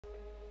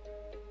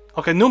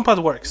Okay, numpad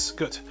works.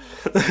 Good.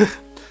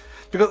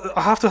 Because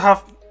I have to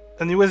have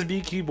an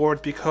USB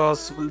keyboard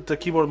because the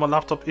keyboard on my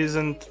laptop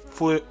isn't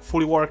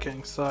fully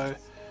working, so...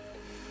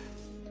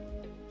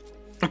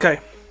 Okay.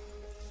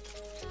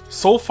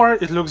 So far,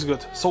 it looks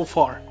good. So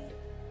far.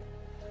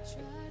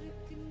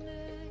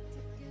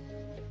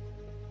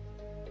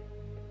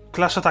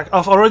 Clash attack.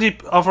 I've already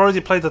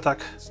played attack.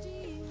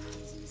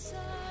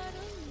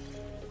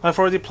 I've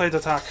already played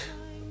attack.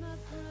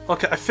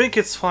 Okay, I think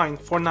it's fine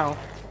for now.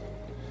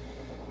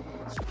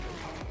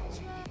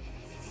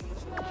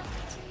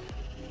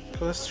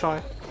 Okay, let's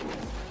try.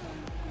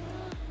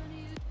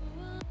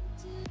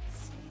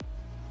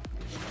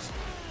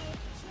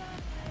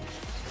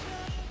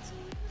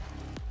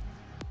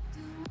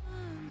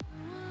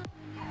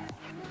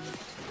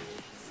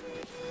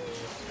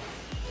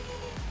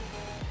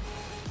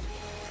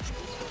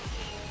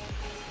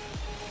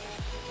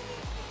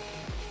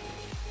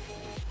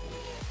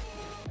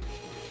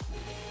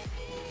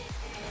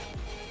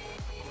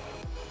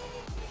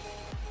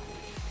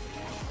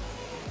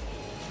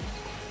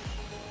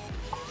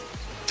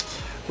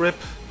 Rip.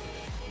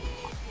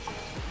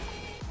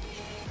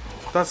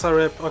 That's a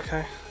rip,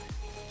 okay.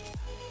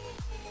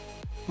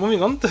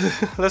 Moving on,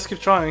 let's keep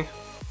trying.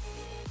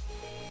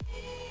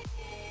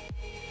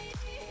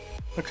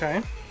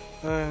 Okay,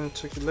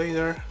 check it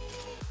later.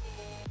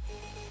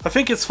 I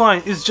think it's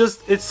fine, it's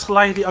just, it's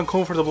slightly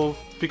uncomfortable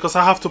because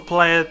I have to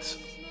play it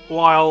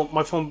while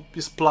my phone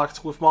is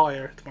plugged with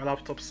wire to my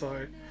laptop,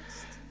 so...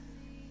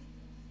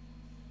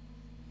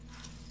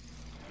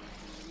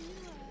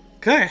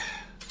 Okay.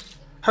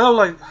 Hello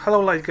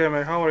Light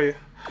Gamer, how are you?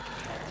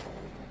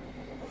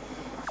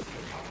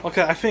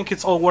 Okay, I think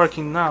it's all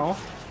working now.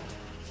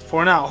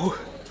 For now.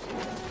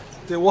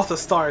 What a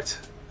start.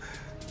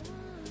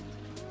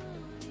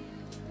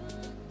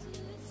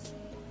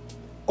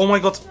 Oh my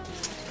god.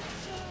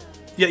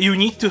 Yeah, you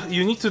need to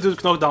do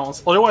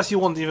knockdowns. Otherwise you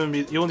won't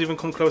even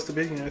come close to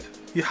beating it.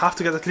 You have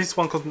to get at least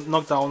one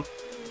knockdown.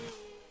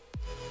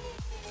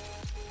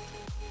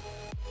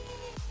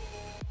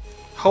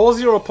 How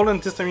was your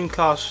opponent this time in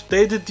Clash?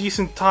 They did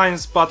decent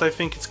times, but I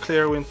think it's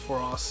clear win for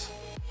us.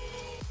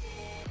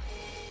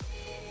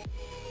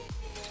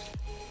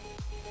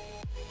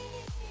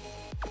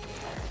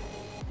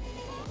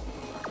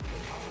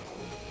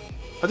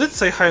 I did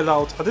say hi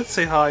loud, I did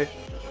say hi.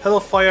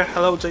 Hello Fire,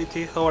 hello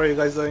JT, how are you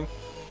guys doing?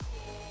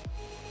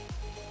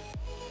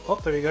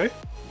 Oh, there we go.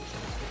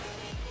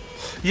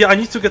 Yeah, I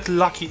need to get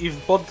lucky.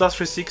 If bot does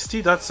 360,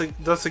 that's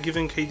a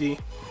given KD.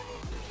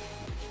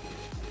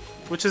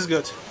 Which is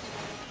good.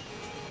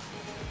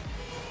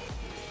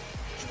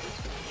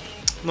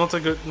 Not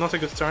a good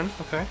turn,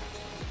 okay.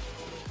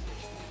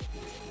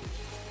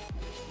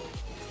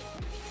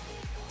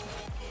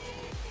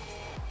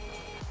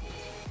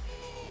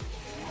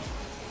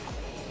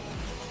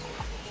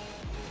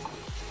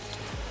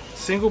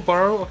 Single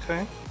barrel,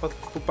 okay, but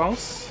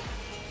bounce.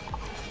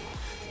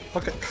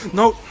 Okay,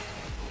 no.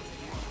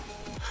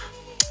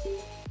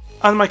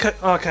 And my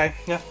okay,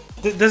 yeah.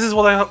 This is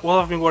what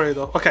I've been worried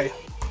of. Okay.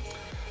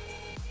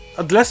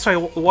 Let's try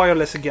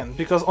wireless again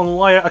because on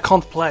wire I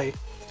can't play.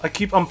 I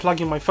keep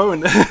unplugging my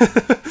phone.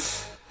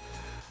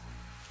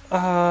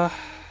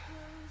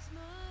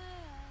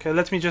 Okay,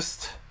 let me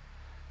just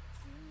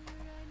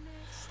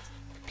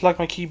plug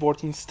my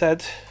keyboard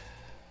instead.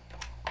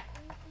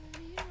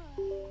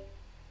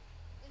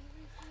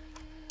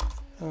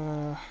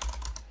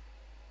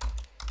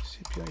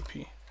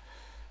 CPIP.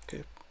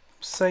 Okay,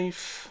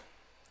 safe.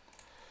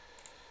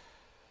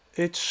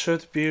 It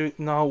should be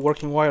now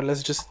working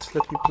wireless. Just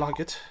let me plug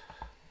it.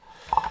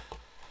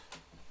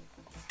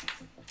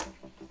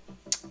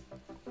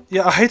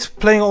 Yeah, I hate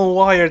playing on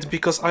wired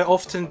because I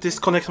often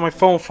disconnect my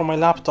phone from my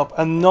laptop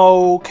and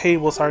no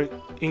cables are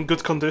in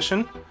good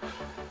condition.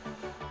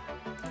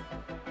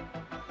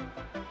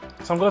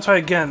 So I'm gonna try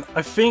again.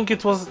 I think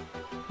it was...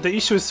 the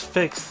issue is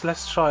fixed.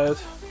 Let's try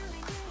it.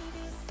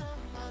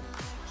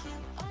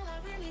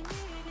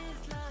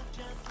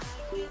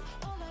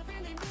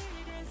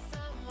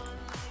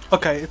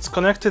 Okay, it's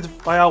connected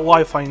via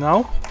Wi-Fi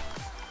now.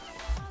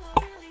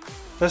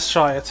 Let's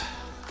try it.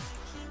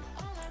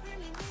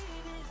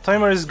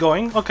 Timer is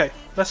going. Okay,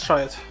 let's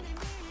try it.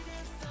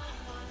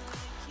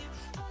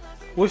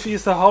 With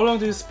ESA, how long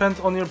do you spend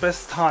on your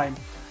best time?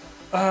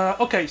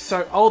 Okay,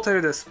 so I'll tell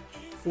you this.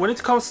 When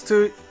it comes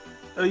to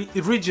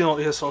regional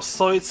ESA,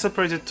 so it's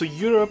separated to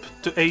Europe,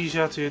 to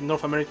Asia, to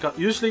North America.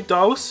 Usually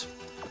those,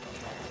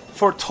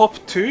 for top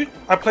 2,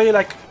 I play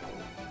like,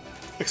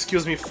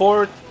 excuse me,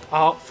 4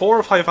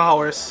 or 5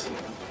 hours.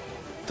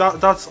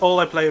 That's all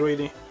I play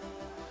really.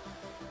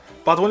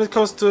 But when it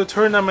comes to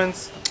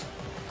tournaments,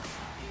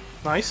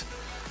 nice.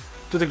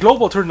 To the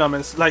global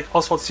tournaments like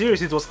Asphalt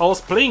series, I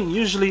was playing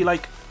usually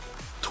like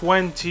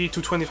 20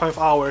 to 25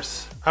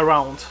 hours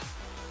around.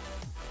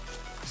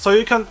 So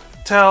you can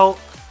tell,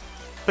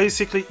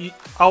 basically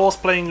I was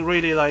playing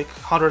really like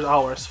 100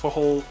 hours for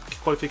whole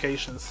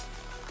qualifications.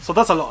 So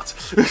that's a lot.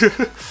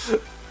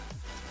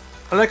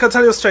 And I can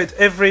tell you straight,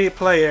 every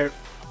player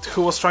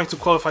who was trying to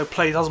qualify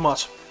played as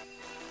much.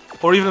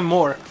 Or even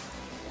more.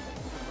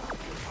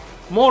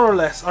 More or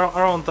less,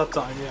 around that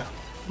time, yeah.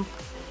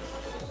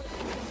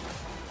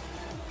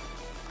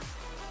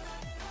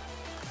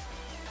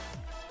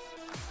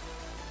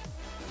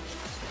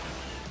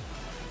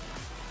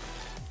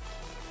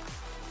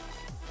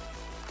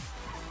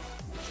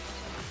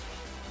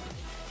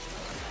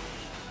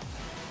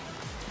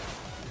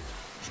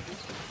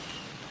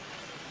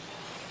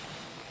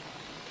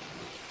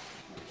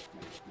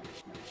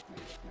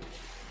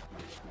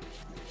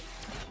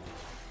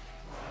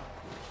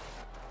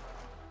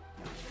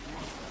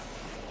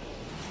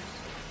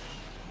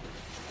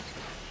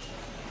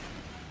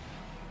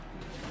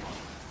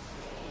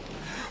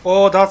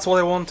 Oh, that's what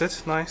I wanted.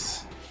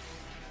 Nice.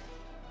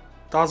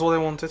 That's what I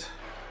wanted.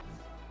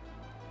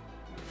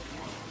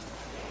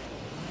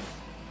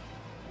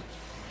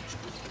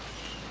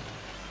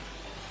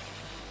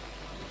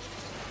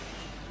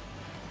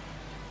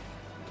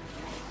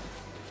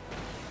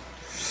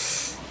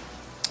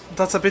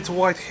 That's a bit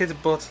wide hit,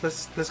 but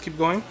let's keep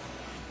going.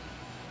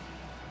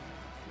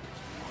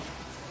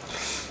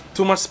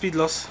 Too much speed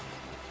loss.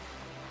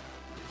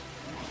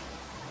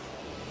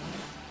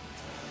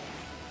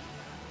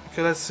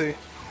 Okay, let's see.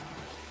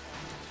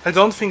 I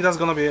don't think that's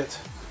gonna be it.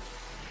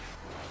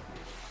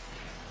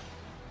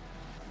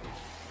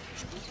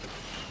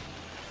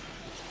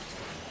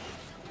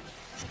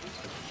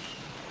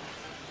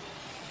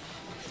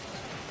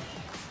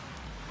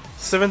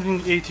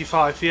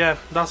 $17.85, yeah,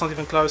 that's not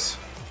even close.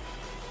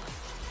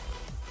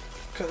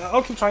 Okay,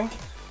 I'll keep trying.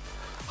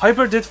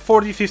 Hyper did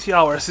 40-50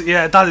 hours,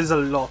 yeah, that is a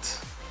lot.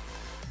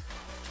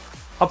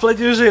 I played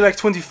usually like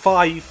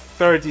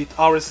 25-30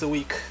 hours a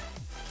week.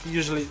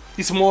 Usually,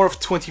 it's more of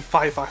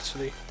 25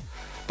 actually.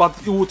 But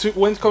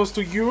when it comes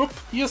to Europe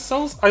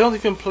ESLs, I don't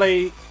even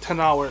play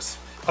 10 hours.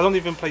 I don't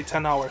even play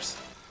 10 hours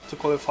to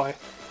qualify.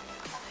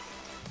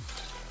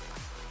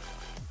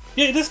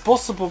 Yeah, it is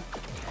possible.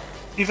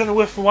 Even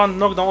with one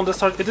knockdown on the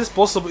start, it is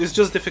possible, it's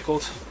just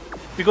difficult.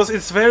 Because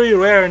it's very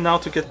rare now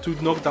to get 2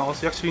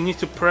 knockdowns, you actually need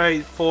to pray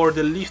for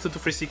the lift to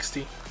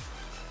 360.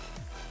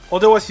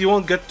 Otherwise you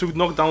won't get 2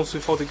 knockdowns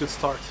without a good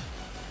start.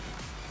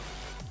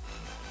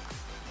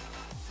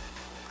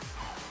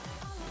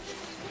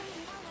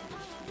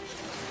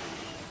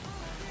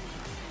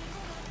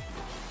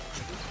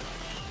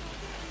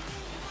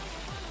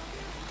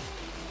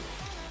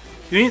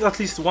 You need at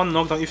least 1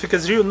 knockdown. If you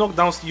get 0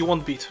 knockdowns, you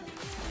won't beat.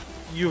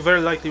 You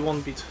very likely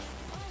won't beat.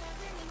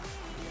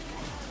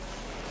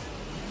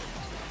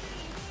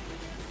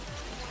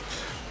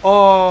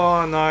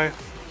 Oh no.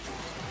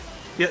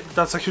 Yeah,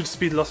 that's a huge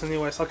speed loss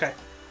anyways, okay.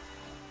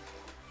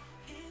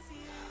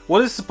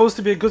 What is supposed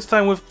to be a good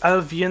time with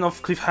LVN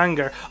of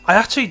Cliffhanger? I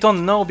actually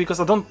don't know because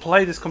I don't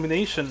play this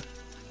combination.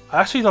 I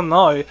actually don't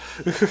know.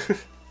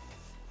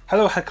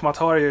 Hello Heckmat,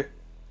 how are you?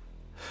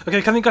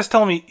 Okay, can you guys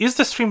tell me, is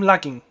the stream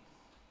lagging?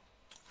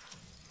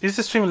 Is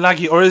the stream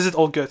laggy or is it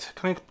all good?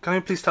 Can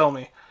you please tell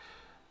me?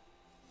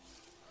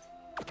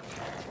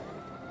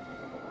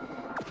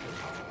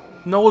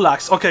 No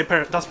lags. Okay,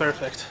 that's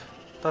perfect.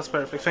 That's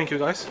perfect. Thank you,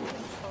 guys.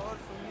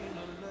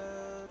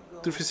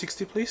 Do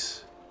 360,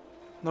 please.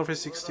 No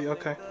 360.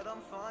 Okay.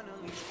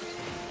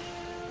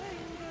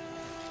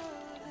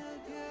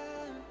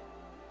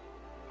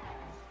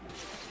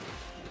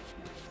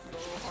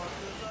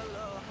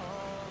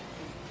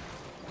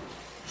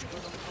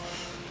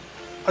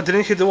 I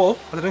didn't hit the wall.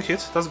 I didn't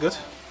hit. That's good.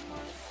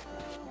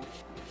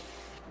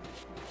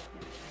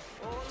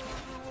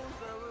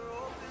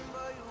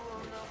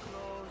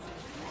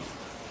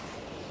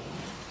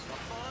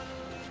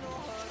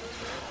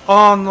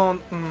 Oh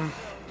no.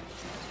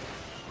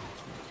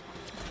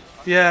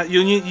 Yeah,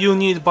 you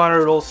need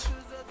barrel rolls.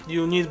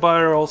 You need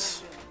barrel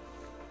rolls.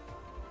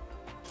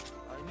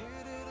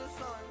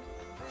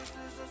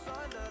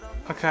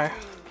 Okay.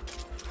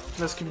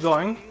 Let's keep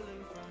going.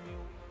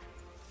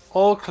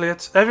 All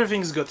cleared.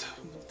 Everything's good.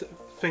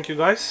 Thank you,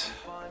 guys.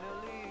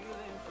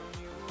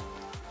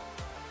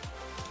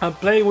 I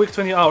play week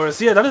 20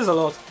 hours. Yeah, that is a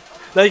lot.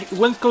 Like,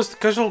 when it comes to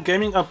casual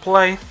gaming, I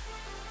play...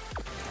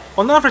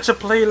 On average, I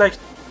play like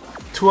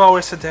 2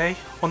 hours a day,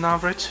 on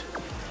average.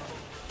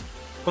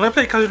 When I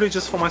play casually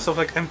just for myself,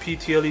 like MP,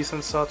 TLEs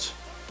and such,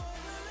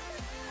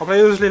 I play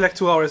usually like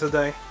 2 hours a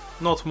day,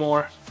 not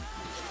more.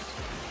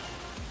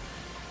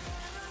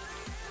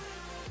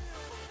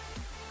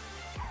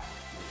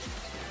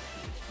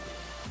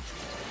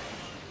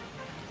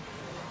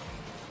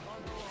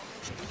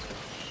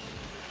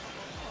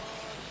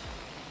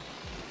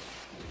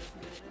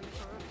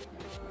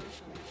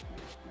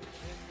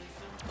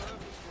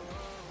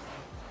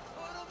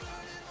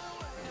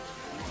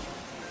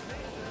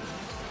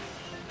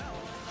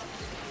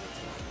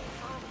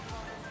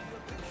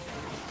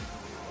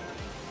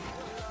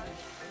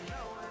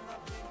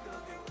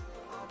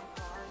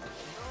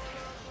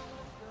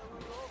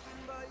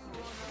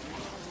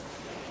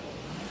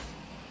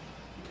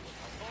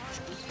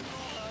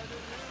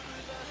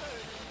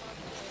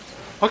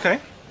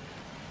 Okay.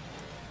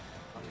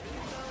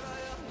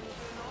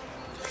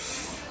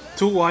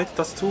 Too wide,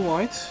 that's too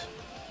wide.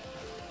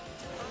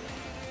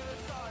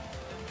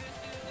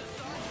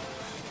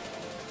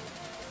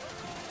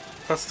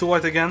 That's too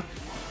wide again.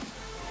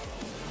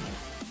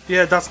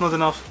 Yeah, that's not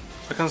enough.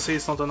 I can see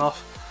it's not enough.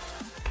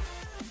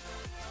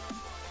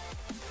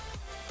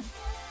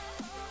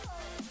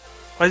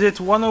 I did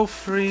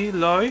 103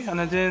 low,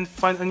 and I didn't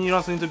find any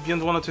runs into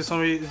beyond 102,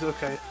 so it's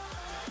okay.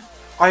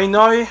 I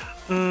know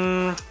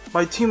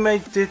my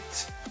teammate did,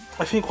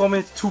 I think 1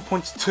 minute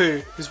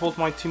 2.2 is what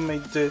my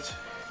teammate did.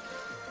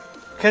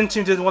 Ken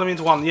team did 1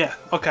 minute 1, yeah,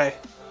 okay.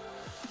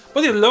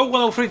 But yeah, low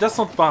 103, that's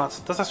not bad.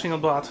 That's actually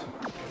not bad.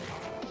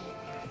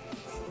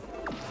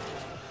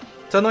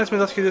 That annoys me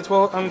that he did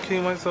well. I'm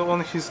killing myself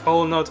on his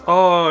own note.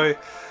 Oh.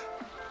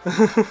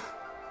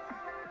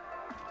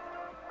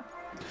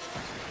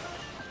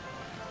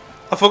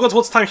 I forgot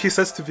what time he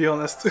says, to be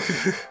honest.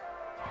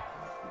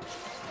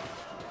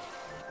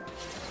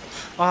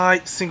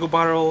 Single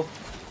barrel.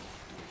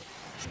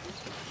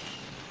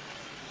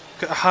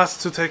 Okay, I has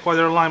to take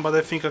wider line, but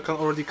I think I can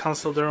already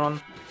cancel the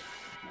run.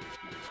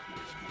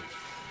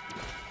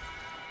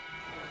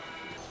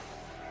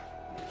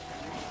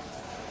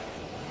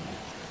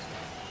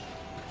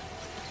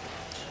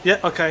 Yeah,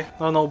 okay,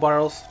 no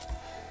barrels.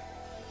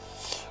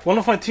 One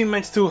of my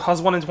teammates too has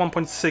one at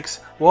 1.6.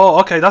 Whoa,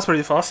 okay, that's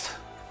pretty fast.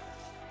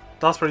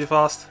 That's pretty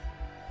fast.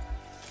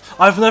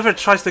 I've never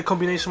tried the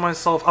combination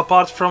myself,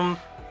 apart from...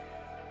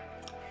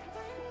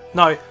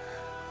 No,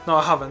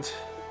 I haven't.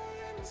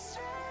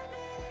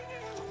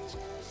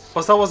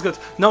 But that was good.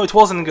 No, it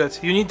wasn't good.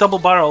 You need double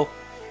barrel.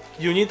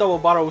 You need double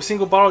barrel. With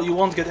single barrel, you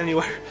won't get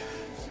anywhere.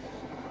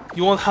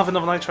 You won't have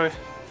enough nitro.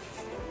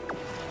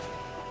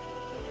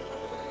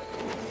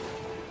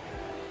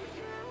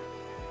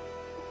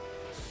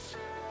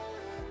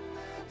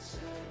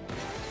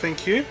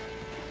 Thank you.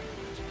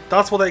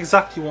 That's what I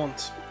exactly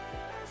want.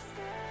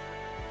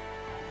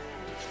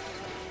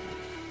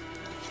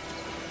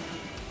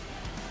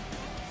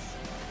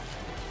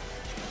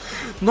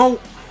 No.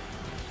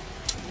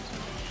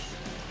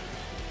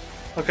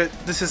 Okay,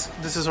 this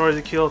is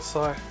already killed,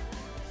 so.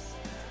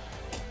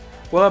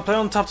 Well, I play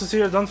on top to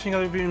tier. I don't think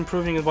I'll be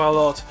improving it by a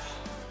lot.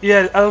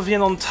 Yeah,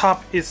 LVN on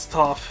top is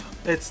tough.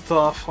 It's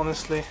tough,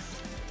 honestly.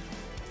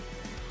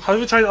 Have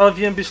you tried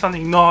LVN beach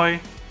landing? No.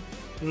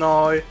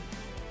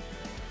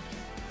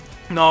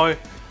 No,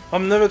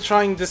 I'm never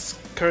trying this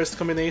cursed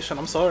combination,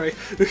 I'm sorry.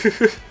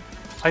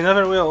 I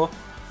never will.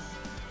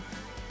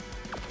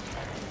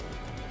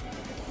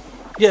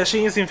 Yeah,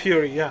 she is in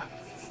Fury, yeah.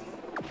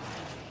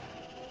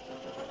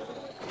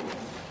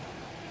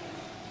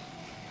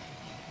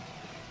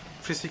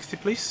 $360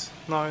 please?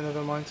 No,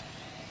 never mind.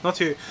 Not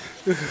you.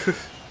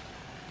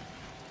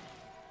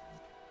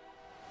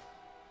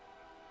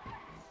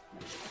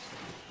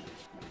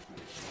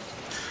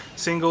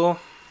 Single.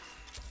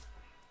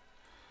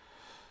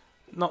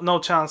 No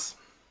chance.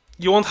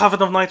 You won't have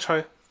enough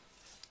nitro.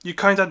 You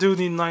kinda do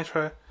need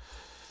nitro.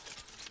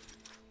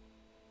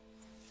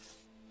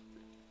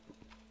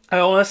 I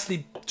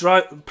honestly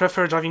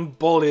prefer driving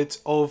Bullet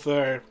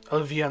over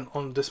LVN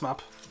on this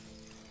map.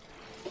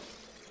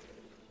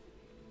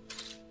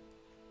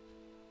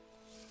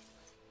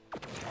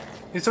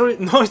 It's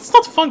already— no, it's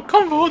not fun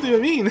combo, what do you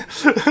mean?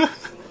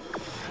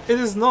 It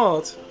is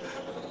not.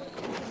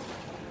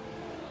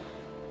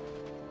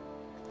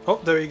 Oh,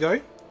 there you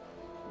go.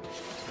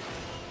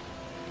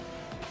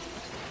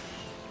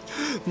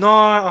 No,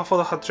 I thought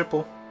I had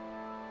triple.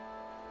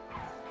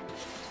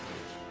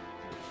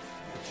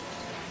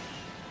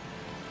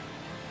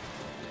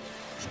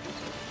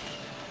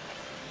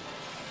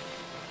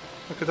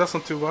 Okay, that's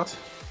not too bad.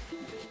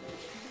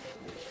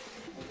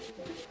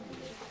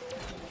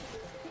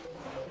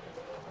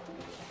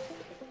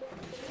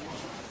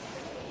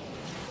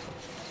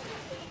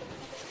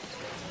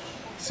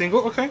 Single,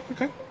 okay.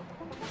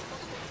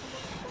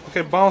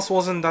 Okay, bounce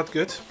wasn't that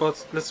good,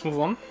 but let's move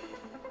on.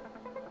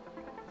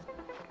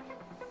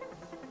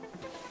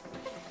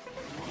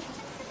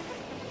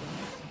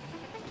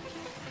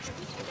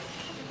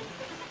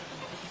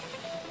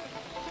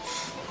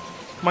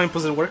 My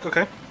impulse didn't work,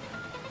 okay.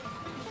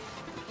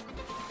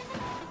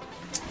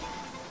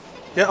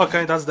 Yeah,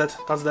 okay, that's dead.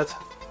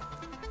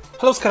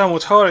 Hello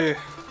Scaramouche, how are you?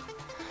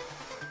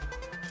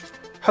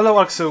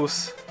 Hello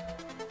Arxus.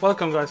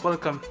 Welcome guys,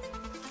 welcome.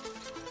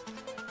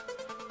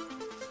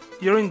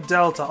 You're in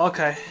Delta,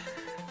 okay.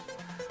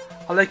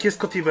 I like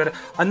Jesko Tiber.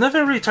 I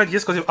never really tried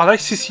Jesko Tiber. I like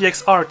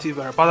CCXR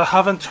Tiber, but I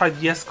haven't tried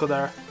Jesko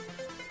there.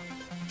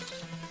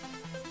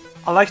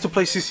 I like to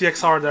play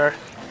CCXR there.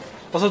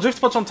 Also,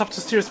 drift patch on top to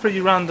steer is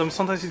pretty random.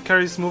 Sometimes it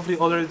carries smoothly,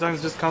 other times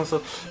just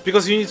cancel.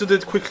 Because you need to do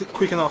it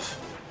quick enough.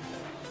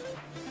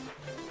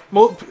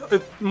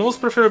 Most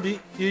preferably,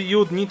 you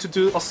would need to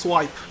do a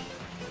swipe.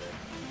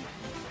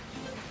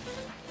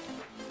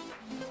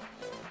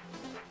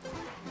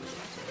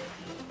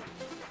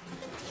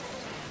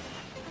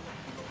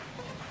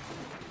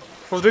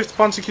 For drift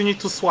punching, you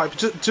need to swipe,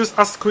 just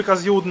as quick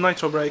as you would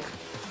nitro break.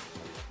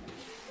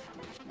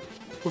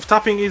 With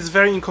tapping, it's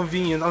very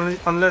inconvenient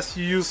unless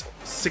you use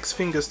 6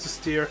 fingers to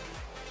steer.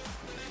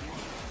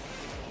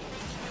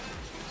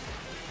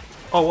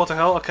 Oh, what the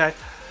hell? Okay.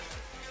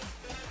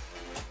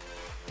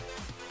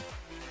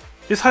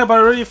 Is high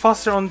bar really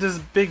faster on this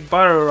big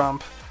barrel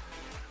ramp?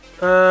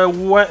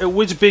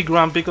 Which big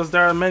ramp? Because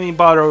there are many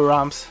battle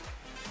ramps.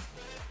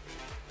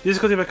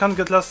 Difficult if I can't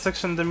get last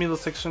section, the middle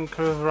section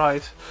curve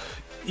right.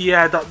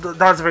 Yeah,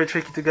 that's very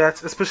tricky to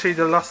get, especially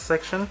the last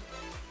section.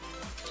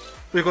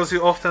 Because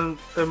you often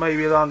may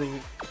be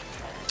landing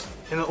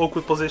in an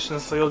awkward position,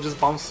 so you'll just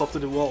bounce off to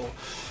the wall.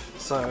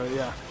 So,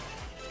 yeah.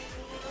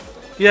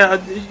 Yeah,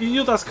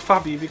 you'd ask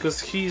Fabi, because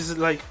he's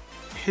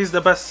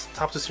the best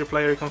tap to steer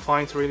player you can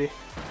find, really.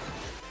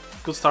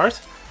 Good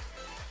start.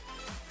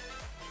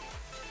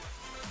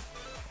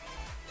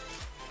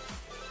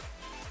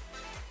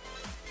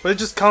 But it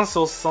just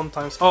cancels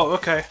sometimes. Oh,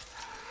 okay.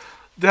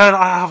 Then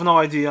I have no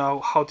idea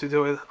how to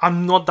do it.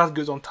 I'm not that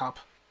good on tap.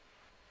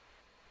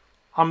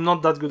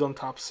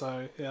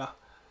 So yeah.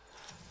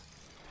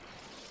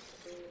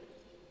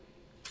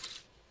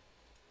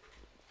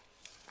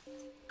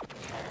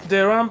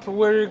 The ramp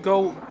where you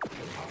go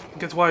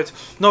get wide.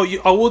 No,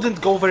 I wouldn't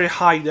go very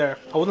high there.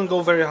 I wouldn't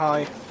go very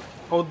high.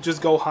 I would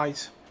just go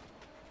height.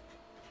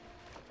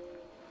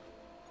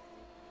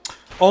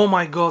 Oh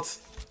my god.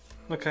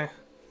 Okay.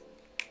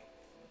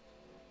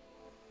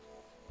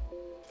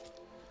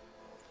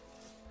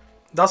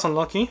 That's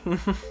unlucky.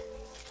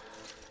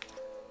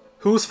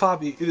 Who's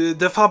Fabi?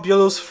 The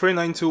Fabulous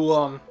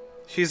 3921.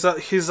 He's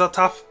a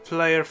tough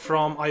player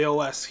from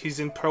iOS. He's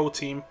in Pro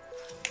Team.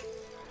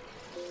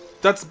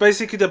 That's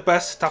basically the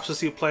best tap to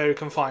steer player you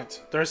can find.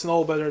 There's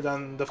no better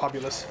than the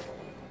Fabulous.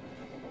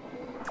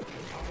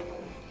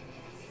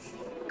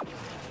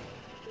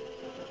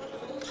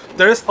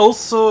 There is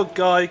also a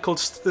guy called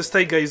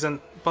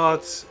Staygazen,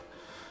 but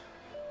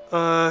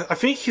I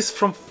think he's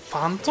from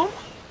Phantom?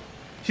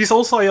 He's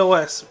also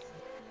iOS.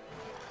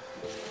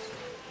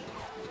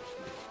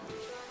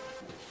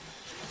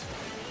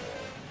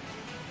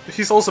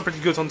 He's also pretty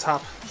good on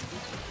tap.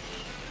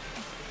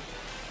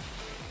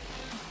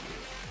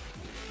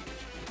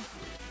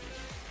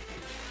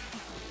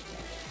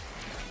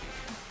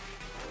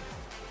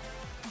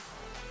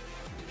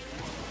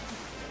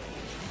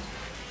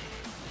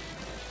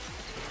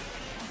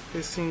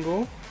 Okay,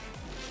 single.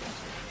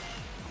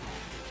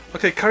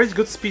 Okay, carries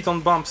good speed on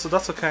bumps, so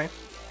that's okay.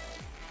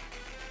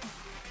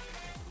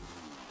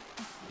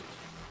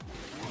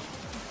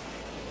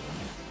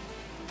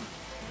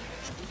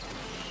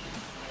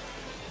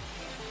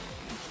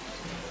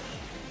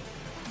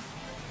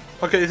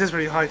 Okay, it is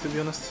pretty high, to be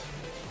honest.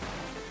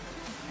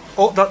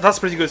 Oh, that's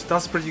pretty good.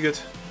 That's pretty good.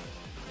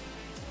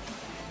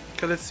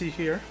 Okay, let's see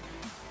here.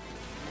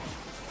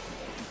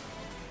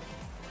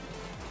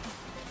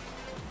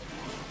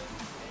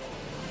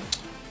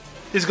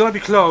 It's gonna be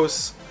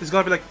close. It's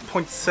gonna be like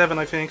 0.7,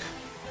 I think.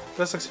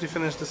 Let's actually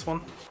finish this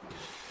one.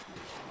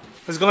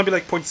 It's gonna be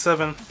like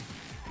 0.7.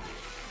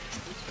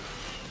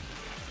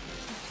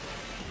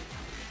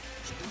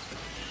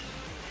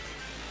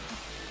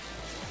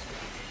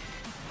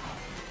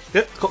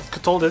 Yep,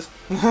 told it.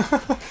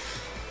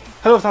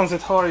 Hello,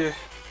 Tanzit, how are you?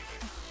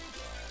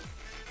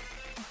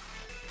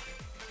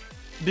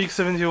 Big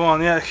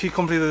 71, yeah, he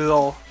completed it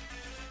all.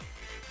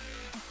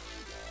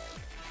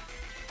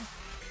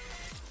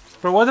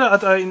 But why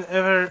did I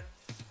ever...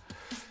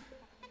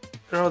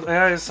 Road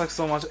AI sucks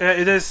so much. Yeah,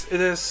 it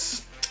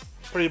is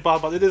pretty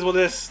bad, but it is what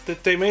it is.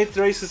 They made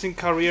races in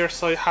career,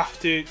 so you have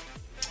to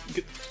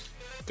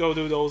go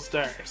do those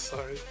there, so...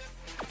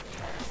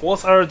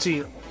 What's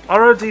RLG?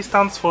 RLG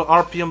stands for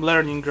RPM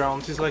Learning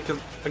Ground. It's like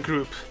a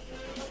group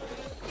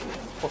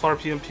of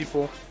RPM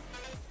people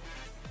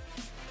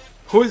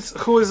who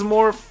is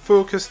more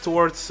focused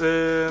towards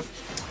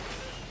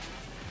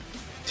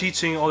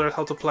teaching others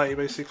how to play,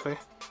 basically.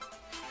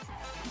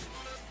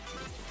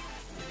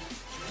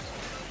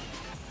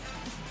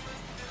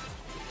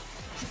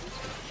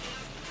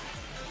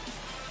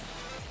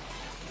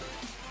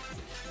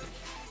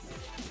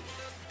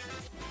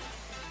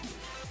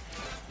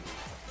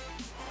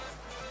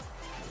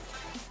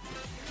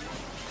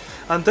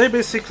 And they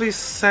basically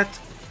set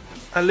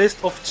a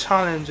list of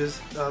challenges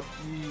that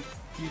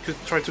you could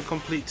try to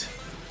complete,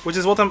 which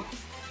is what I'm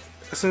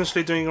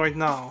essentially doing right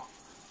now.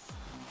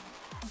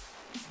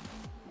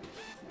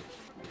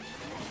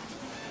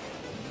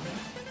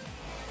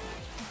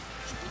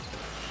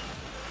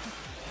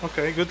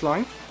 Okay, good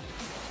line.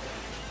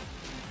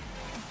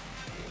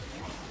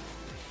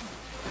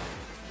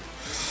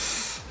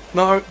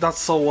 No, that's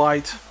so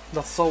wide.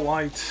 That's so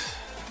wide.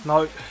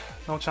 No.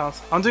 No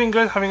chance. I'm doing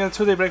great, having a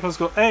 2-day break from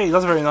school. Hey,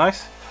 that's very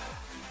nice.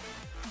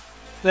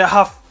 Yeah,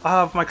 I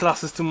have my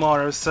classes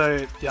tomorrow,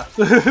 so yeah.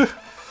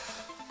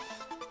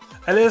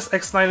 Elias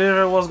X9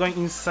 Liver was going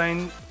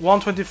insane.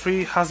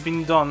 123 has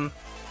been done.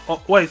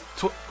 Oh wait,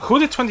 who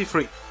did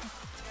 23?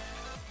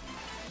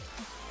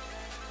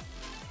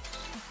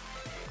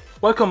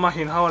 Welcome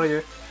Mahin, how are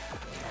you?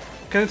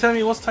 Can you tell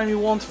me what time you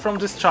want from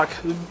this track?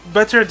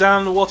 Better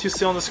than what you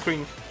see on the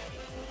screen.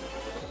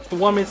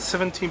 1 minute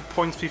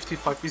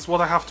 17.55 is what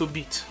I have to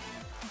beat.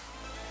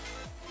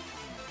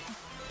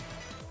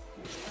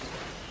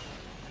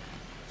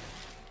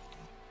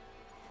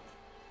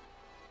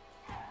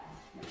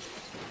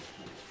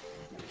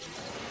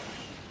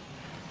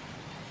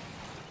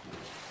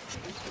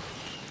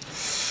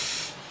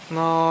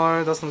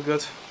 No, that's not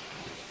good.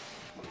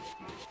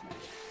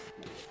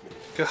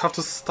 Okay, I have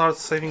to start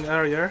saving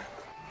area.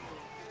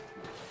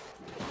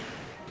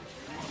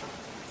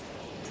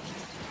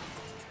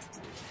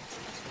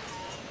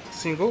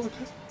 Single,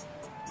 okay.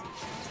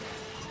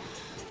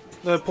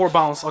 The poor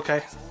bounce,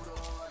 okay.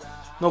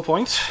 No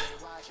point.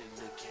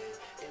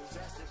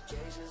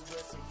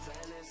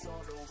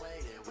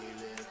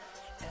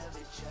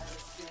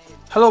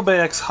 Hello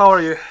BX, how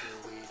are you?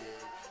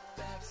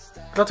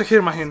 Glad to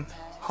hear, Mahin.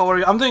 How are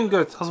you? I'm doing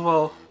good as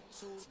well.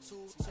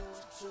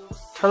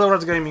 Hello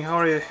Red Gaming, how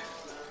are you?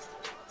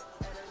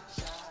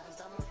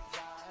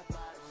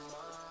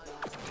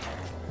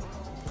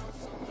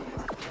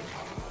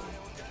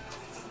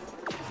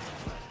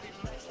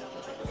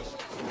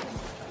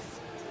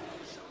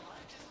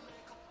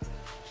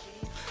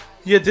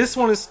 Yeah, this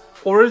one is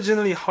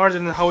originally harder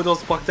than how it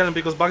was back then,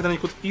 because back then you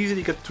could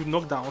easily get 2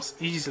 knockdowns,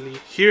 easily.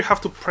 Here you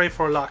have to pray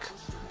for luck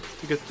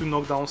to get 2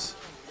 knockdowns.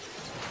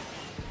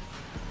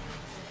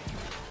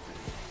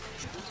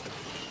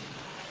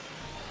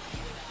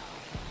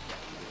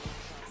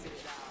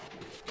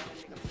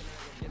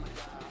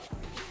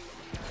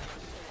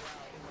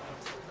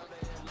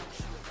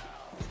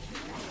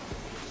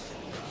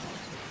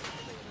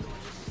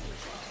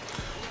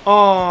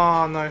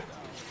 Oh no.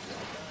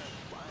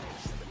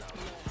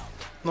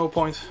 No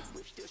point.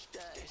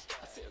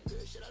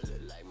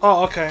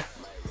 Oh, okay.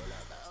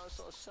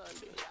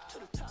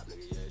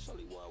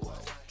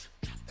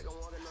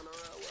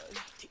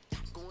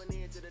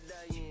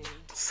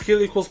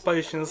 Skill equals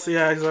patience,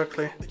 yeah,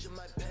 exactly.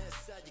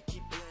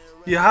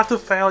 You have to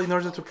fail in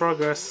order to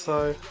progress,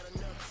 so...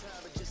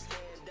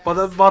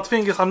 But the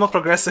thing is, I'm not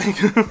progressing.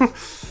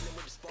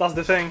 That's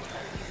the thing.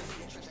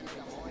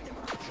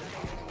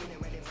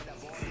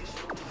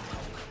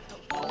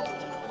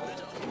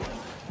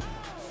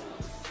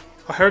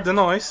 I heard the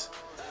noise.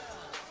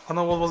 I don't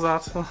know what was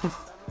that.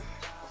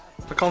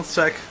 I can't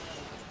check.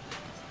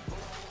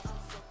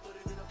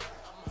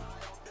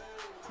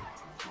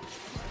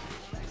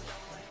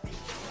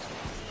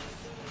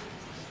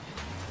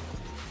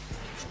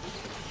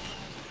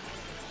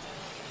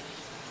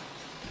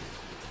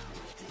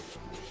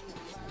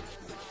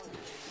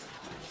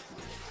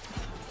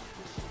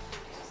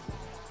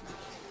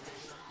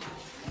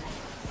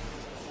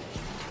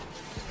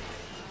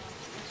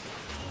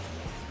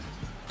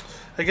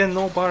 Again,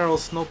 no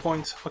barrels, no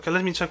point. Okay,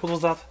 let me check what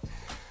was that.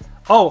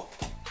 Oh!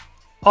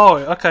 Oh,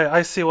 okay,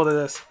 I see what it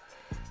is.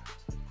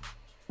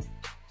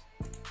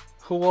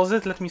 Who was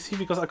it? Let me see,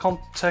 because I can't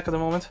check at the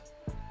moment.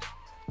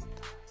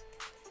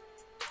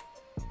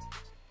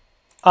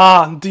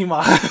 Ah,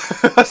 Dima.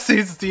 I see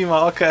it's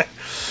Dima, okay.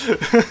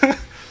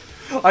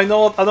 I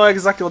know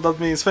exactly what that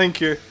means, thank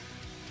you.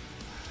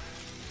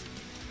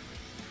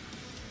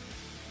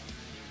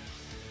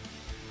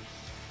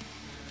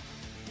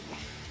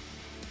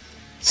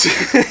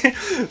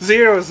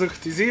 Zero,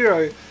 Zuchti,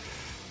 zero.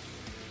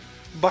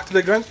 Back to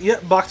the grind? Yeah,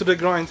 back to the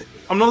grind.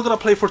 I'm not gonna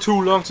play for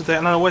too long today,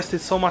 and I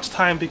wasted so much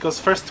time because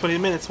first 20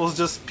 minutes was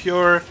just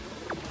pure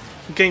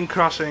game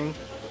crashing.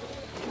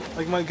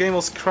 Like my game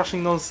was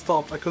crashing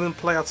non-stop. I couldn't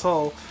play at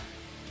all.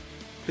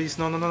 Please,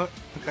 no, no, no, no.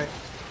 Okay.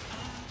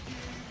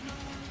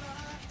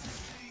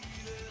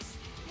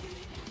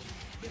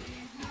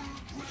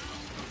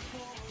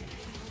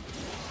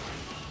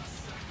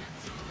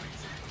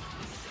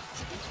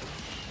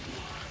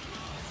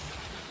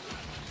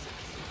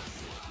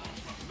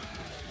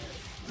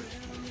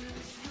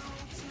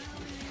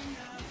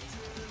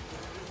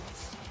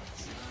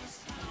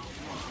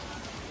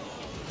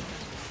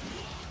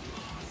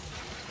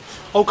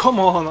 Oh, come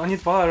on, I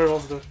need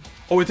barrels.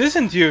 Oh, it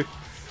isn't you.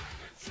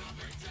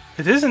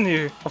 It isn't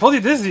you. I thought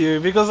it is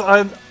you because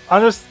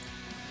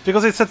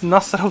because it said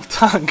Nasral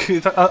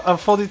tank. I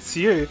thought it's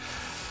you.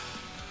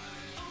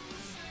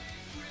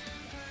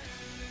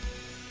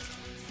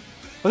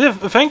 But yeah,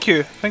 thank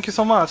you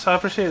so much. I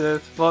appreciate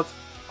it. But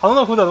I don't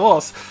know who that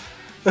was.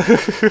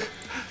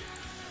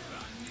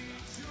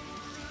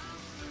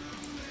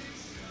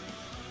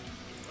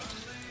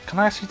 Can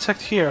I actually check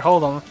here?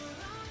 Hold on.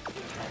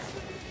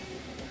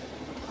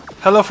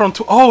 Hello from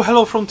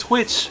hello from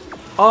Twitch.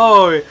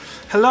 Oh,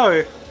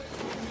 hello.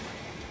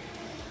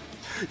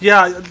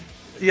 Yeah,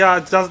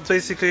 that's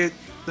basically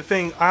the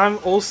thing. I'm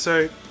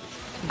also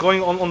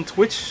going on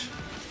Twitch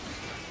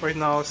right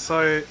now,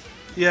 so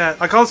yeah,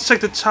 I can't check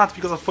the chat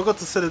because I forgot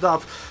to set it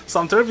up. So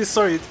I'm terribly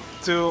sorry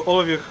to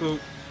all of you who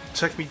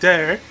checked me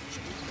there.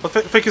 But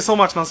thank you so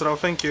much, Nasral.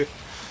 Thank you.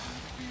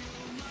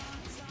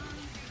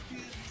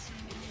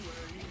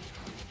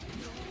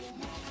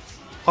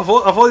 I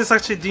thought it's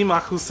actually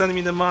Dima who's sending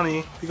me the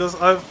money, because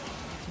I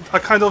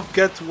kind of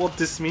get what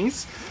this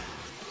means.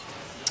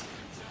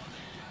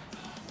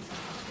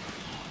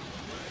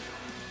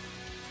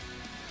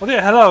 But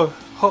yeah, hello.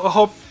 I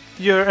hope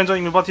you're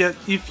enjoying me, but yeah,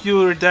 if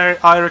you're there,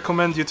 I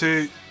recommend you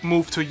to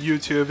move to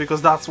YouTube,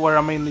 because that's where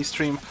I mainly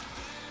stream.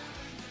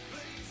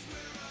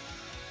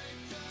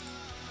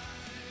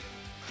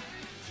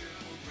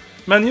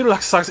 Man, your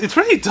luck sucks. It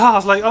really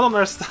does, like, I don't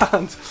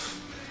understand.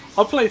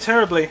 I play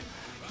terribly.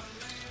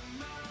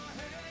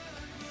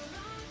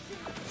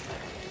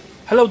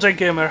 Hello, Jake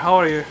Gamer, how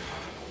are you?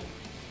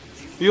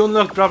 You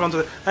unlocked Brabham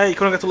today. Hey,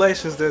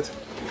 congratulations, dude.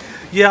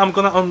 Yeah, I'm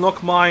gonna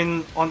unlock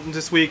mine on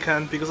this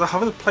weekend because I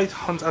haven't played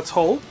Hunt at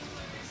all.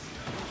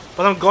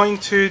 But I'm going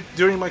to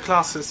during my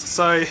classes,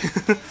 so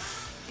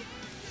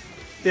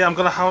yeah, I'm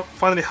gonna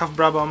finally have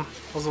Brabham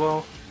as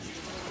well.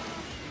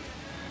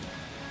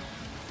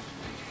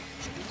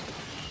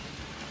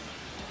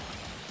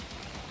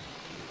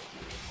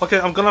 Okay,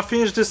 I'm gonna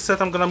finish this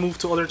set, I'm gonna move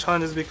to other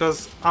challenges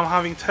because I'm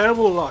having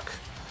terrible luck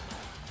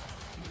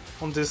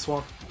on this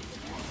one.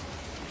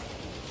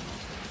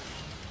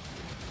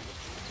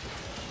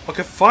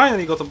 Okay,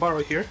 finally got a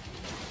barrel here.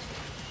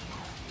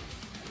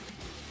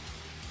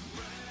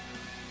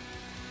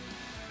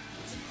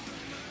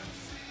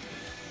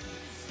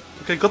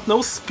 Okay, got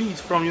no speed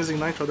from using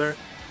nitro there.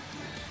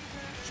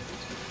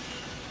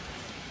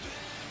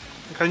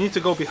 Okay, I need to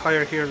go be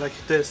higher here like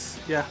this,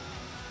 yeah.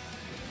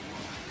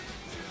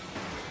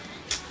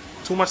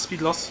 Too much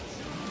speed loss.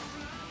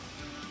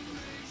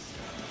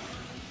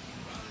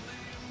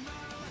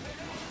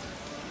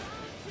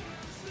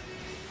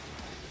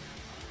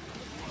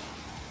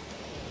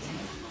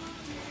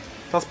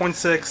 That's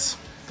 0.6.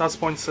 That's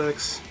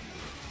 0.6.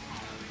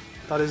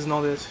 That is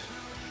not it.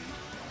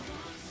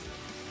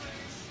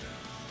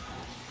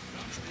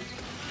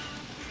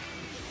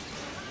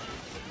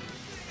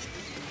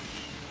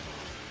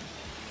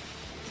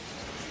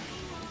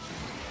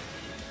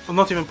 Oh,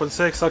 not even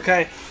 0.6,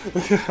 okay.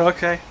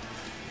 Okay.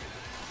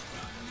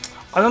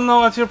 I don't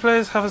know at your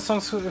place have a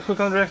songs who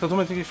can react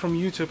automatically from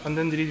YouTube and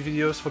then delete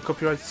videos for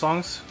copyright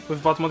songs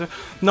with bad motive.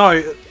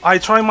 No, I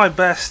try my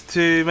best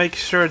to make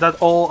sure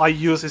that all I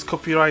use is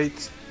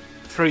copyright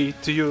free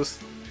to use.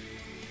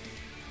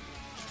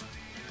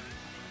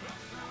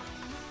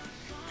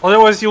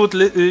 Otherwise you'd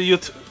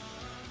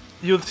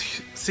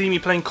see me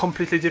playing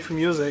completely different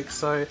music,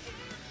 so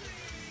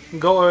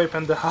go away,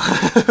 pendeja.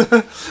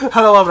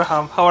 Hello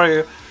Abraham, how are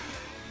you?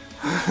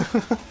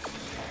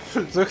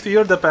 Zuchti,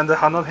 you're the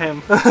pendeja, not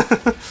him.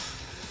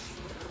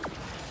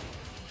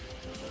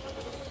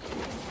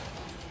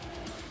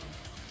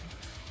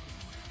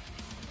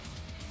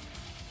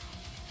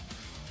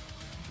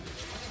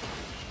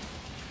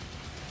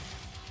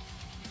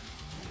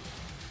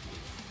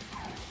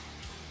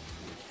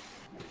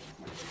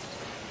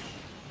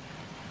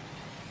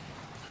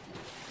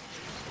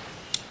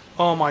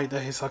 Oh my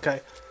days,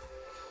 okay.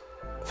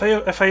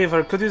 A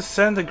favor, could you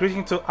send a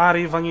greeting to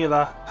Ari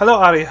Vanilla? Hello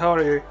Ari, how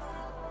are you?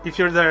 If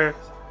you're there,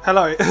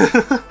 hello.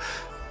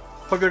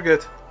 Hope you're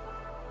good.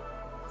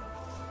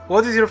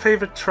 What is your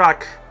favorite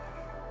track?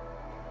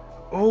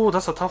 Oh,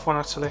 that's a tough one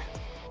actually.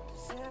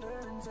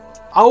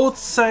 I would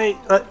say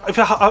if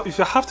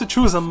you have to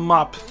choose a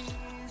map,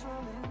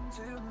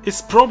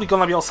 it's probably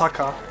gonna be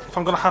Osaka. If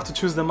I'm gonna have to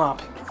choose the map.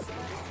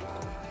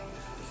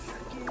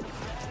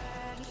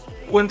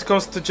 When it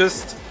comes to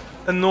just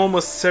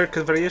enormous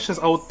circuit variations,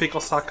 I would pick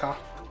Osaka.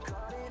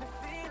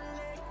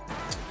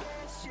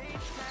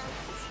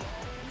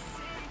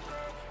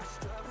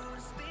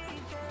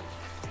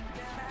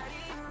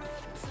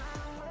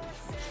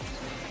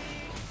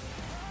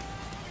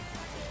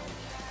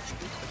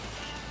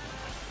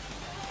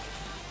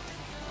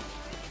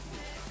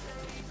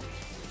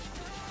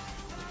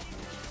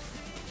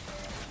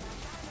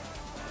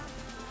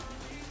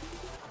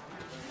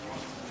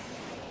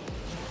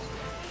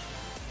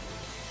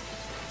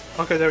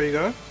 Okay, there we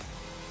go.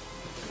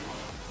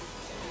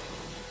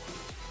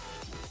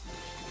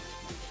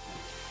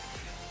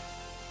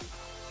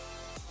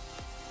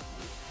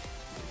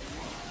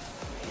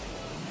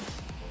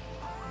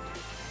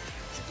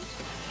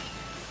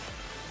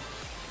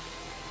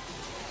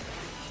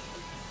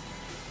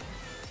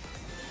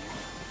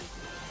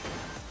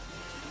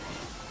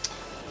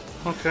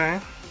 Okay.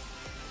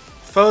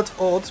 Felt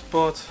odd,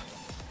 but...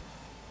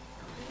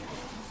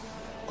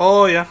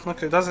 Oh yeah,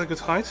 okay, that's a good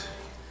height.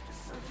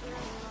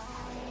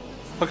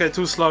 Okay,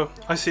 too slow.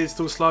 I see it's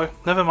too slow.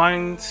 Never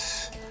mind.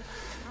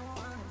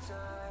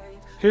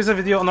 Here's a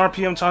video on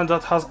RPM channel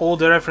that has all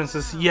the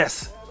references.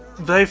 Yes,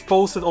 they've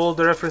posted all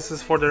the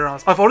references for the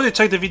runs. I've already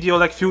checked the video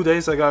like a few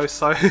days ago,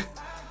 so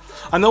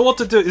I know what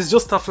to do. It's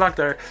just a flag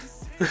there.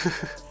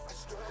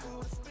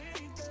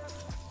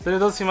 Then it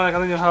doesn't seem like I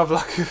don't even have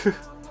luck.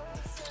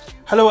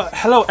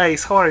 Hello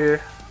Ace, how are you?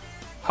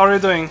 How are you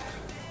doing?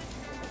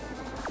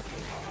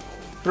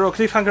 Bro,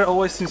 cliffhanger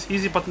always seems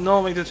easy, but no,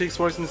 make the tricks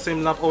work in the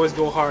same lap, always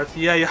go hard.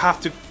 Yeah, you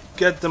have to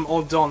get them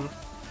all done.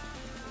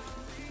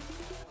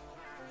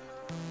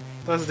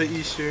 That's the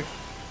issue.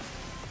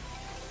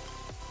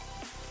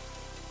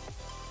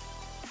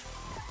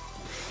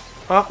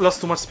 Ah, lost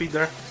too much speed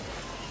there.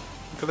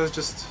 Okay, let's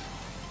just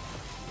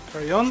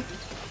carry on.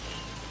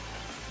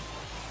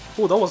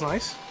 Oh, that was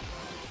nice.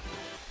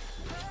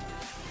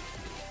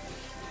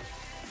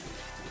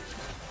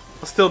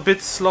 Still a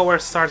bit slower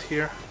start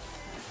here.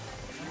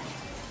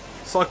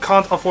 So I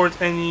can't afford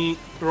any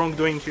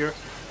wrongdoing here.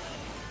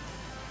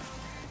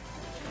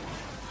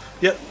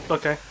 Yep,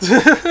 okay.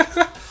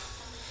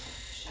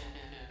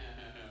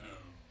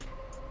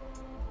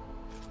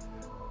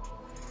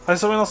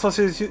 someone else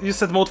you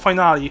said mode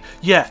finale.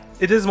 Yeah,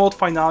 it is mode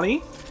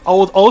finale. I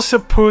would also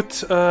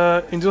put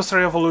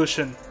Industrial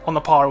Revolution on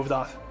a par with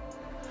that.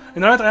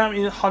 In right, I am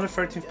in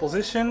 113th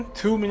position,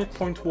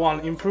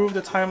 2:01. Improve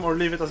the time or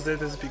leave it as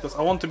it is because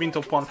I want to be in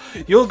top 1.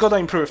 You'll gotta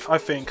improve, I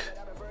think.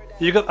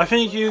 I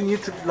think you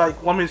need to, like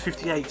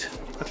 1:58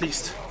 at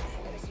least.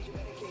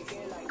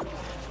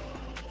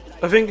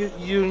 I think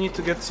you need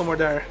to get somewhere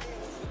there.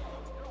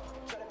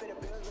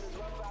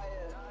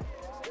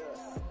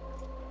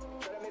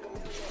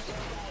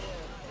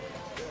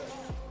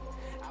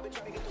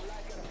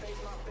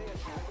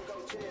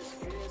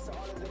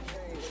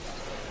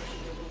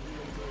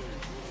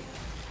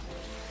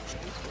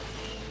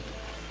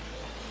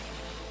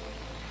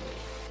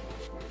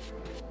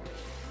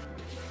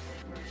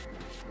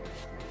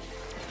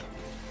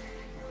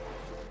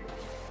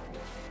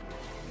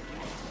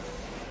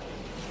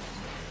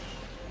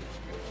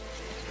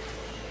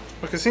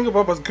 Okay, single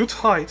bar, but good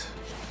height.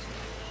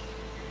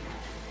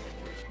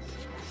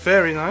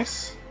 Very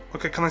nice.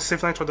 Okay, can I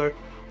save nitro though?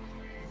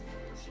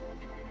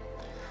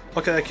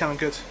 Okay, I can,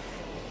 good.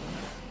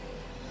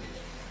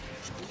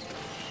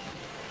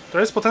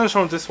 There is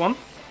potential on this one.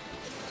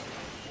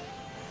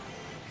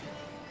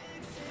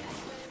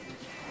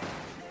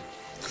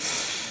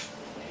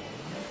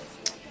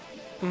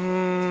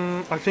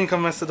 I think I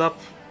messed it up.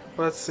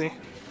 Let's see.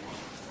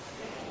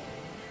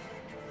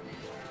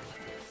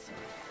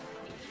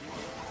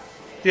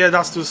 Yeah,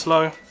 that's too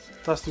slow.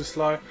 That's too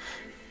slow.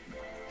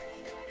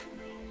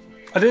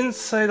 I didn't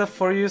say that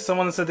for you.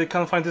 Someone said they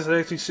can't find these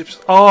electric ships.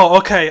 Oh,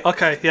 okay,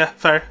 okay, yeah,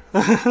 fair.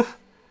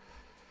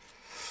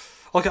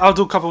 Okay, I'll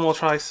do a couple more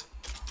tries.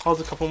 I'll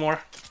do a couple more.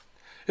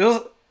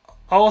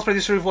 I was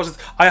pretty sure you've watched it.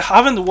 I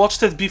haven't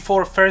watched it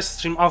before first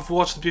stream. I've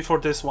watched it before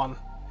this one.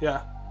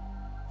 Yeah.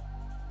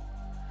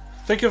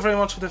 Thank you very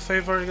much for the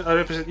favor.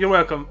 I appreciate it. You're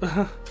welcome.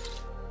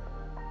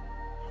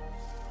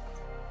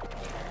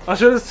 I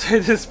shouldn't say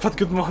this, but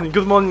good morning.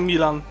 Good morning,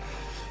 Milan.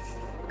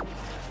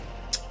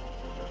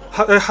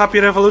 Happy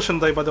Revolution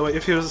Day, by the way,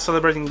 if you're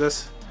celebrating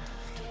this.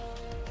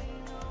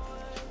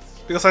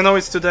 Because I know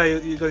it's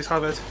today, you guys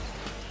have it.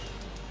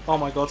 Oh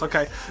my god,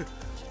 okay.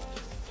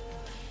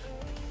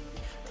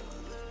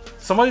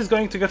 Somebody's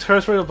going to get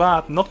hurt real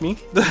bad, not me.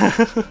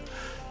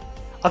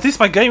 At least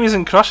my game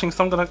isn't crashing,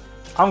 so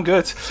I'm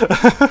good.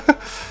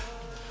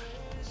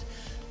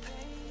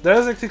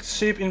 There's a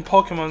ship in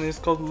Pokemon, it's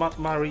called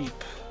Mareep.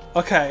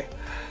 Okay.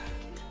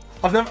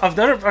 I've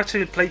never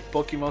actually played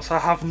Pokemon, so I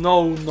have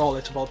no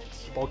knowledge about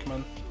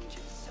Pokemon.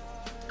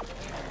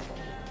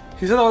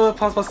 He said all the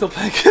past but still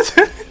playing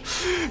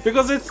it.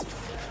 Because it's...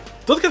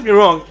 Don't get me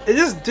wrong, it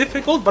is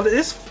difficult, but it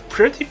is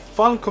pretty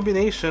fun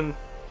combination.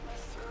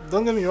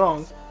 Don't get me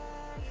wrong.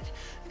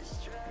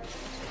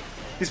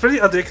 It's pretty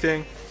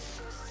addicting.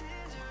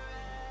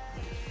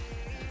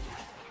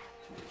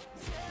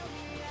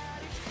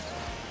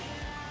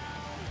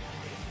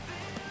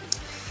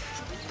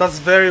 That's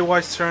very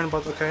wise turn,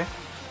 but okay.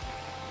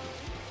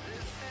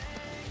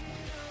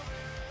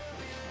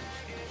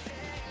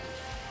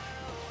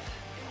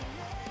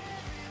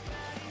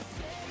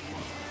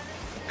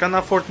 Can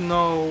afford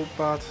no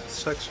bad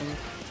section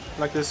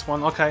like this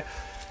one. Okay.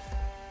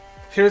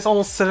 Here it's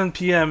almost 7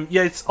 PM.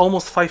 Yeah, it's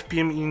almost 5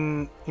 PM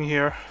in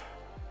here.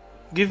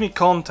 Give me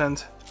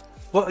content.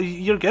 Well,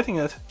 you're getting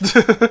it.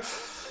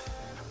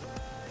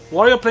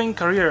 Why are you playing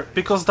career?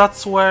 Because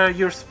that's where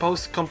you're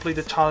supposed to complete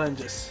the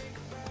challenges.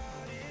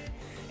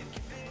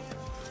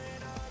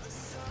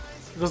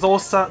 Because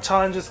those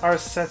challenges are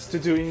set to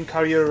do in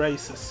career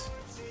races.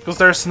 Because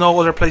there's no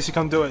other place you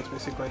can do it,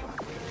 basically.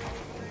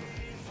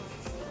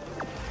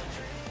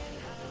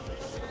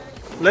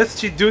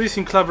 Let's do this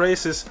in club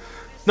races.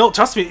 No,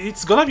 trust me,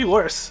 it's gonna be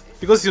worse.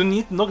 Because you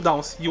need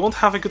knockdowns. You won't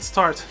have a good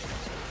start.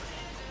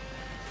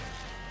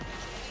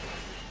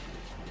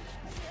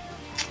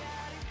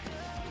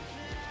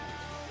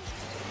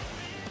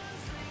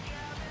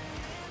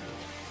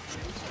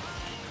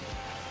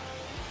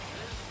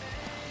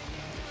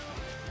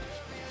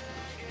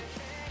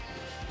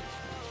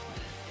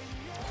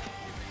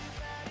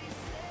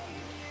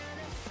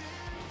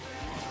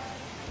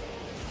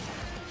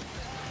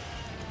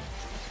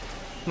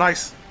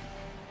 Nice.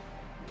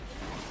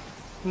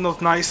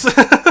 Not nice.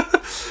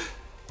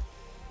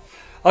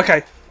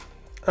 Okay.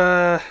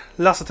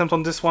 Last attempt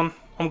on this one.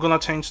 I'm gonna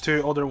change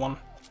to other one.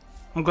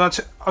 I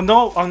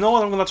know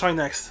what I'm gonna try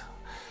next.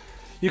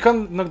 You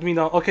can knock me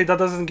down. Okay, that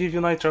doesn't give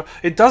you nitro.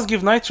 It does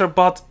give nitro,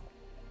 but...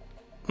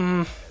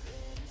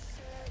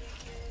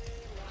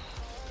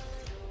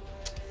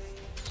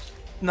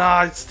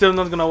 Nah, it's still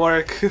not gonna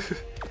work.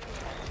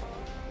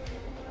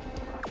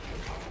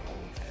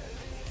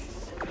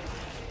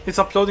 It's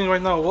uploading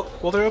right now.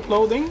 What are you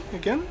uploading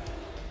again?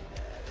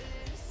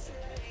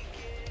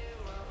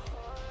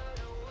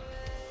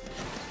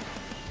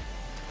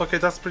 Okay,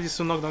 that's pretty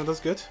soon knockdown. That's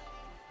good.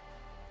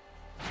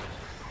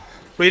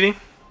 Really?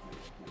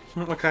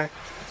 Okay.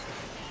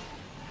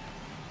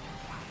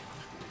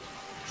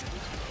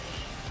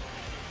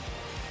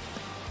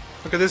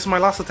 Okay, this is my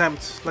last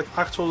attempt. Like,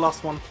 actual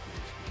last one.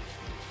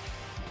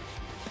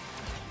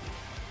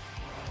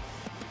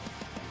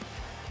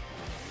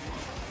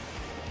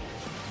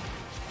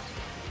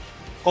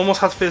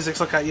 Almost had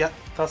physics. Okay, yeah,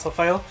 that's a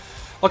fail.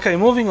 Okay,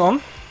 moving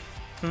on.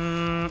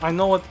 I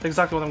know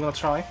exactly what I'm gonna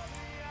try.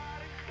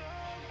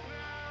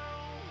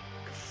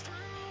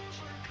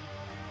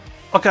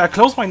 Okay, I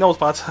closed my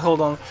notepad.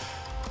 Hold on.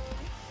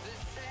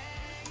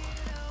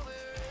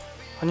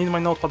 I need my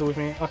notepad with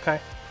me. Okay.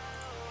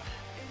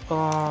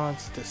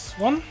 It's this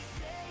one.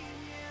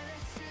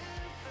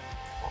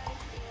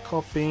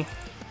 Copy.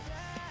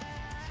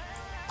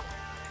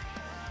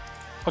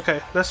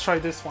 Okay, let's try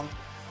this one.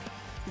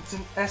 It's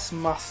an S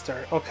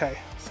Master. Okay,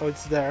 so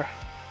it's there.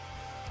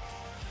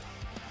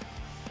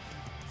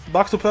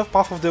 Back to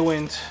Path of the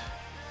Wind.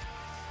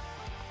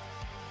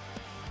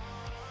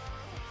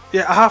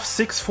 Yeah, I have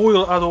 6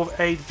 foil out of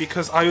 8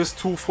 because I used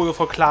 2 foil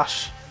for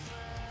Clash.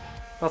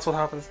 That's what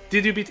happens.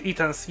 Did you beat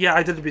Etans? Yeah,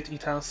 I did beat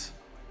Etans.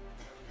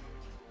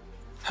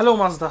 Hello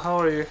Mazda, how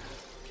are you?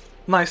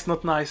 Nice,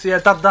 not nice. Yeah,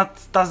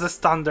 that's the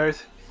standard.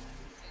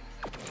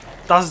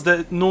 That's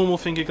the normal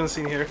thing you can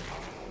see here.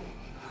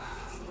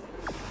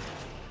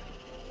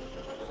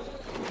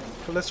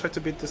 So let's try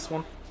to beat this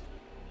one.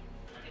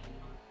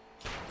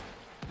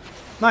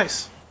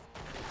 Nice.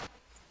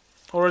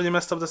 Already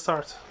messed up the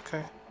start.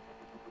 Okay.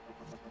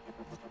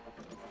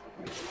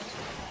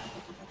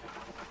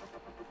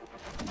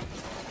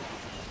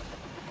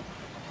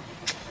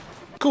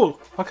 Cool.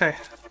 Okay.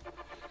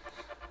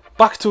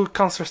 Back to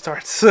cancer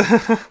starts.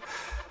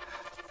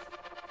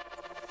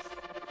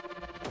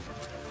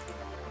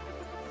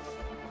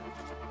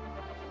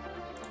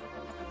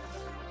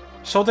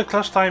 Show the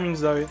Clash timings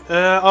though.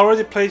 I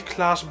already played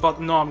Clash, but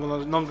no,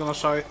 I'm not gonna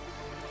show it.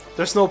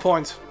 There's no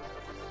point.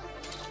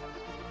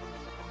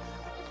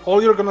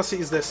 All you're gonna see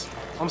is this.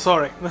 I'm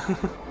sorry.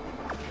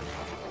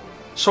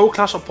 Show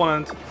Clash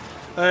opponent.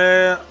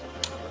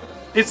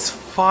 It's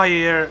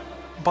Fire,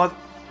 but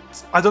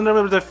I don't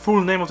remember the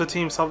full name of the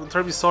team, so I'm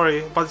terribly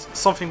sorry. But it's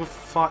something with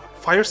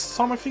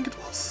Firestorm, I think it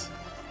was.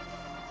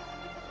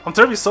 I'm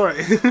terribly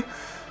sorry.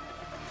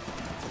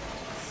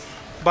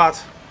 Bad.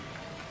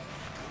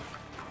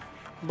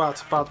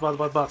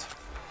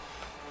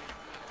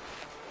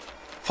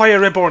 Fire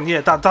Reborn,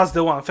 yeah, that's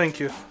the one. Thank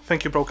you,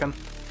 Broken.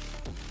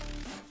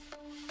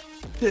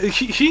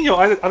 He knew,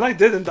 and I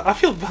didn't. I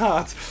feel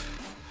bad.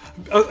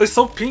 I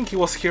saw Pinky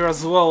was here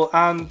as well,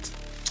 and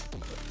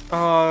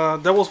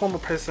there was one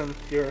more person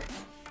here.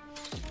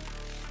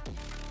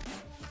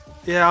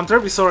 Yeah, I'm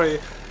terribly sorry.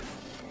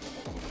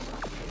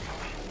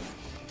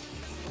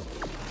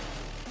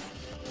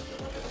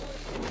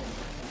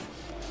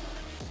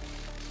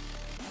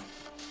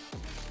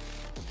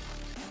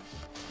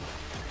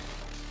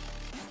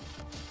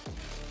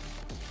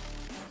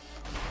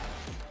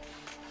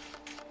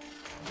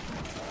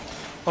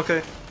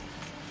 Okay.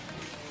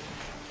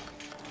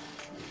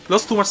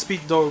 Lost too much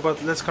speed though,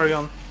 but let's carry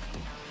on.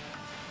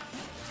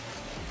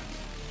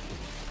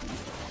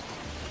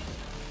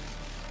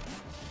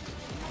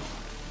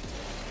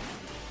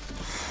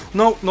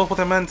 No, not what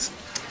I meant.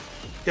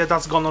 Yeah,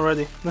 that's gone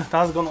already.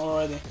 That's gone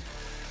already.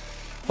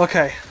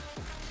 Okay.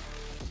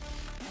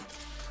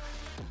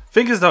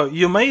 Thing is though,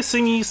 you may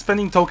see me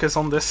spending tokens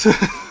on this.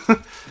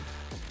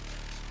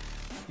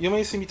 You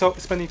may see me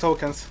spending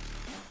tokens.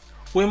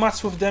 We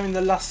matched with them in the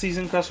last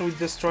season Clash and we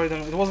destroyed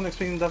them. It wasn't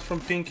expecting that from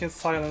Pink and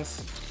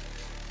Silence.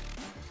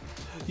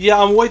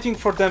 Yeah, I'm waiting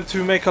for them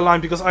to make a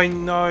line because I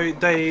know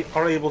they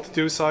are able to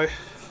do so.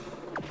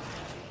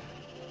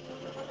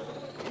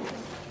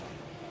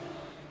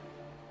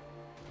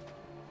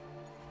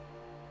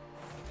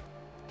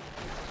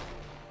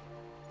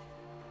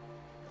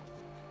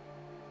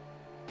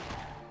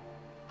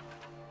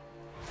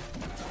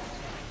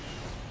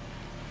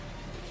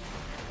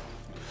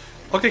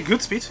 Okay,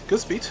 good speed, good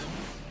speed.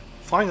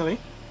 Finally.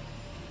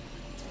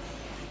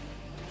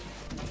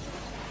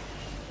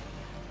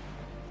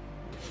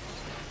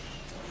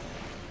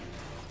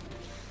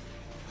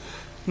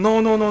 No,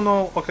 no, no,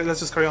 no. Okay, let's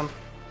just carry on.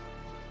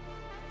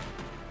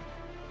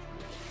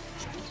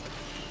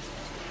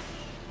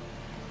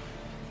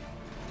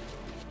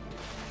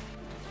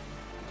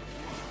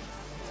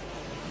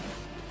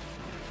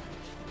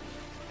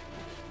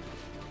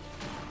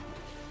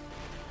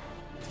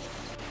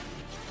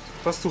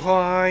 That's too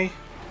high.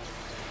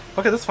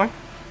 Okay, that's fine.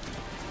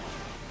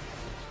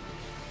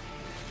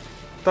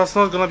 That's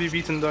not gonna be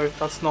beaten though,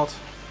 that's not.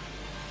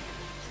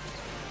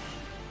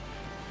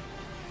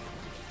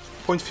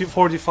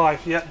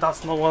 0.45, yeah,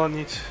 that's not what I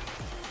need.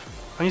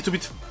 I need to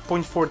beat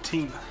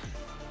 0.14.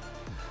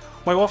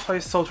 My Wi-Fi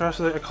is so trash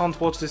that I can't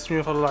watch this stream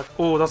without lag.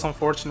 Oh, that's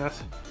unfortunate.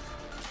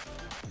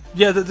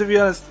 Yeah, to be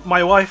honest, my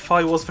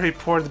Wi-Fi was very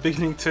poor at the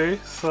beginning too,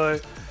 so...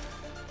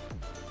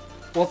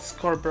 What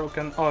score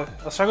broken? Oh,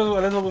 I struggled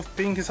a little with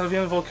Pink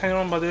Salvian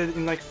Volcano, but did it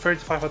in like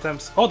 35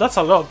 attempts. Oh, that's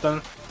a lot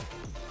then.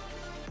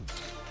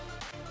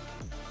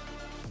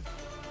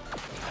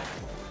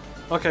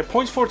 Okay,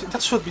 0.40,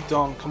 that should be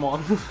done, come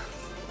on.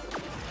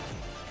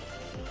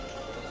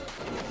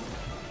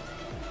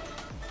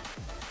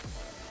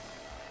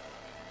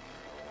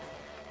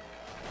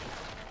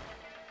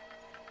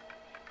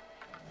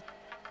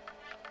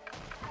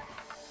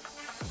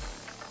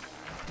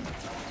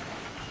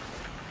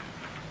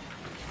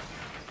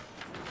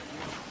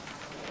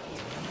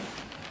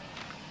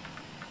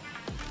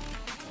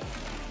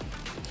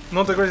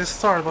 Not the greatest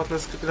start, but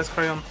let's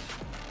carry on.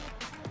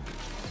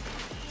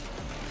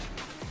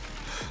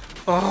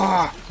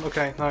 Ah,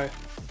 okay, no.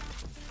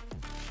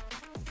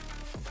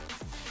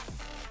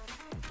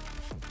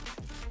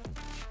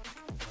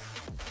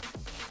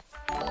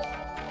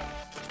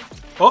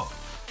 Oh,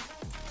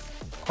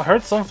 I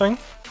heard something.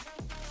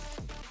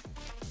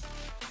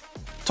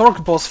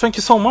 Torque boss, thank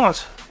you so much.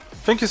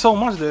 Thank you so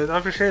much, dude. I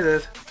appreciate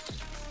it.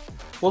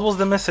 What was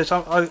the message?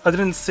 I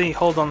didn't see.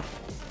 Hold on.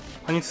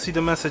 I need to see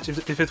the message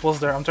if it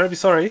was there. I'm terribly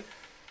sorry.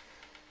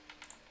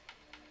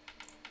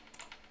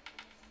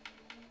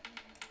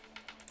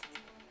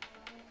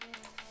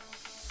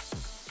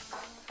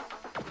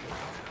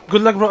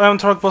 Good luck, bro. I'm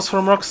Torque boss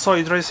from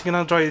Rocksoid Racing and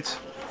Android.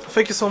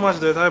 Thank you so much,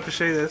 dude. I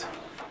appreciate it.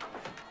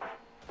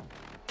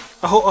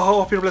 I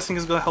hope your blessing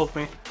is gonna help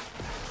me.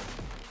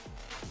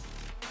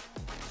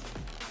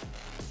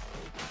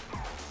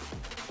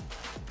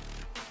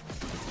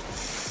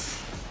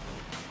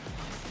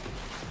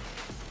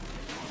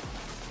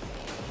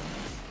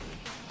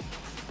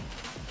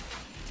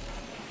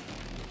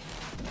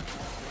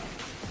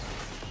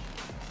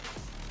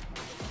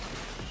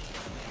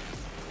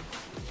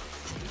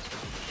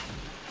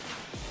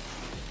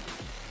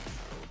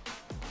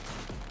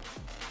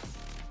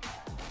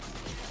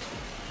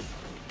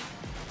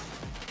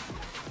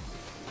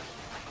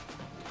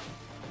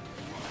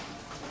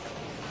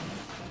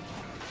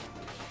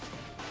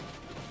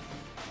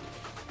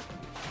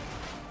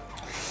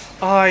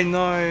 I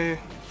know.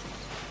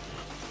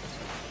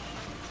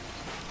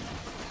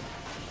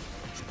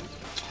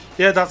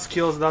 Yeah, that's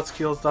killed, that's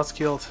killed, that's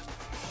killed.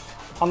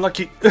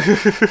 Unlucky.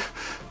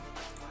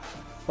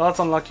 That's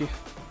unlucky.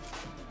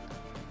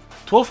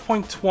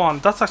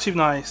 12.1, that's actually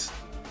nice.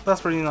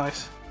 That's pretty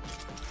nice.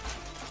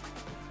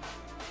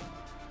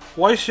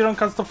 Why Shiron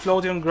can't stop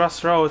floating on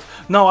grass road?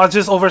 No, I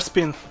just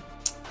overspin.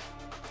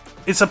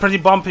 It's a pretty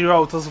bumpy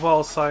road as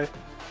well, so...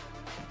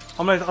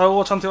 I'm late, I'll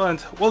watch until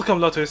end. Welcome,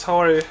 Lotus, how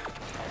are you?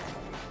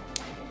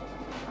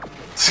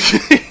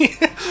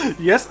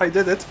 Yes, I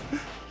did it.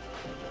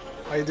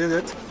 I did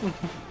it.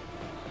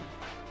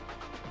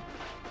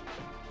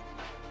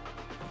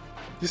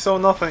 You saw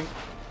nothing.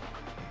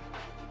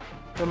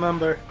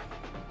 Remember.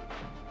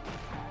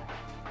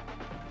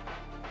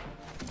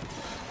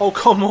 Oh,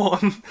 come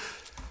on.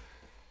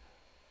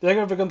 They're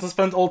gonna begin to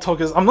spend all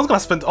tokens. I'm not gonna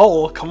spend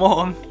all, come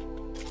on.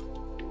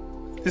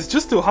 It's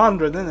just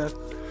 200, isn't it?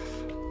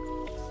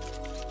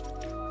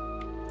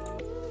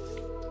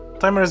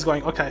 Timer is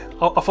going, okay.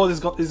 I thought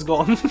it's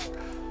gone.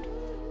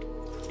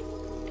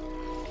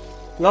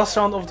 Last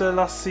round of the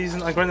last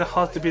season, I grinded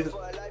hard to beat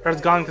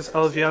Earthgank's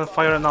LVN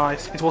Fire and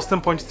Ice. It was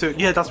 10.2.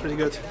 Yeah, that's pretty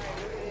good.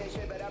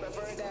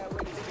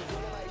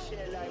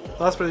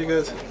 That's pretty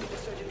good.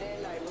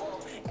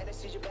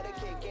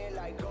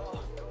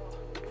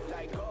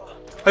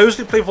 I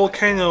usually play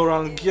Volcano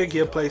around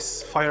Gia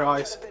plays Fire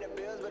Ice.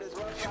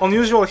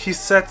 Unusual, he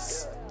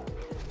sets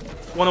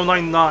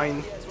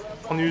 1099.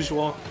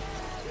 Unusual.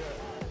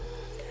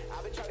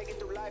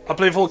 I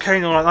play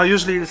Volcano and I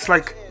usually it's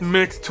like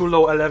mid to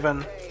low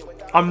 11.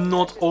 I'm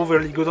not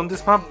overly good on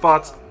this map,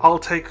 but I'll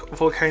take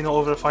Volcano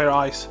over Fire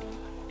Ice.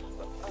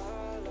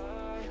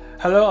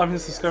 Hello, I'm a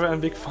subscriber and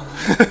big fan.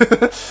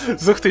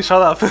 Zuchti,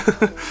 shut up.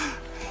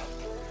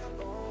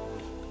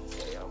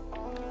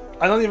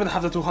 I don't even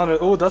have the 200.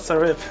 Oh, that's a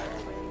rip.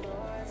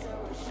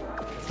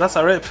 That's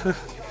a rip.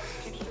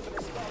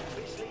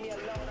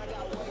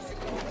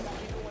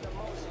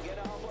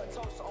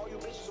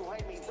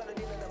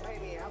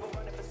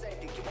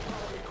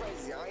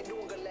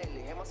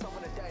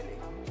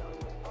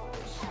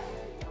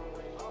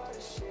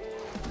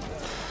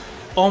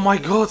 Oh my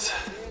god!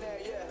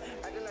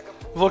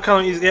 Volcano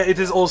is, yeah, it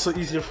is also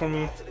easier for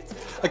me.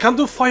 I can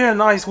do Fire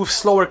and Ice with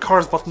slower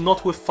cars, but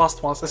not with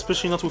fast ones,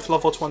 especially not with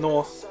Lava 1.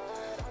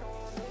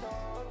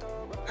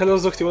 Hello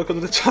Zuchti,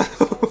 welcome to the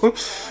channel.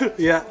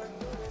 Yeah.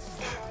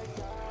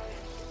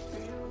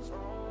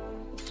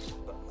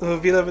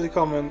 Wiele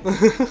willkommen.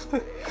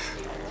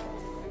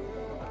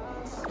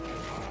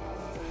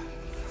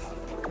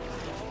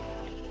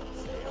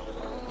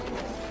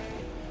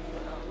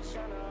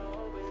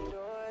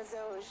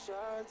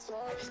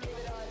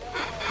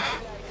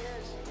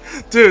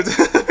 Dude.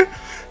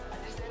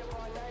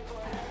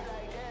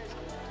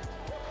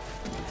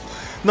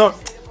 No,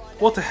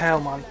 what the hell,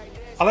 man.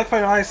 I like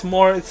Fire Ice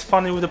more, it's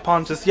funny with the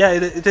punches. Yeah,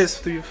 it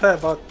is, to be fair,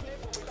 but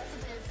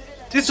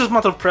it's just a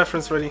matter of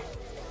preference, really.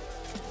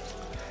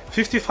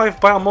 55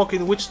 Biomok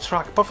in which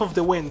track? Path of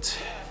the Wind.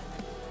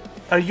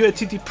 Are you a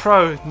TT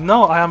Pro?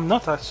 No, I am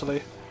not,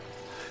 actually.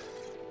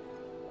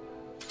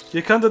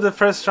 You can't do the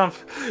first jump.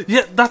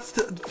 Yeah, that's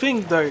the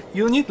thing though.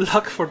 You need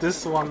luck for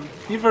this one.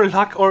 Either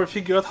luck or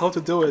figure out how to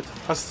do it.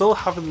 I still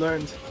haven't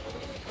learned.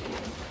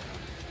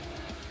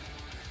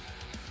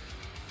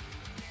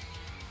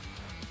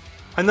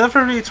 I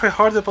never really try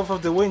hard above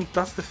of the wind,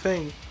 that's the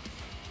thing.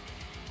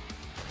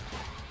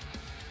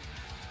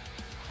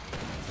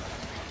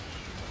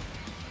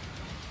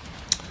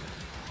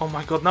 Oh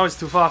my god, now it's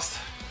too fast.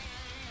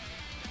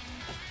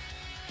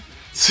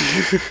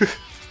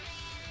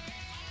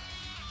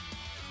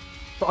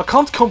 I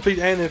can't complete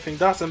anything.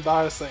 That's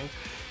embarrassing.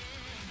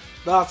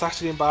 That's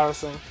actually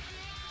embarrassing.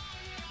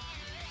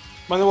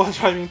 Manual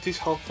driving, teach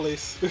help,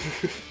 please.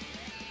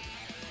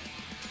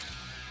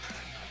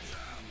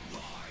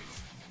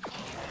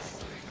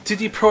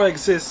 TD Pro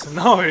exists?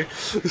 No,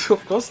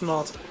 of course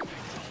not.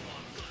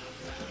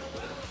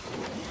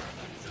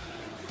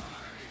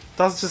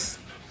 That's just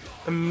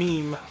a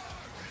meme.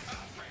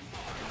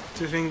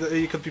 Do you think that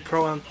you could be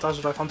pro and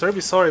touch drive? I'm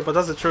terribly sorry, but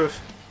that's the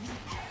truth.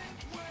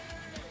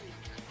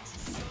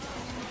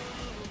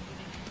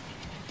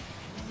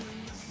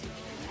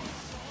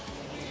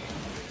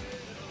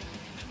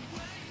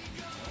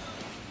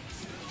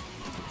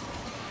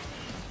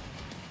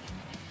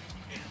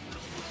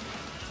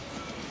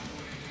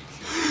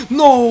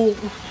 No!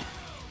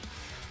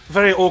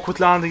 Very awkward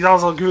landing, that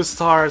was a good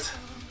start.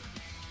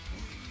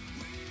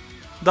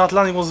 That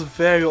landing was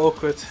very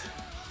awkward.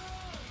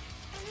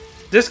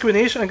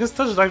 Discrimination against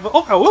touch drive.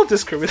 Oh, I will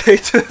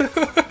discriminate.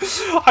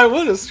 I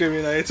will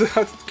discriminate.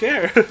 I don't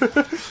care.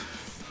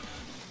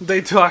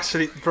 They do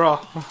actually, bro.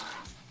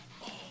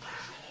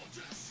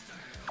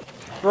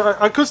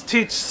 I could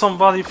teach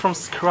somebody from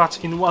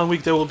scratch in 1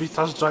 week. They will be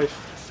touch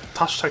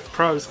tech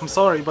pros. I'm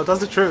sorry, but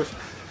that's the truth.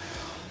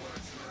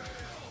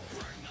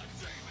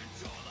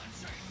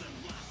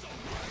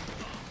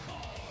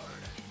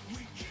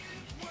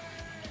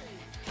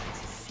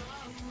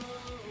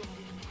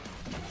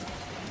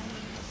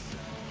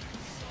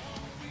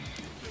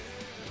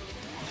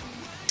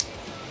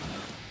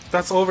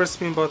 That's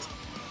overspin, but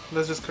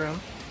let's just carry on.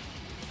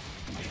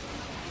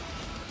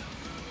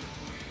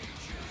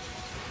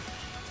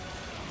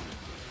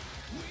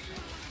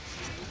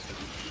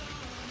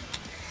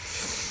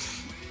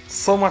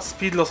 So much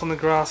speed loss on the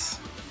grass.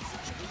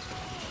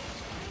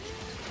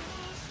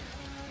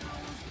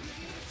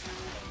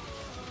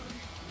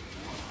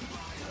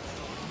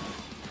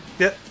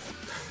 Yeah,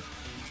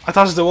 I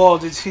touched the wall.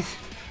 Did he?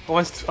 I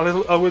went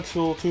a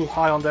little too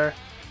high on there.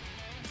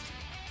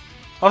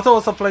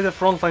 Afterwards I played the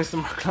front lines to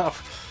mark up.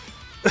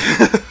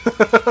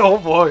 Oh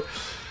boy.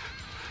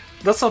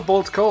 That's a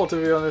bold call, to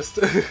be honest.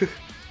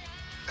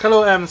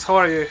 Hello Ems, how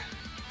are you?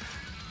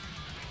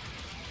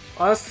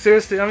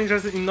 Seriously, I'm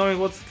interested in knowing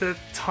what's the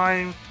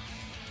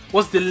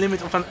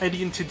limit of an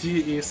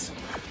ADNTD is.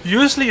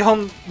 Usually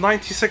on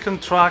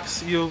 90-second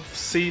tracks you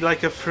see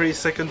like a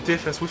 3-second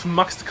difference with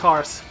maxed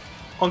cars.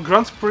 On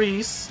Grand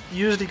Prix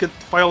usually get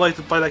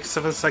violated by like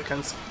 7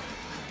 seconds.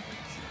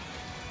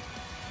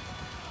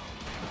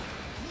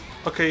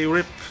 Okay,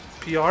 rip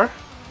PR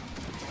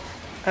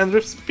and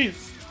rip speed.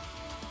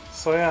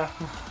 So yeah,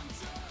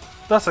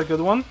 that's a good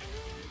one.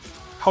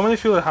 How many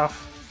fuel I have?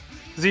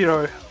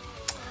 0.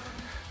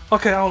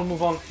 Okay, I will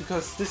move on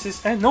because this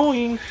is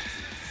annoying.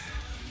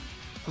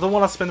 I don't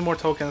want to spend more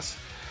tokens.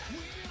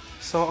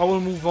 So I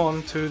will move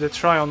on to the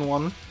Tryon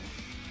one.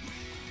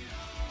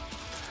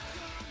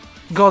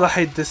 God, I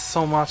hate this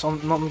so much,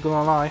 I'm not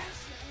gonna lie.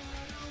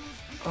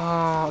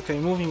 Okay,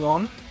 moving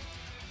on.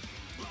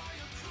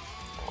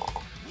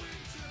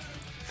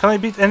 Can I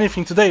beat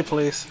anything today,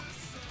 please?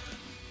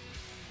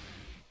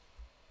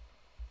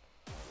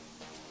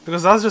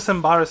 Because that's just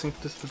embarrassing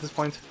at this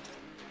point.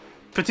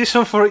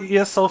 Petition for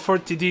ESL for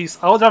TDs.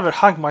 I would rather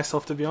hang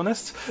myself, to be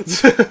honest.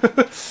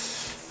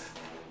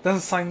 Then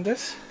sign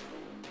this.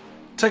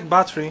 Check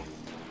battery.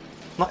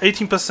 Not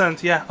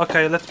 18%. Yeah,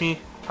 okay, let me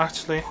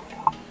actually...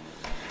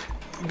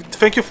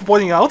 Thank you for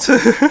pointing out.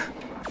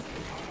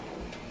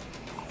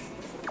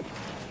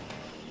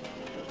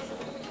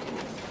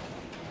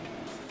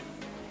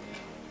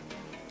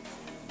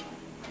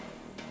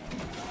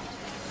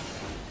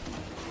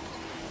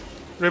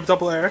 Rip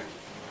double air.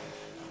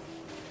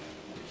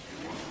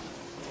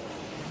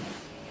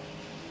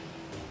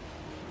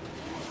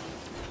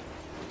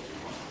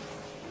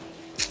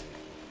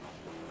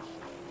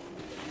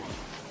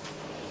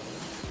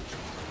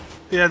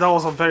 Yeah, that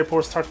was a very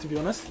poor start, to be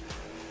honest.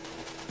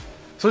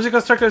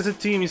 Surgical Striker as a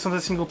team is not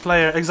a single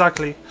player,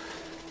 exactly.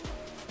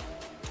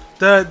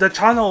 The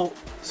channel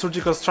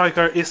Surgical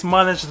Striker is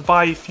managed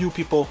by few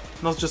people,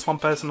 not just one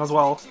person as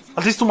well.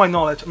 At least to my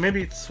knowledge.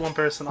 Maybe it's one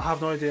person, I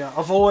have no idea.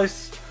 I've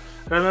always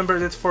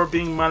remembered it for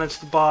being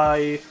managed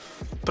by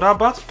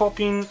Brabat,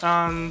 Poppin,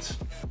 and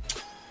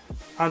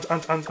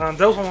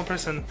there was one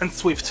person, and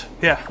Swift,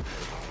 yeah.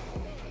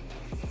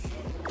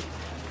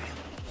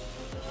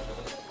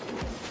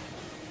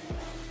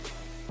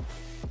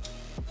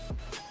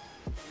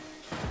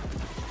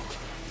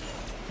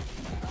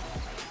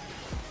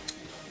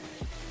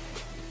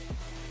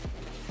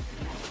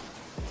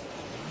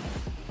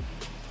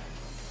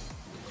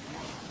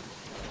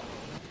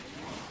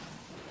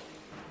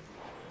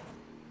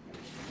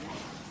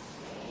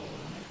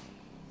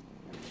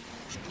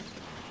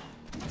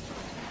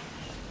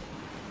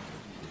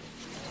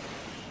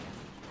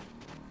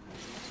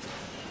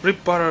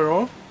 Rip barrel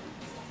roll.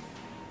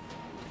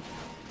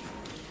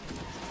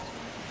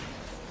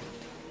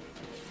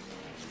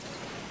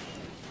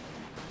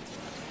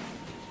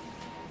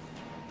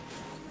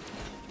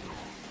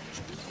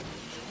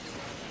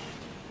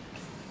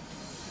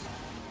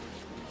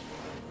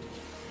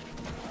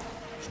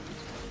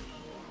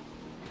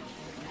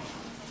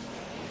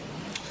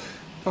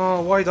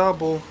 Oh, why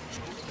double?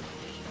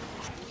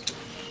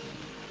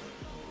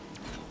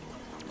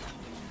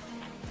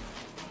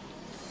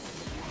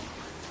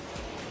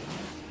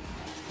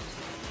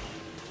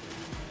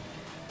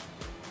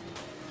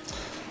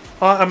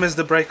 Oh, I missed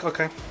the break,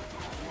 okay.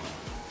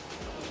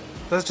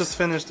 Let's just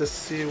finish this,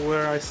 see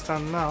where I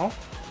stand now.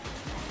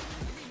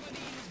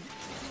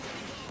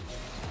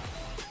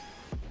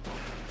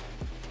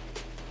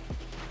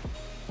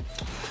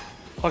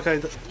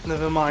 Okay,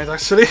 never mind,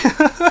 actually.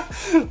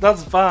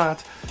 That's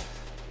bad.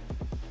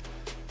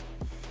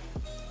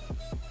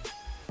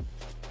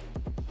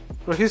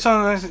 But he's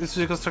trying to it's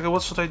because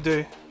what should I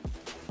do?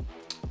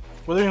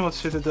 What do you mean what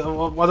should I do?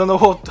 I don't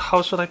know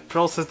how should I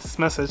process this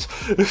message.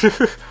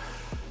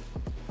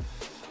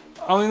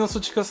 I only know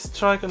Tsuchika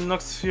Strike and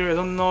Nox Fury. I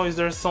don't know is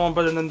there someone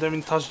better than them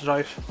in Touch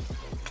Drive.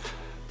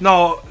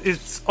 No,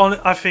 it's only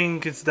I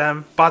think it's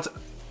them, but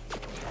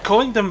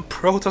calling them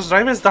pro Touch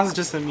Drivers, that's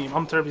just a meme.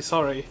 I'm terribly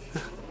sorry.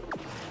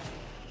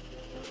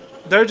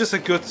 They're just a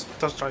good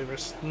Touch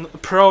Drivers.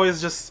 Pro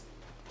is just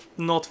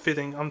not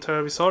fitting. I'm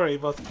terribly sorry,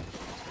 but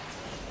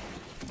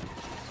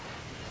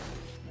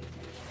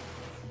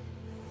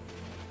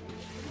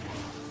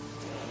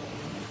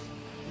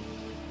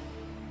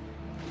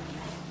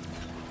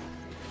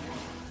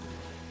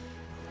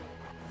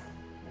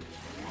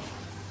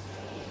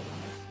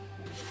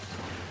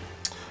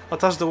I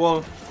touched the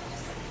wall.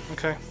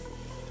 Okay.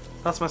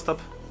 That's messed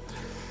up.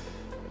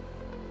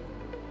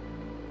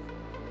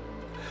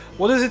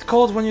 What is it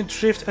called when you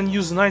drift and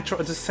use nitro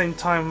at the same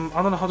time?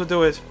 I don't know how to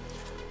do it.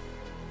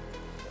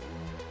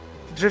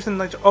 Drift and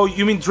nitro. Oh,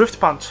 you mean drift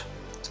punch.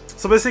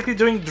 So basically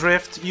during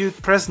drift, you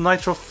press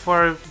nitro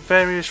for a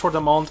very short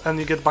amount and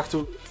you get back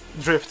to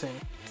drifting.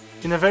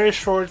 In a very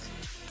short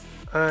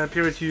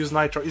period you use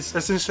nitro. It's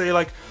essentially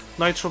like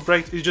nitro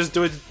break, you just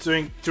do it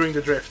during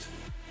the drift.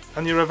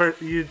 And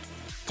you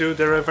do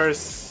the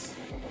reverse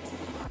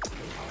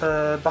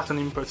button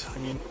input, I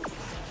mean.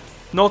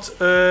 Not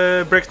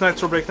break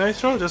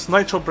nitro, just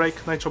nitro break.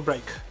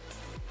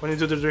 When you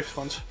do the drift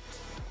punch.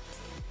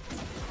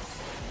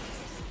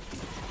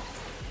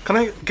 Can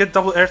I get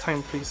double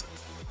airtime, please?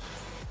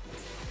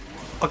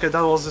 Okay,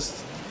 that was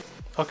just...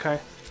 Okay.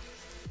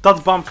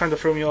 That bump kind of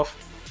threw me off.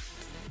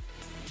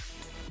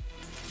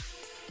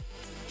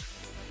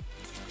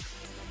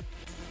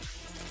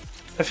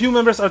 A few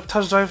members are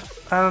touch drive,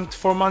 and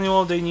for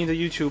manual they need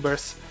the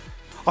YouTubers.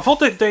 I thought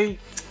that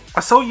I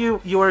saw you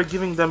were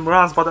giving them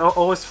runs, but I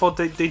always thought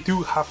they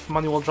do have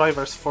manual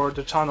drivers for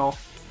the channel.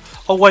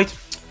 Oh wait.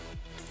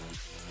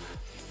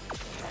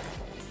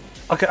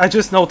 Okay, I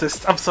just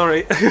noticed. I'm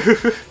sorry.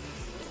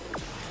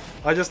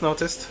 I just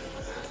noticed.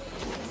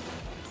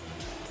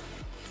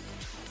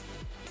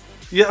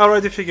 Yeah, I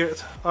already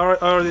figured. I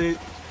already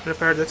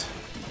repaired it.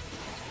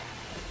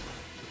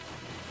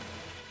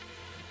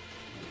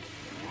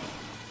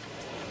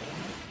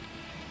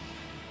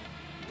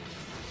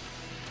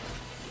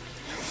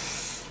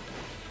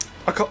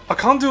 I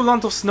can't do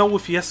Land of Snow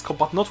with Jesko,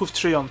 but not with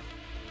Trion.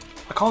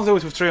 I can't do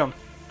it with Trion.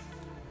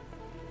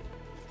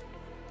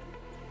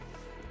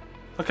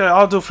 Okay,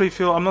 I'll do free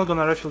fuel. I'm not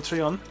gonna refuel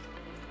Trion.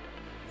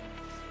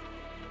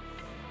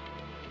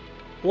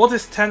 What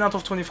is 10 out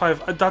of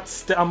 25?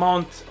 That's the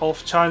amount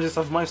of challenges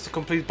I've managed to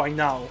complete by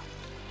now.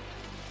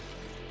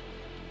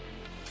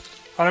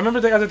 I remember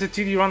they added the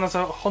TD run as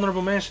a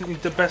honorable mention in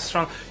the best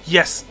run.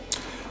 Yes,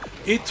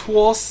 it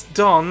was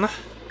done.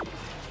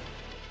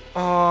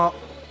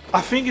 I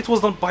think it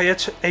was done by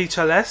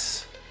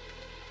HLS,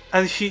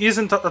 and he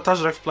isn't a touch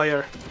drive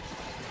player.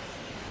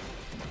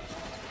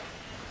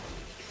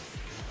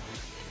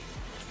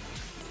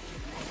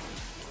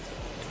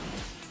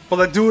 But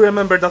I do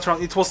remember that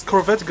run. It was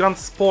Corvette Grand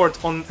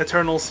Sport on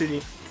Eternal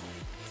City.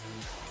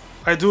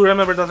 I do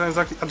remember that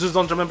exactly. I just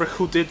don't remember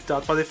who did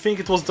that, but I think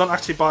it was done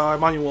actually by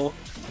manual.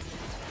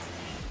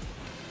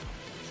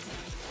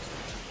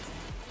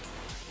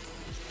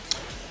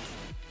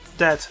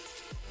 Dead.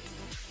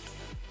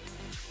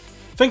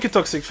 Thank you,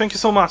 Toxic. Thank you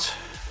so much.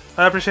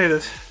 I appreciate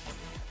it.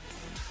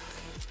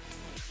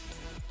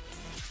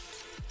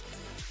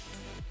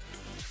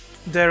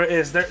 There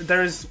is.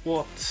 There is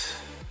what?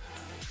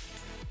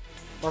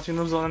 What you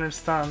don't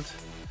understand.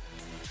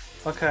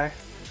 Okay.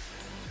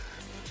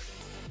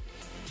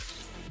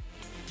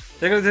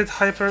 They did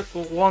Hyper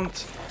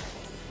want...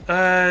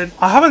 I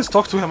haven't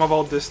talked to him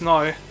about this,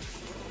 no.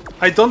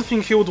 I don't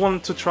think he would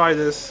want to try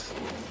this.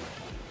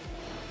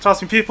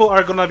 Trust me, people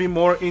are gonna be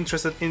more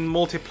interested in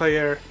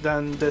multiplayer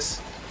than this.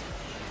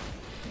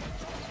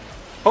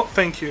 Oh,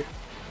 thank you.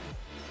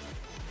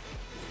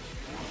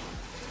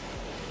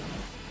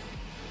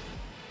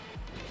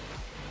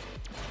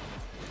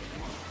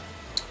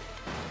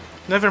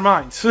 Never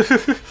mind.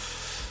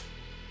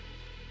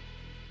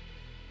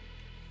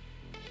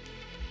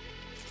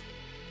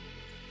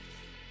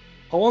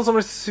 I want some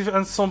receive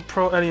and some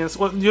pro aliens.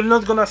 Well, you're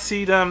not gonna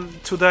see them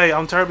today.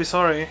 I'm terribly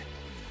sorry.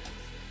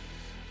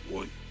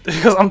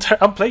 Because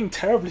I'm playing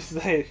terribly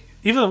today.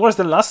 Even worse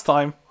than last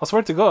time. I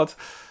swear to God.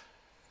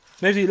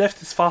 Maybe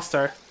left is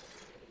faster.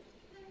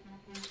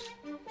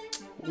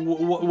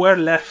 Where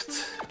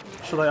left?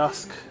 should I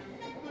ask?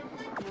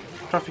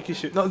 Traffic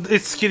issue. No,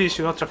 it's skill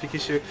issue, not traffic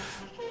issue.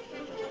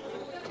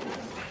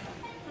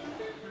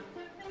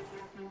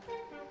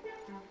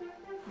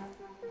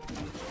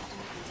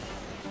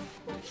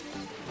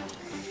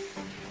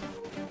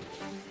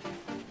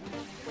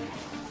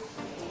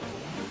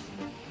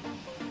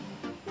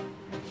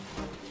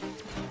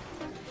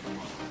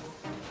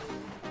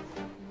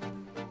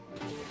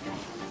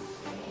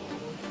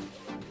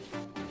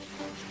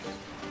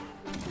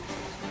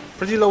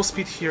 Pretty low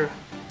speed here.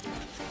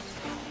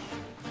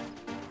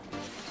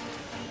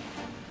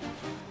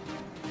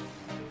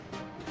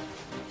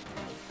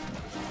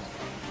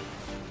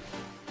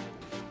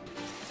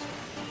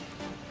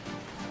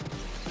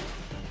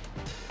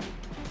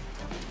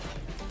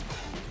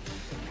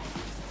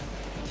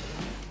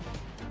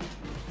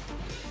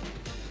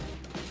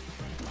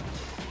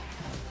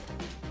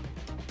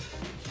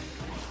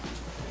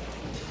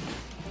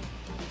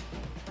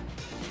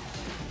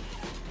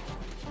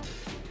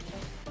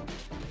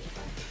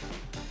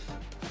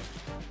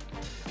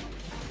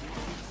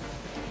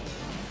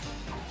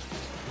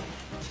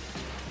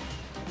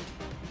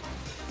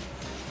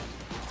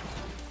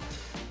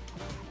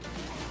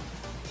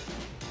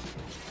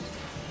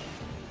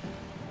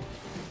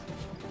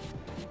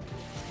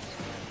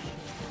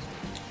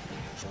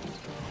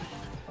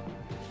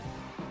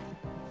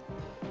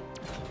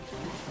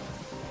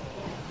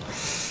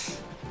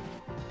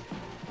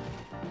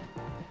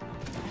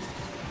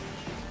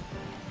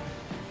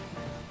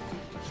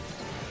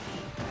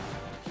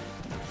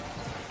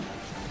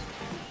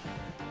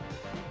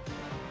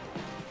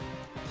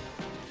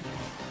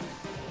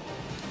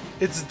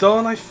 It's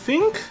done, I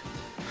think?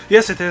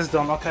 Yes, it is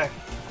done, okay.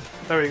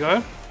 There we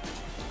go.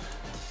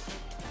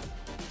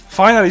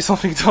 Finally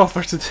something done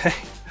for today.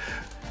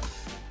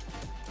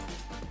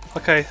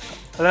 Okay,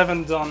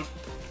 11 done.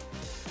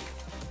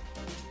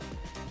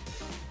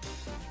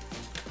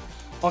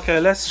 Okay,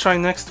 let's try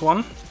next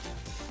one.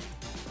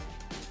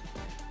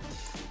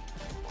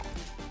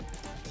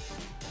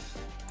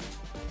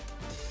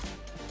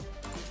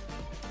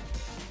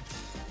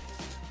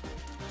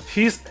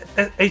 He's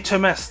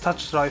HMS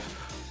touch drive.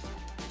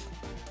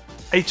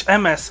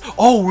 HMS.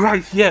 Oh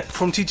right, yeah,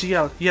 from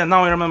TGL. Yeah,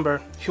 now I remember.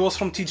 He was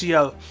from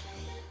TGL.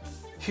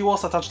 He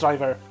was a touch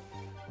driver.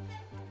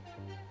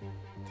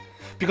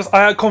 Because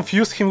I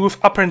confused him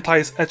with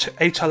Apprentice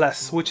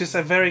HLS, which is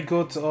a very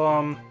good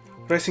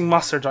Racing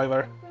Master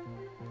driver.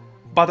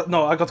 But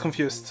no, I got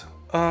confused.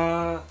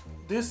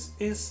 This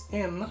is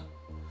in...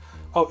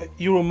 Oh,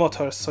 Euro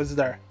Motors, so it's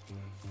there.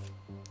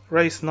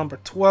 Race number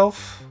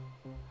 12.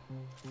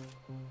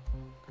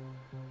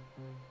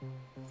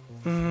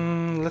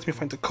 Let me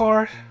find the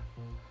car.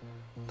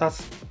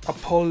 That's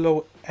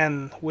Apollo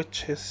N,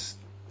 which is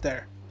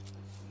there.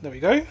 There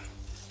we go.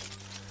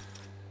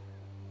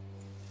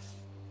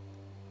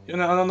 You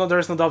know, no, there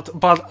is no doubt,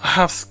 but I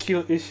have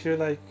skill issue,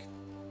 like...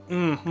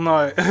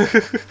 no.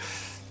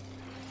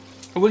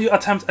 Will you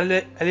attempt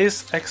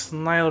Elise X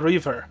Nile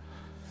River?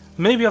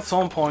 Maybe at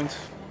some point.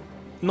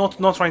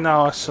 Not right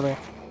now, actually.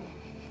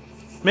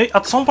 Maybe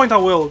at some point I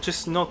will,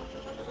 just not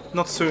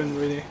soon,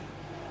 really.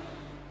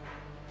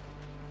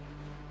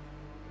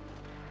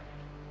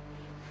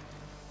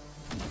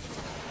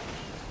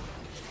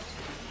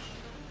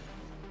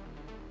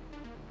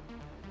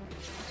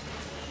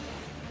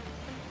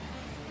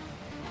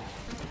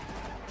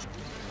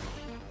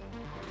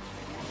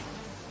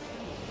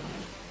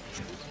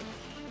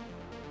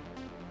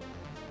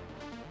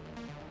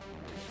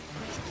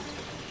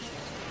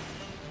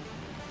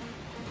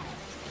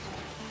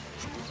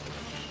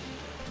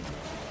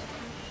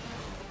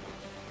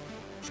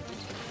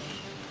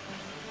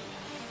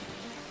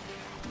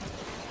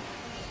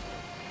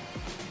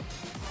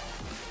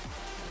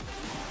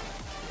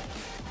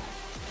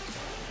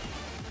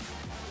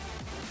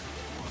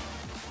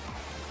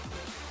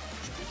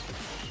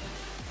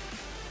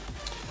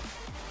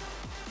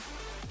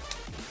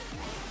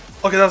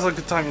 Okay, that was a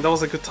good timing. That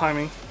was a good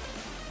timing.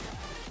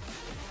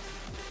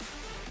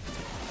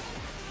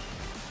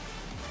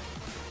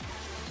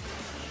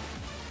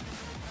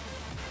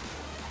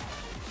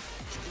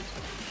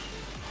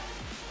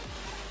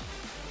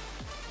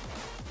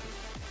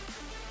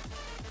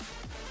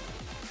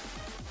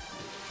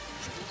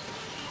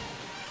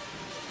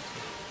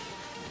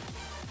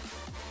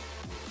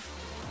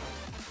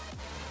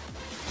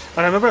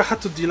 I remember I had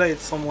to delay it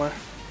somewhere.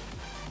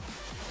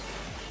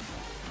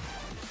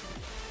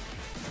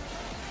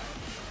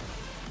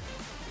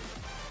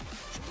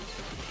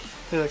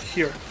 Like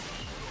here.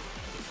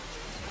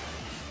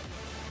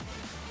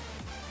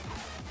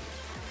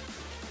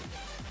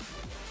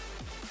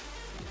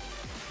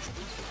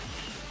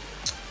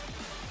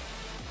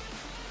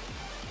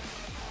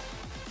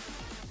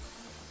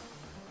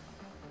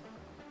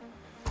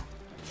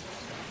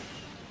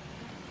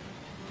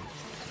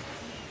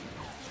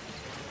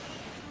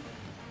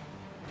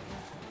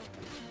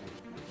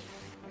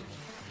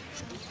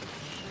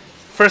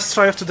 First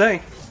try of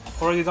today.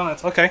 Already done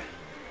it. Okay.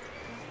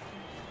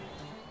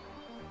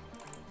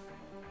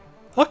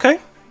 Okay.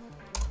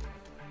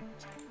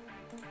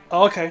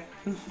 Okay.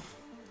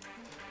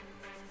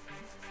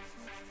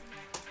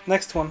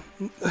 Next one.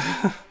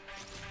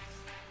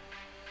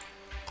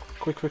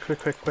 Quick.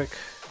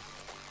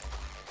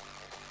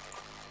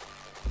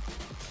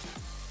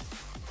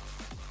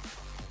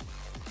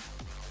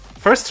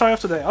 First try of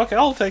today. Okay,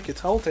 I'll take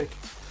it.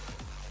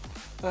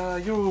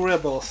 You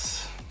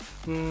rebels.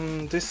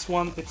 This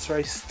one, it's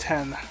race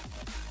 10.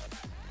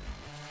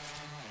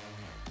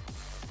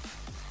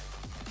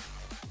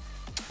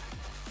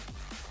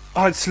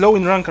 Oh, it's low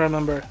in rank, I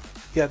remember.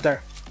 Yeah,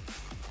 there.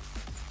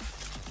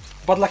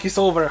 But like it's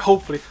over,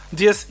 hopefully.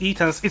 DS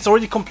E10s, it's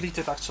already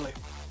completed actually.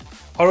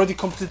 Already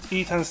completed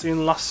E10s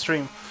in last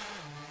stream.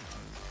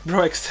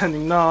 Bro,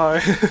 extending, no.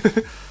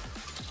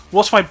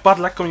 Watch my bad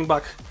luck coming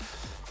back.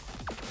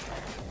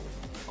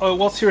 Oh,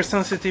 what's your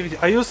sensitivity?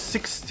 I use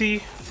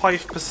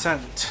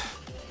 65%.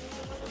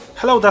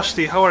 Hello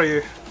Dashti, how are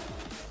you?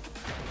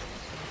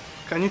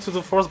 Okay, I need to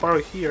do force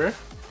barrel here.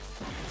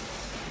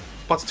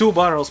 But 2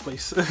 barrels,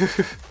 please.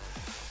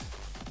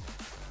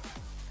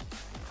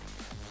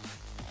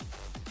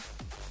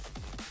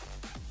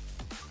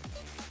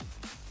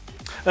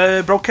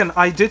 Broken,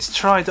 I did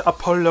try the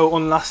Apollo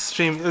on last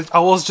stream. I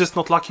was just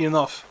not lucky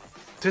enough.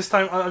 This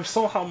time I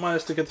somehow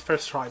managed to get the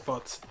first try,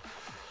 but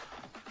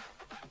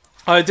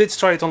I did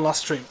try it on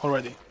last stream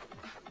already.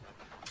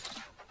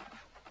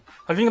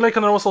 I think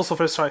Lakener was also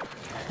first try.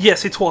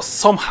 Yes, it was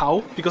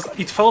somehow, because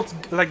it felt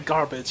like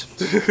garbage.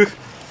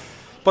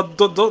 But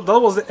that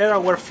was the era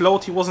where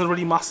floaty wasn't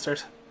really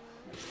mastered.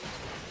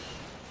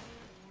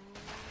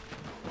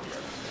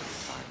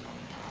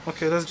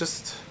 Okay, let's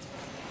just...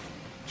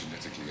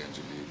 Genetically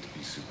engineered to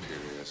be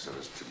superior so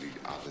as to lead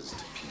others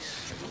to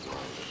peace in a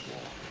world at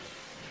war.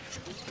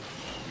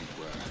 We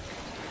were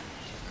condemned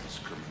as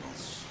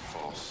criminals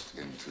forced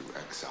into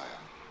exile.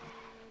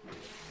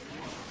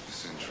 For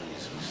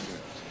centuries we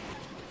slept.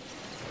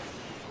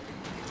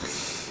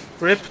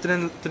 RIP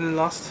didn't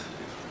last.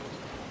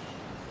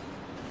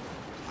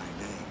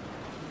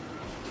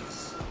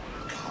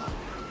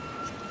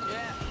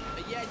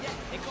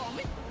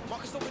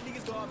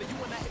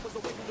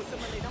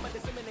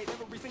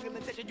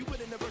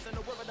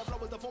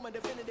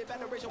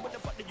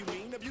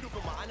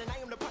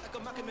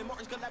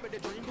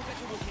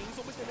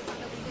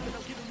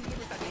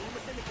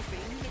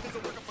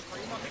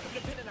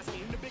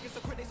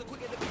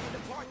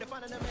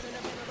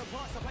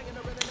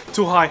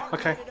 Too high,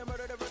 okay.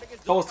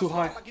 That was too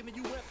high.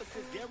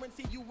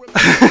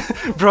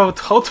 Bro,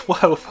 top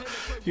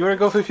 12. You were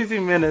going for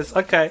 15 minutes,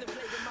 okay.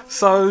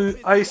 So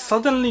I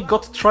suddenly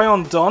got try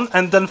on done,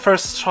 and then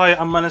first try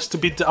I managed to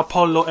beat the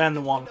Apollo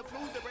N1.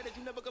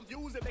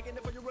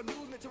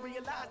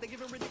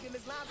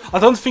 I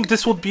don't think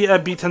this would be a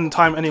beaten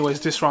time anyways,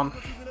 this run.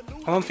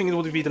 I don't think it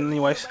would be beaten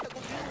anyways.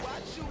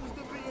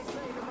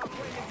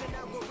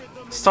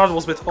 Start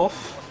was a bit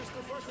off.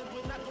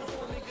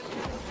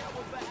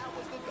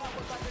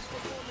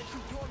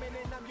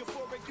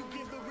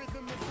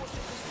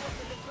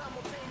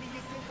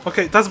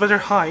 Okay, that's better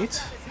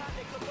height.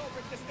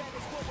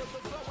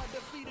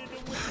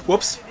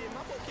 Whoops.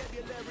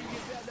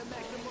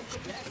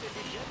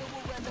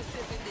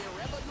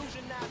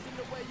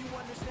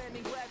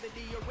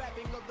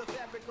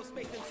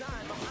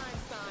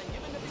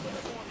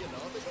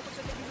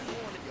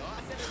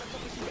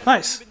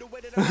 Nice.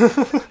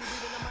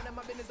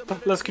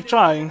 Let's keep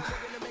trying.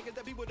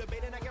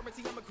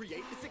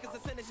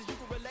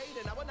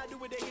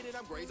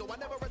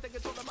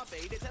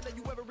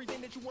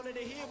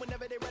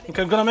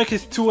 Okay, I'm gonna make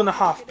it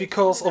 2.5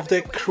 because of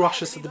the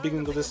crashes at the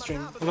beginning of the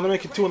stream. I'm gonna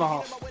make it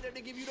 2.5.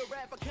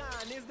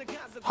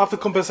 Have to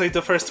compensate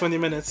the first 20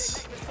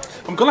 minutes.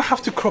 I'm gonna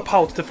have to crop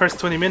out the first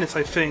 20 minutes,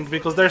 I think,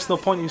 because there's no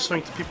point in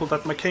showing to people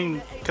that my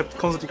cane kept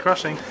constantly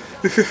crashing.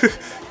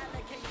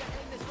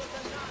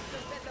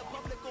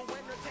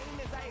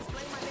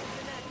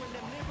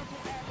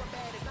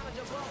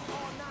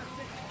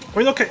 I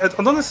mean, okay, I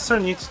don't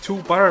necessarily need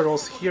 2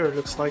 barrels here, it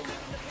looks like.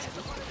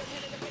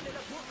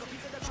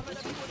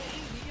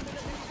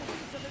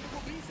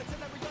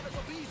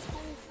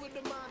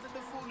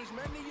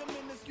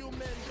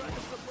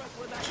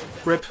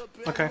 RIP,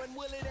 okay.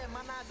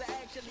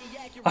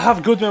 I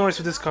have good memories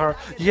with this car.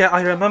 Yeah,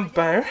 I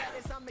remember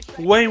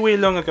way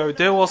long ago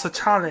there was a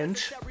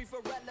challenge.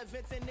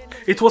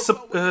 It was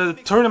a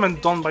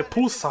tournament done by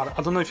Pulsar.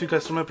 I don't know if you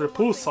guys remember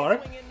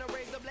Pulsar.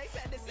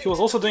 He was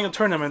also doing a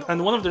tournament,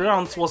 and one of the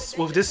rounds was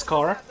with this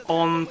car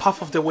on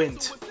Path of the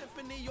Wind.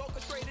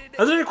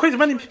 And there were quite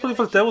many people,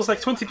 there was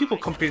like 20 people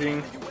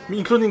competing,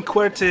 including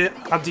QWERTY,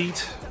 Adit,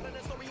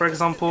 for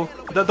example.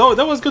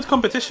 That was good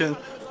competition.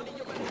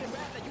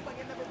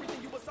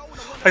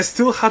 I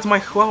still had my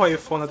Huawei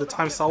phone at the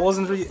time, so I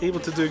wasn't really able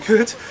to do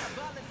good.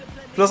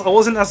 Plus, I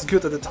wasn't as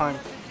good at the time.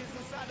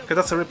 Okay,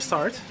 that's a RIP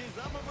start.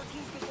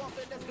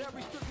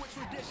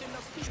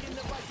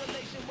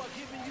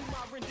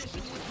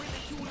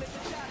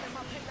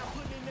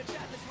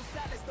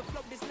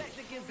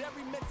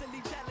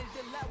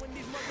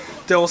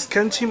 There was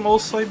Kenchim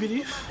also, I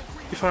believe,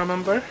 if I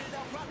remember.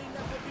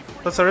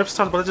 That's a RIP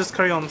start, but let's just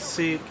carry on,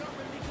 see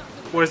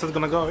where is that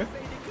gonna go.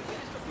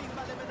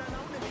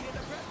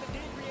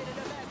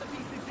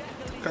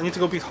 Okay, I need to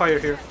go a bit higher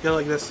here. Yeah,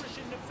 like this.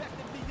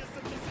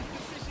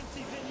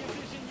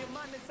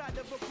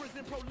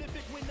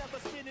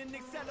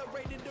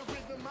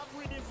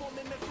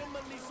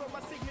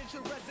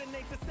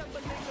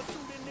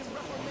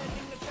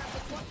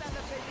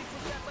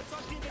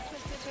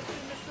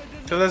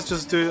 So let's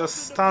just do a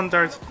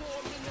standard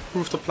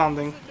rooftop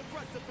landing.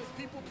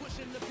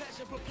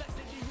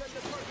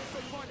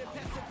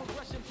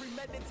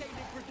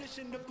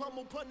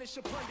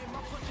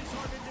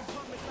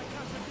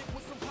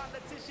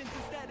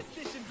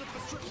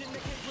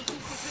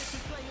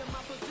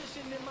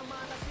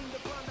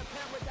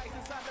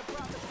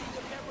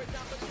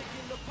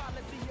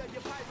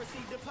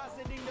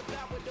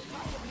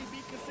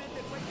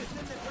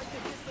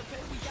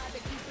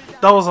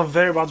 That was a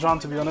very bad run,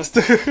 to be honest.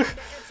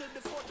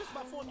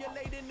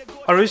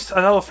 I reached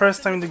our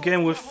first time in the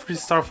game with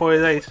 3-star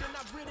 488.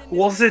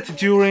 Was it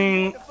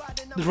during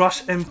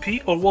Rush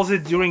MP or was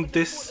it during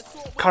this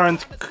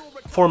current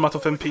format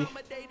of MP?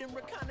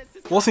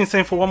 Was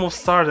insane for one more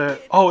star there.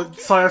 Oh,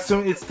 so I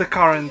assume it's the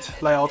current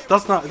layout.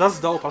 That's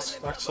dope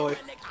actually.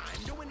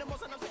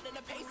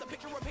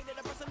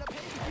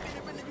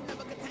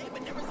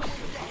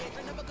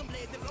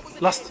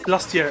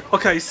 Last year.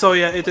 Okay, so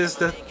yeah, it is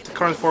the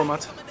current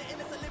format.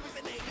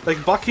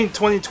 Like back in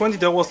 2020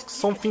 there was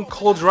something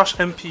called Rush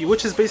MP,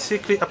 which is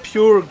basically a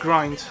pure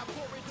grind.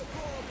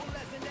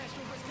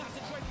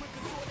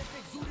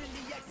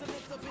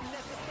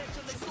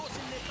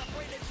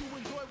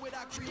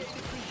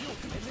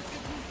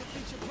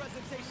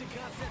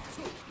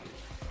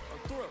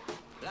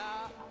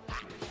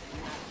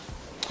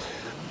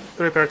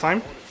 Repair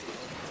time.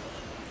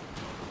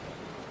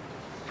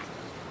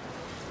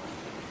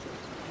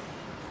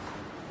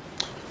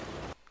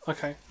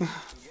 Okay.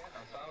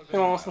 Nie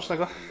mam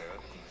smacznego.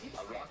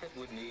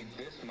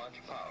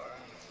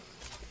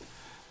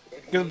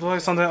 Good boy,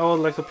 Sunday. I would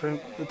like to play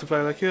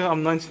like you.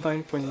 I'm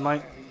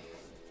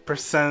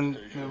 99.9%.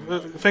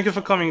 Thank you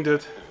for coming,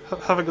 dude.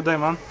 Have a good day,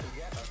 man.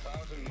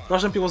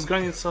 Russian people was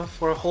grinding itself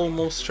for a whole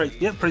month straight.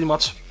 Yeah, pretty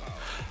much.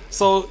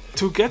 So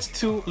to get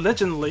to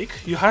Legend League,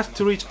 you have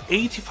to reach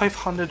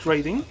 8500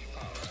 rating.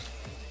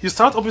 You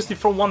start obviously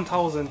from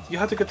 1000. You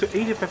have to get to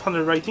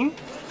 8500 rating,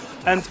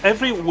 and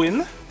every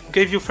win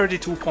gave you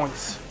 32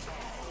 points.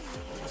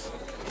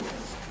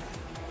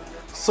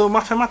 So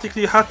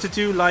mathematically you had to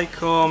do like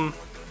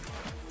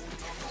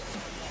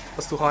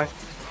that's too high.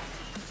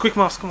 Quick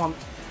maths, come on.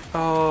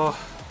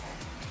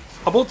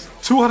 About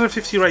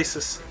 250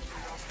 races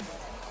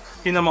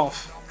in a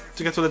month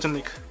to get to Legend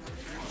League.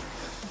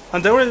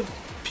 And there were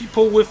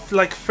people with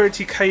like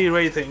 30k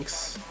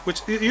ratings,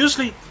 which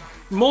usually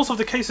most of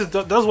the cases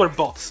those were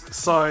bots.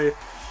 So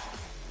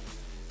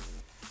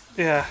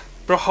yeah,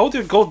 bro, how do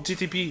you go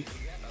GTP?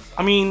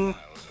 I mean,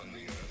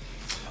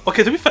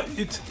 okay, to be fair,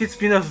 it's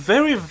been a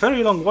very,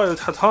 very long while it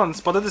had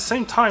hunts, but at the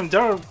same time,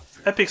 there are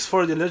epics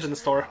for the Legend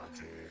Store.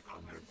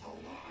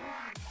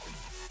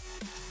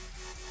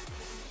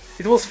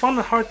 It was fun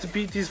and hard to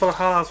beat these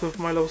Valhallas with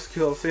my low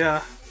skills,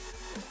 yeah.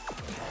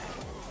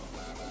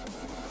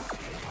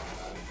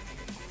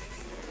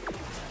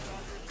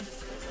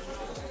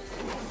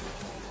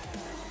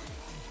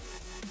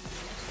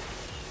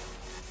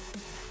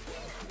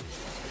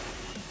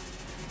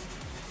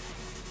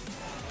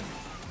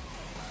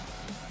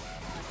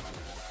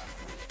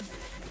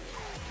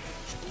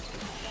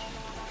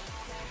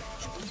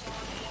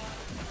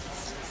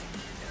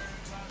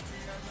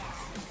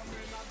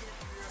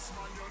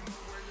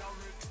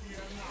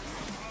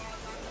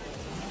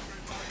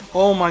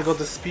 Oh my god,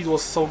 the speed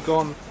was so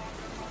gone.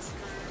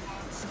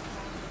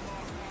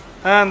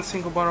 And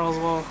single barrel as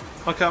well.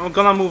 Okay, I'm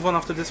gonna move on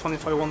after this one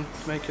if I want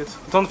to make it.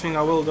 Don't think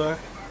I will though.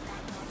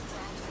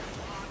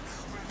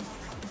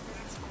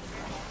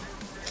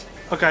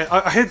 Okay,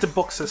 I hit the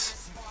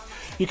boxes.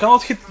 You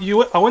cannot hit...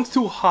 I went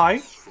too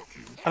high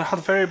and had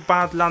very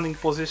bad landing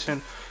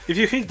position. If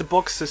you hit the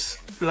boxes,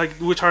 like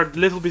which are a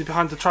little bit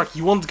behind the track,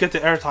 you won't get the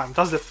airtime.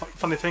 That's the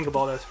funny thing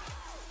about it.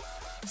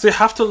 So you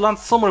have to land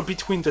somewhere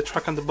between the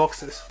track and the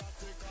boxes.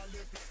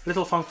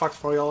 Little fun fact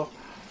for y'all.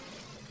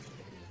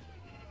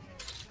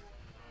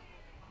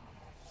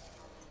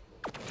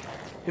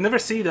 You never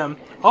see them.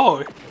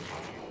 Oh!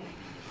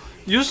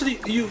 Usually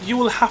you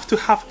will have to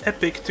have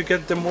epic to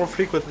get them more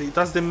frequently.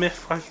 That's the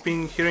myth I've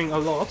been hearing a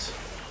lot.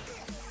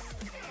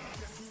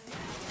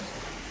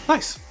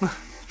 Nice!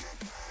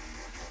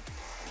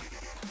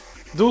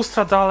 Do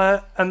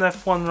Stradale and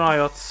F1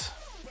 Riots.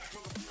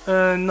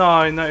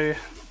 No.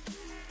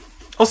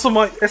 Also,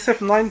 my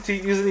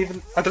SF90 isn't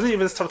even... I didn't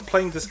even start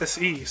playing this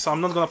SE, so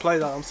I'm not gonna play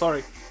that, I'm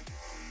sorry.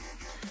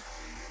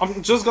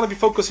 I'm just gonna be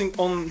focusing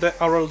on the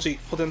RLG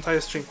for the entire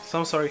stream, so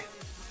I'm sorry.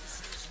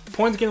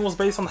 Point gain was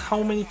based on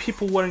how many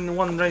people were in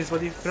one race,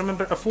 but if you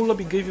remember, a full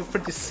lobby gave you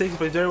 36,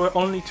 but there were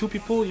only 2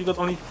 people, you got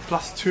only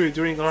 +2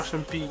 during Rush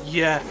MP.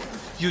 Yeah,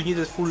 you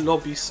needed full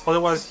lobbies,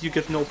 otherwise you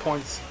get no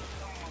points.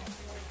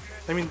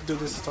 Let me do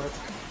this start.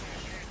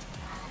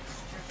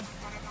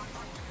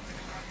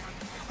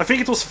 I think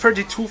it was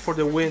 32 for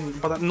the win,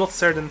 but I'm not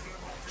certain.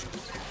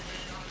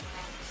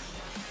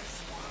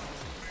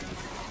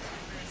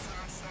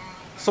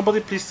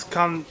 Somebody please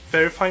can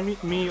verify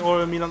me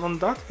or Milan on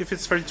that, if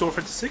it's 32 or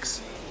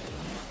 36.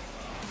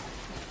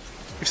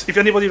 If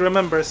anybody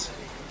remembers.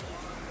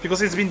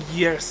 Because it's been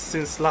years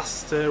since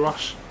last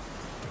rush.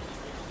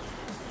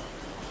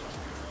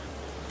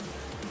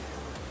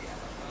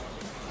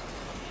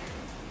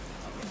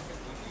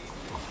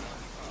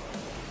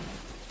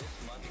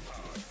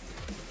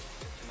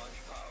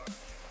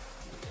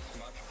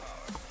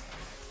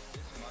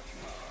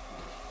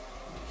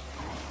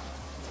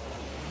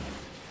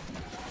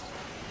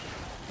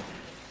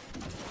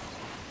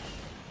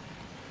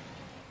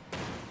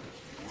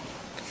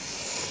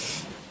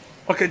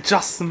 Okay,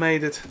 just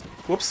made it.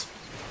 Whoops.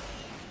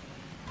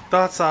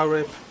 That's a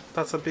rip.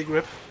 That's a big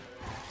rip.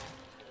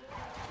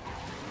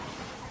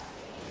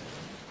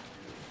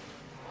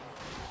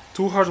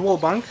 Too hard wall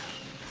bank.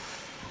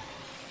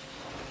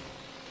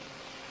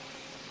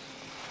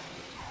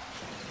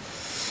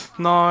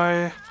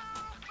 No.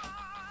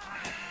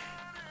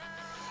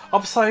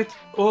 Upside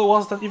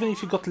was that even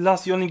if you got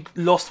last, you only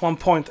lost 1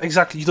 point.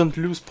 Exactly, you don't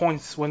lose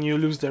points when you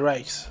lose the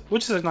race,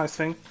 which is a nice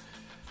thing.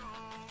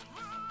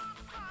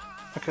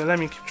 Okay, let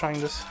me keep trying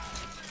this.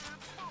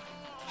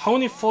 How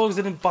many folks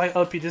didn't buy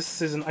LP this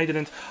season? I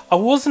didn't. I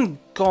wasn't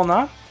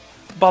gonna,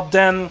 but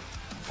then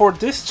for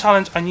this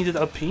challenge I needed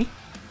LP.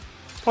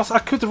 Plus I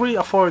could really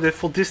afford it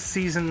for this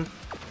season,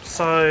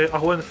 so I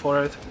went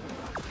for it.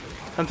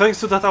 And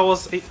thanks to that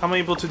I'm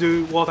able to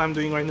do what I'm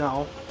doing right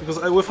now. Because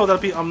without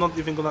LP I'm not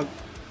even gonna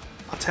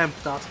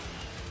attempt that.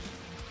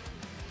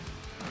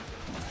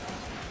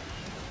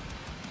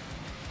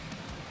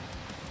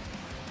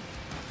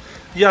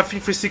 Yeah, I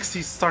think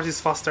 360 start is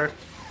faster.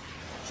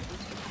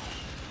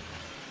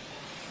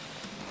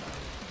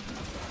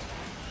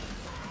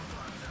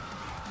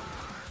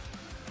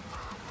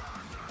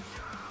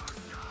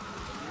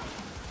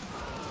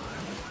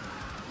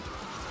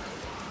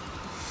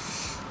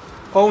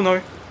 Oh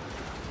no.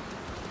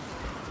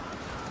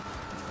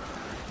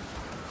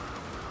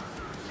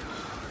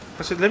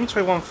 Actually, let me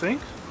try one thing.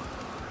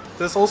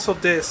 There's also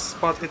this,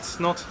 but it's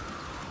not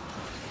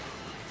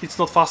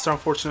faster,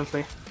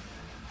 unfortunately.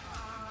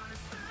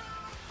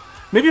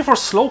 Maybe for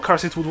slow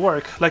cars it would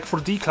work, like for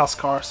D-class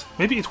cars.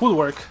 Maybe it would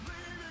work.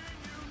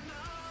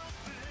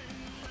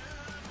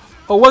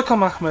 Oh,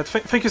 welcome Ahmed.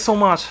 Thank you so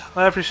much.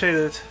 I appreciate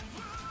it.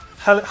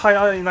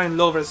 Hi i9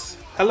 lovers.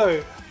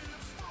 Hello.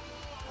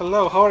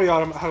 Hello, how are you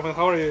Ahmed?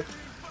 How are you?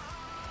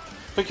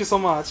 Thank you so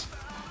much.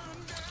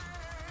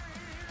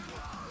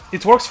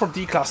 It works for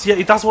D-class. Yeah,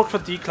 it does work for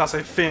D-class,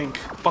 I think.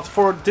 But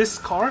for this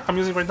car I'm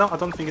using right now, I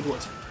don't think it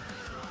would.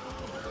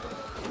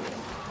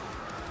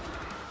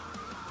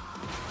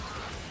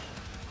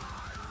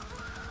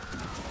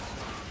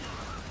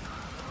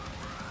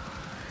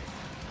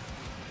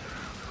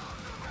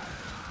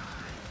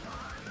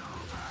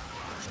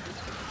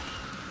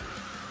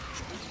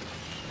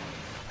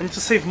 I need to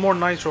save more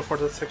nitro for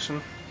that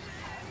section.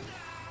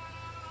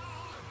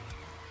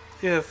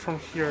 Yeah, from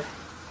here.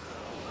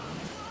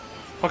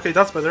 Okay,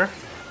 that's better.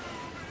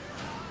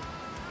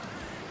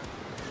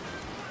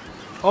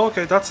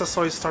 Okay, that's a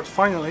solid start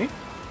finally.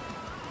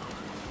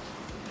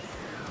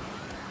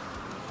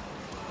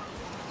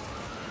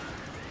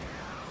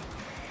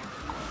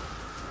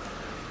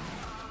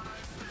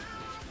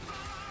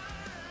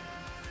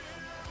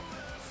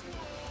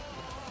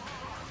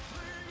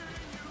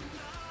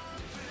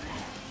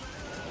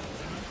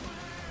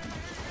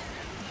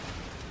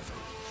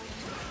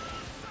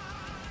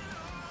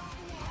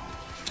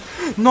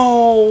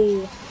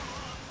 No!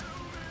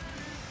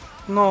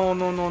 No,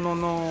 no, no, no,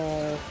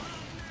 no.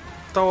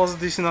 That was a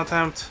decent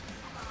attempt.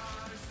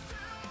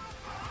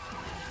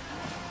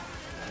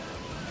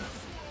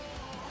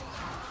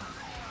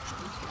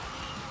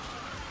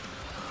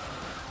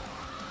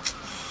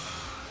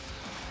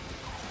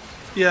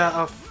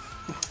 Yeah,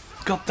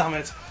 god damn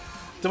it.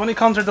 The money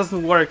counter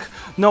doesn't work.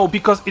 No,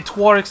 because it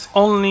works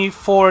only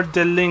for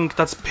the link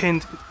that's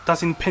pinned,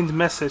 that's in pinned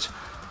message.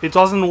 It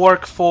doesn't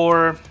work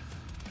for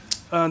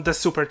the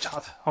super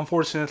chat,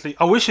 unfortunately.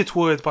 I wish it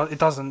would, but it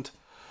doesn't.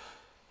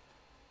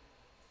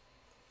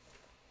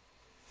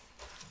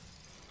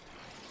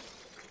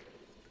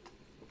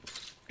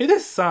 It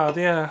is sad,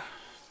 yeah.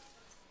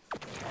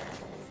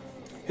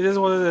 It is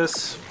what it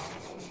is.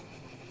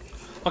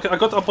 Okay, I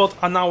got about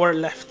an hour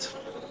left.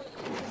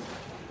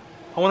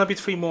 I wanna beat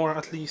 3 more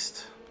at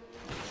least.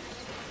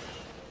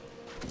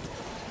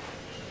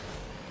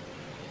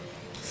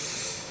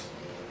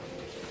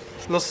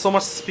 Lost so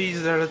much speed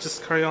there, let's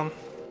just carry on.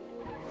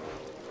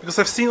 Because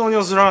I've seen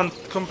Onio's run,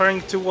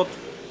 comparing to what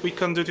we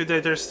can do today,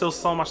 there's still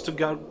so much to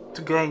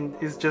gain.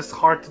 It's just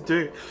hard to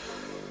do.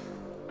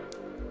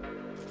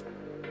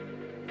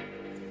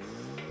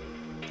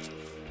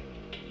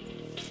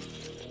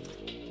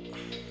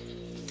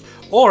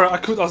 Or I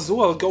could as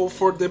well go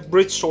for the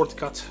bridge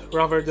shortcut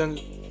rather than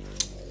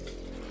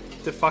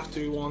the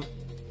factory one.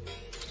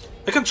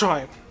 I can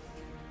try,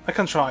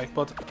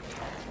 but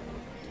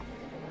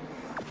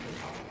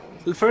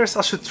first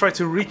I should try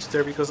to reach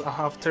there because I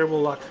have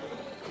terrible luck.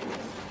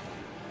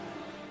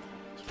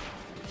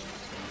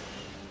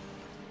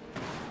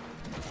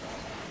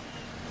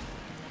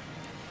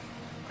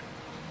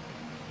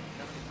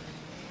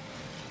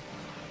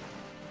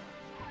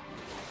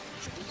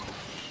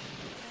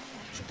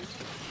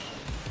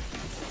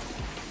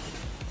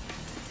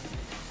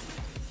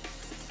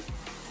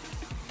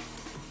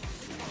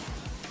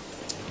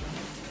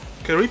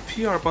 Okay, read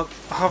PR, but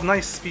I have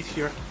nice speed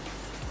here.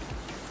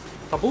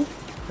 Double?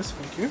 Yes,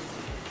 thank you.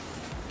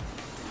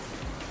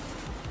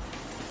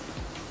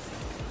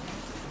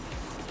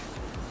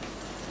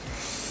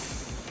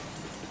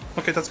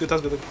 Okay, that's good,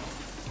 that's good.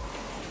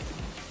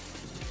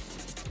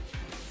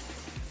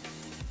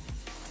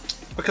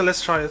 Okay,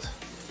 let's try it.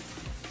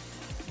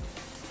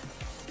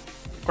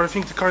 Or I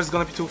think the car is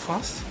gonna be too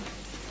fast.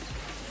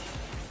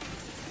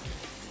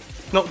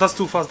 No, that's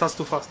too fast, that's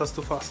too fast, that's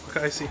too fast.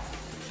 Okay, I see.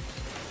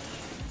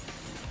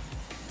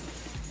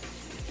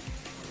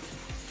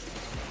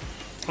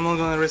 I'm not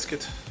gonna risk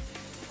it.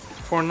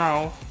 For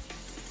now.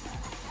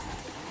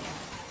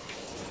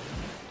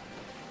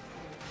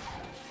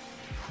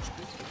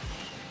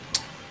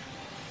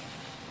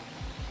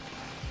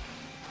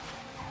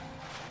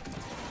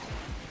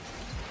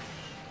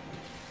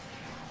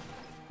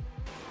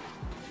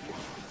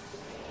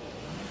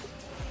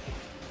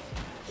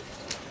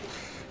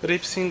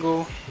 Rip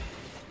single.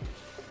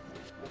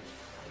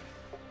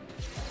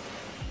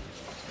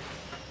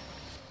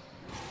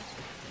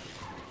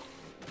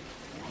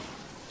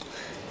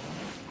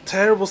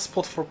 Terrible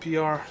spot for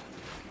PR.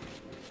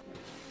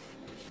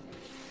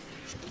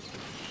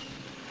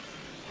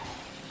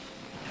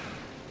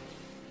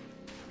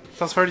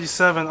 That's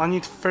 37. I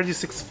need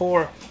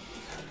 36.4.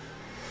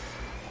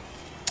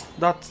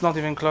 That's not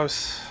even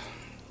close.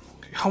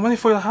 Okay, how many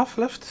foil I have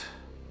left?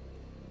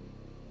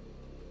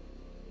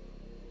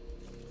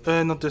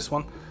 Not this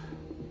one.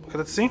 Okay,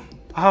 let's see.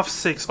 I have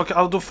 6. Okay,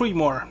 I'll do 3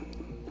 more.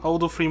 I'll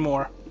do 3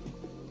 more.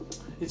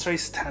 It's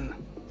race 10.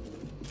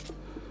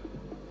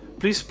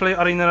 Please play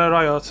Arena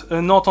Riot.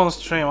 Not on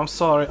stream, I'm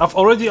sorry. I've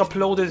already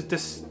uploaded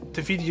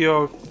the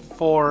video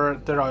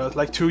for the Riot,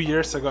 like 2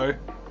 years ago.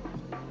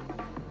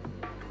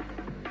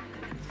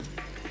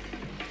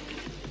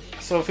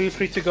 So feel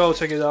free to go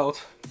check it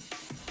out.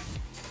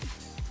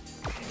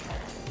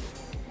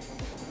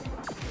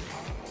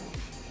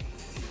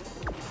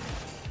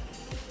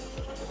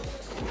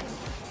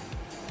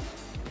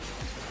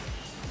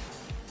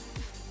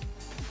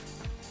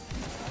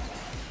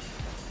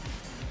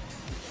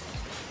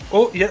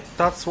 Oh, yeah,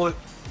 that's what it...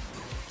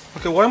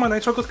 Okay, why my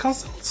nitro got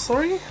cancelled?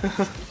 Sorry?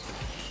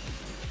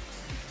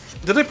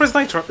 Did I press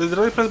nitro? Did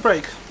I press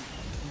brake?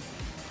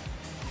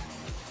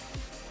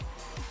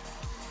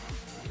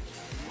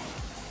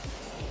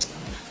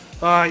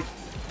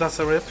 That's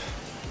a rip.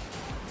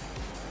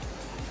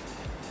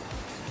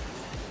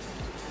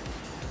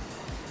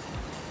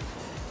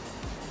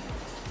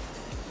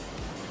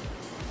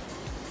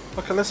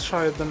 Okay, let's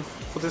try it then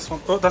for this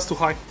one. Oh, that's too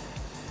high.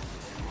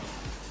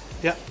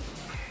 Yeah.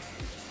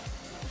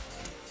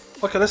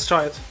 Okay, let's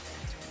try it.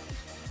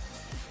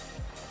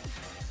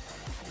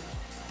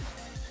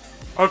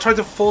 I'll try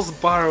the false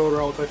barrel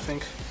route, I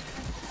think.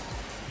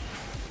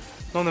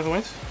 No, never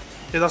mind.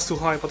 Yeah, that's too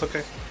high, but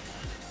okay.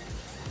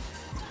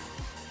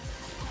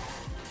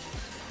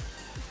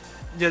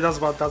 Yeah, that's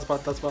bad, that's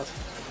bad, that's bad.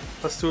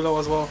 That's too low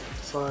as well,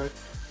 so...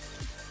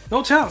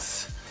 No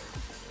chance!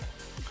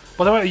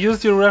 By the way, I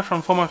used your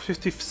reference for my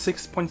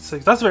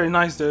 56.6. That's very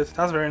nice, dude.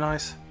 That's very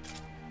nice.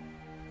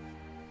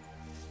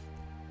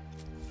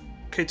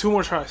 Okay, 2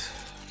 more tries.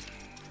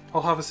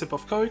 I'll have a sip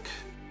of Coke.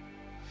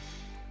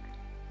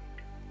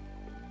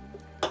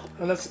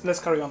 And let's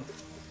carry on.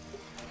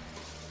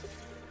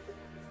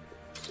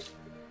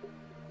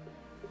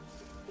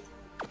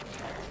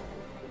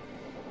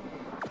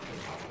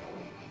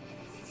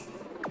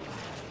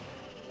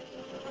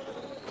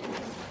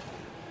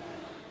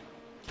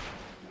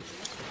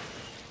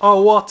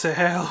 Oh, what the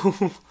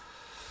hell?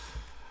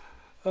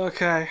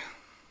 Okay.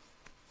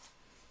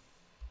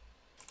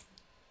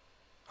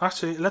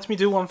 Actually, let me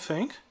do one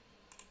thing.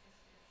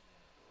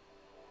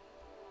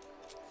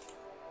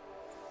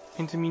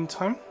 In the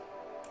meantime.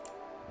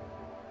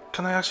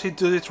 Can I actually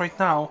do it right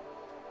now?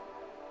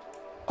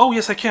 Oh,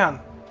 yes, I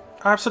can.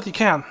 I absolutely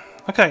can.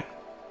 Okay.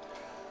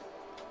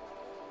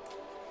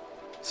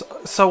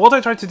 So what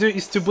I try to do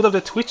is to boot up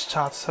the Twitch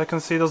chat so I can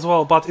see it as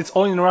well, but it's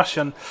all in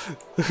Russian.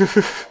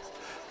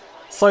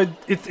 So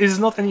it is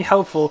not any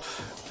helpful.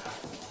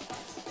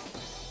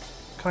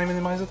 Can I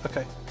minimize it?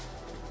 Okay.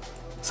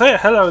 So yeah,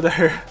 hello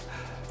there.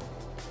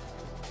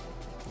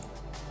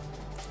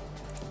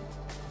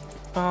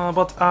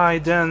 But I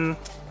then...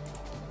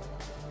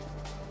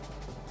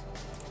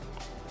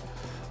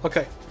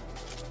 Okay.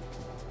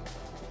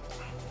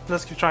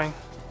 Let's keep trying.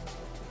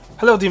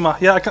 Hello Dima,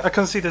 yeah, I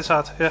can see the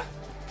chat, yeah.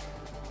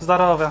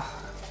 Zdarova.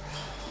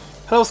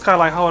 Hello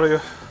Skyline, how are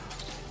you?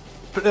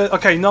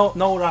 Okay,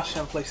 no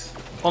Russian, please.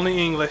 Only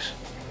English.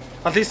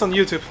 At least on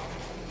YouTube.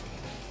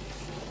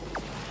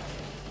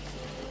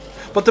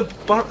 But the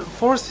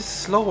forest is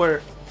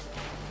slower.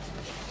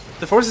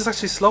 The forest is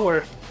actually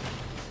slower.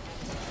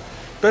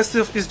 Best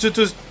is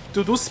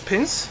to do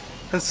spins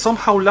and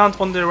somehow land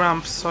on the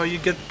ramp so you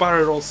get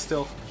barrel rolls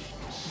still.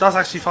 That's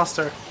actually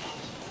faster.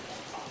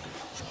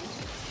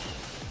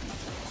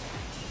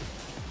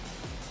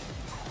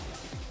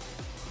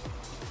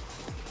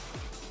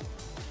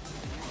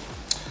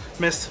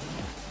 Missed.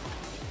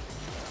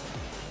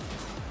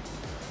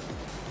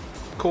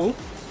 Cool.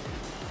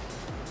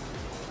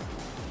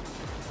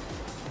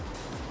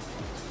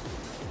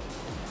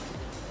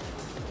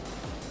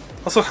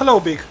 Also, hello,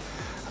 Big.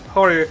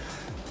 How are you?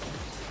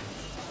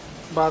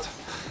 Bad.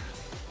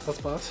 That's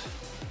bad.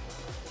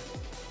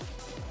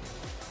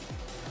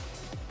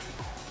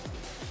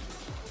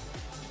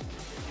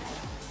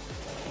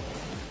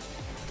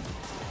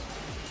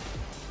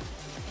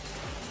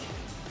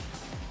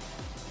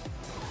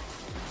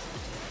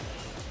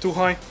 Too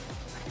high.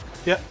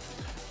 Yeah.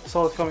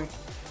 Saw it coming.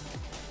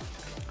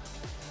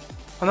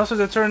 And after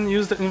the turn,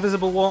 use the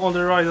invisible wall on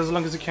the right as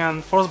long as you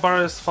can. Force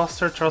barrier is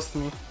faster, trust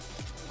me.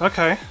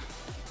 Okay.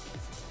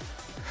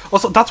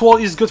 Also, that wall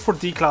is good for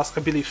D-class, I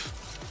believe.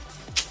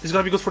 It's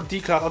gonna be good for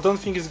D-class. I don't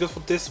think it's good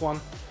for this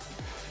one.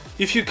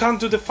 If you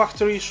can't do the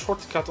factory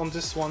shortcut on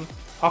this one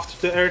after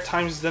the air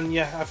times, then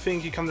yeah, I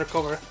think you can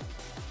recover.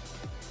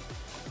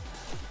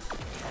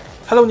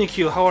 Hello,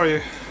 Nikhil. How are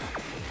you?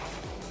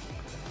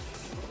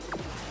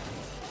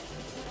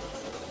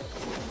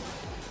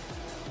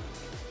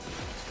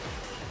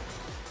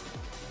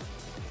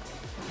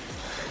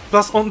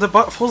 Plus, on the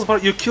false bar,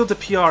 you kill the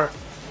PR.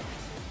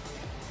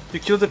 You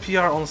kill the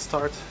PR on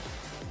start.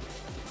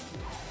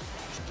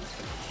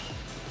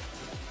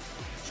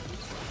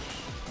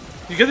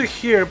 You get it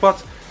here,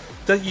 but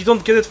then you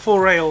don't get it full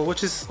rail,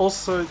 which is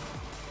also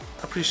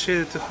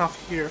appreciated to have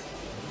here.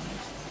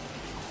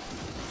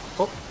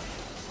 Oh,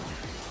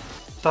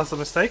 that's a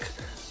mistake.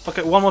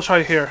 Okay, one more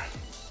try here.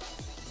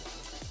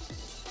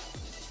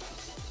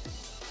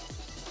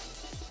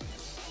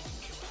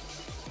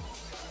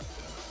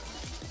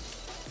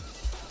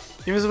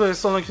 Invisible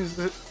is only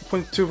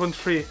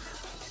 0.2.3.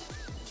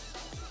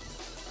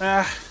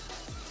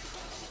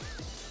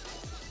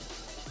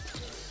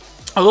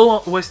 I don't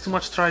want to waste too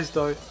much tries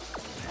though.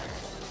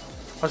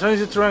 I'm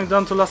trying to rank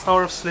down to last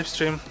hour of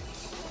Slipstream.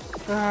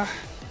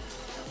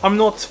 I'm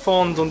not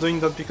fond on doing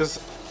that because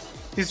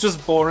it's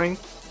just boring.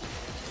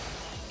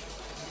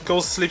 Go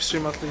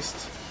Slipstream at least.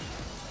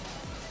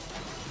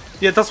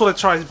 Yeah, that's what I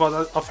tried,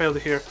 but I failed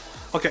here.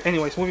 Okay,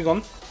 anyways, moving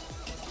on.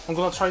 I'm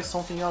gonna try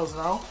something else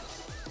now.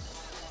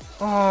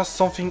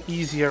 Something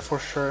easier for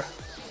sure.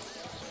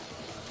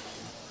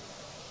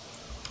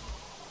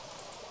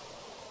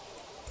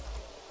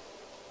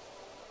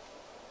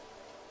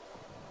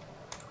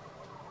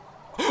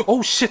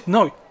 Oh shit,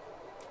 no!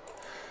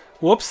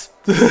 Whoops!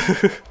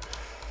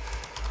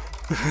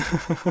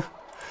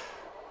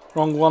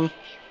 Wrong one.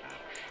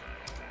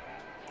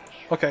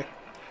 Okay.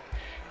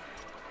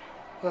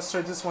 Let's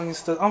try this one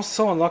instead. I'm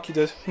so unlucky,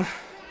 dude.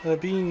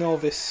 Being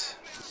novice.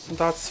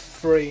 That's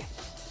free.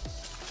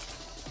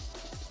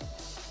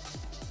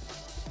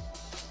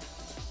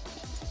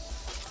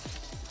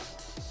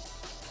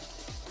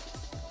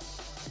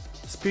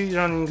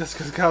 Speedrunning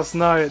Rlg,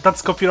 no,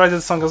 that's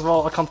copyrighted song as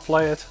well, I can't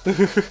play it.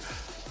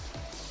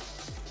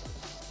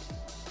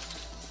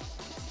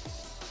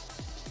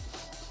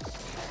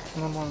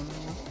 Come on,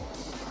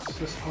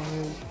 this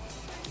one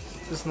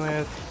is not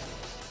it.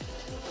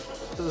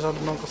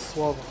 Żadnego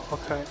słowa,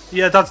 okay.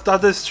 Yeah,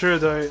 that is true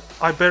though,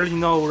 I barely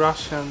know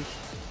Russian,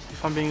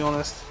 if I'm being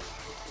honest.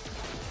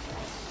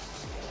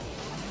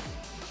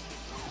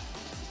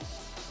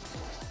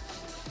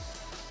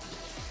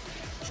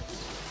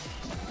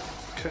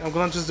 Okay, I'm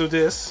gonna just do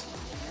this.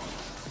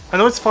 I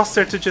know it's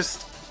faster to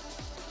just...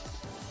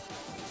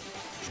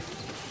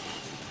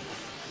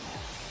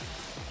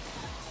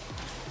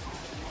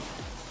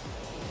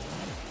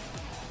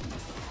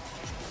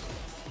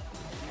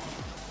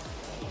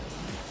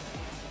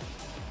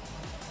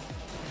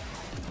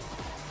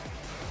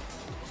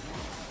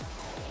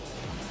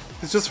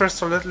 It's just first,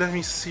 so let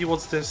me see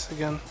what's this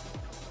again.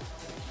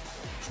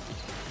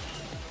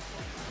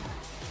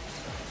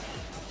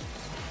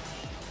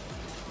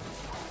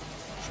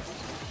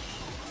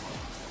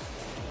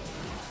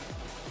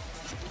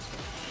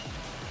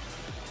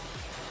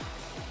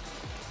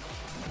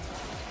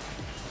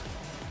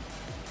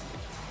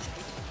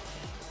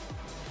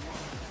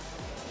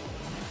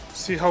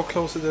 See how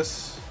close it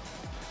is.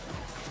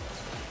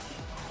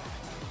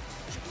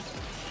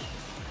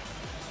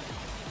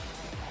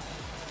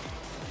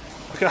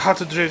 Okay, I had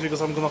to drift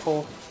because I'm gonna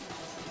fall.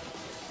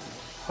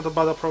 Had a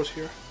bad approach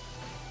here.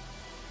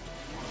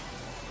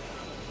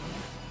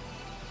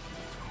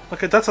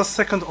 Okay, that's a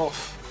second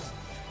off.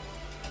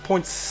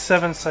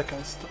 0.7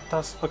 seconds.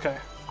 That's okay.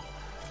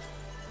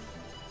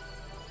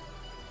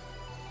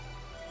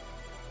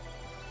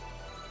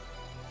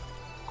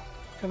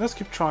 Okay, let's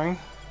keep trying.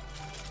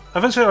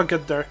 Eventually I'll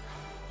get there.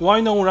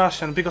 Why no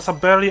Russian? Because I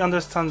barely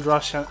understand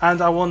Russian and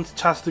I want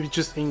chat to be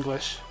just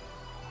English.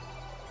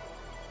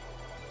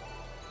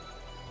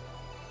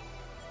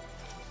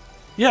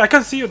 Yeah, I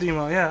can see you,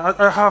 Dima. Yeah,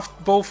 I have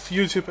both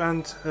YouTube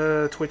and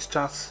Twitch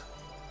chats.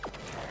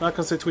 I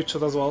can see Twitch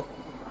chat as well.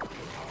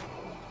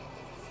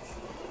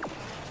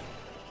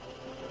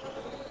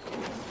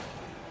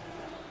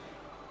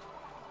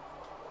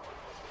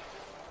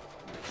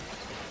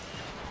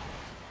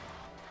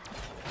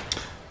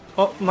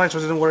 Oh, Nitro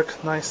didn't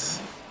work.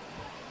 Nice.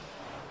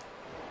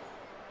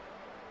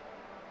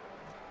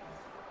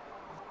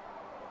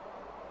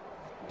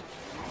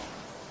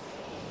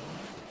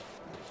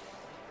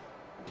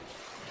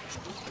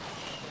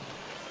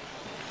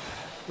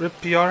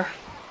 Rip PR.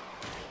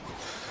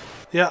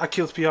 Yeah, I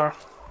killed PR.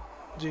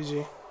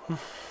 GG.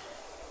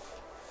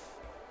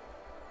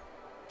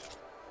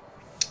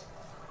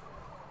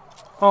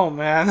 Oh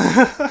man.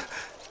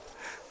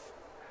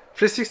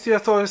 360 I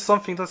thought is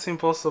something that's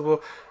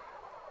impossible.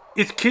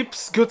 It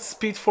keeps good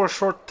speed for a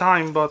short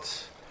time,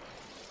 but...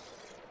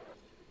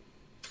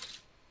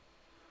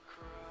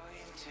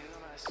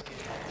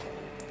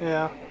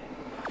 yeah.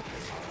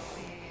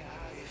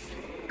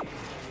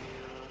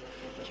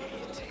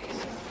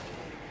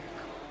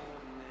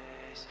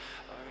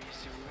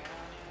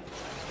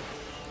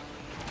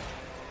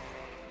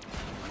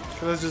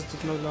 Okay, let's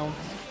just do knockdown.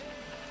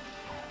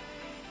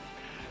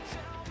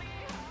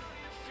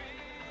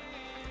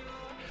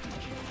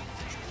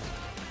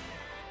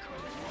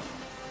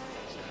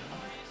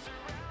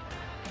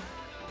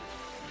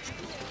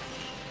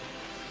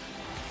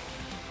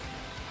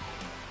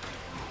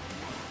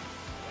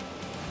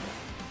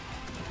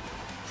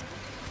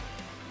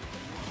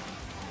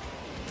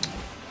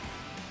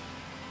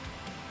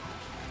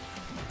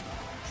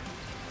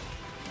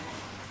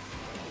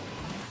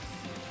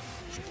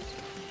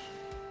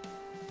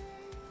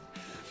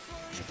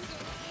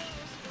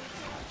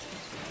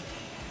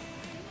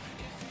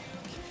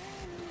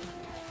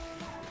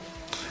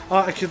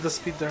 Ah, I killed the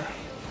speed there.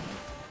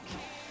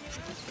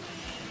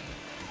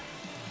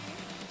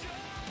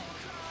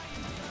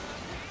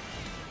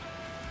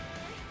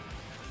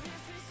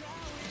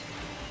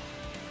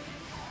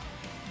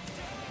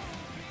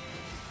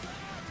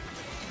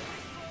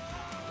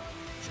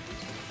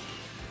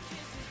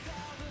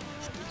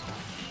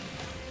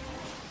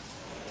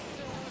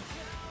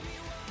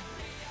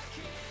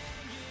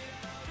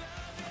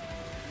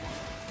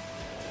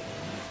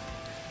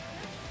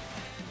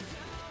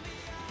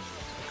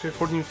 Okay,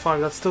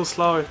 14.5, that's still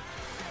slow.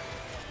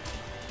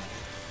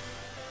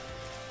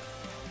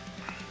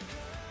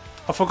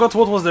 I forgot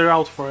what was the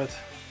route for it.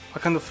 I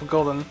kind of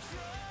forgotten.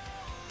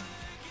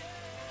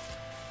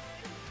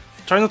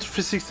 Try not to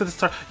 360 the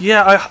start.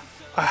 Yeah,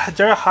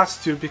 there I had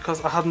to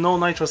because I had no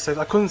nitro saved.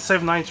 I couldn't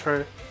save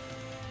nitro.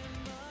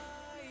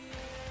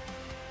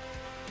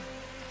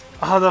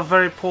 I had a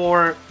very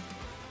poor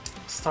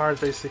start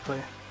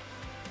basically.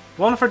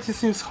 130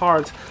 seems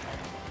hard.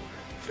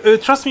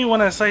 Trust me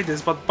when I say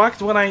this, but back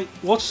when I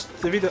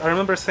watched the video, I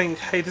remember saying,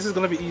 hey, this is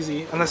gonna be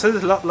easy. And I said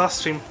it last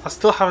stream. I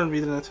still haven't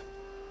beaten it.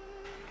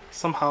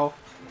 Somehow.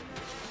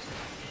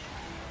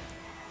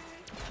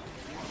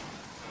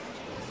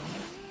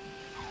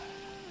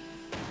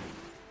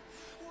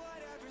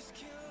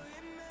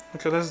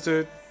 Okay, let's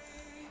do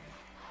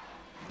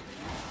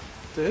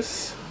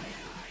this.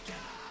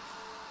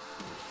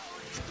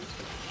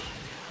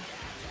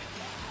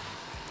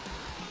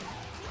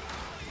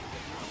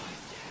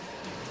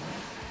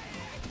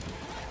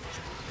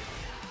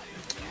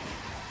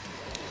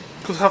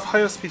 Could have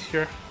higher speed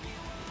here.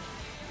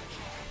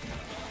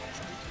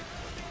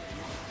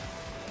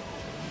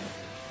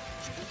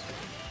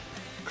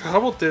 Okay, how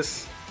about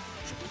this?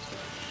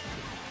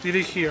 Did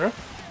it here?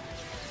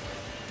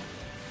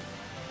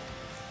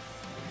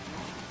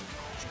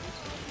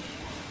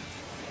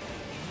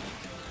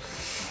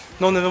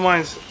 No, never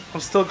mind.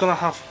 I'm still gonna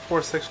have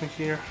poor section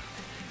here.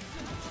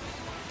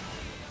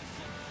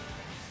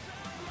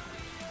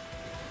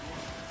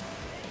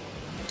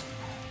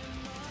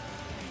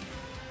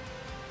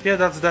 Yeah,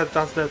 that's dead,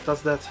 that's dead,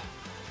 that's dead.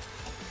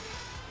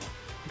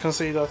 You can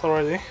see that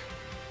already.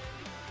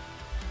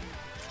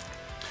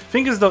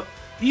 Thing is though,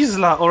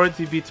 Isla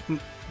already beat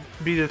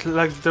it,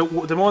 like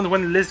the moment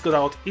when Liz got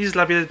out,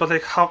 Isla beat it by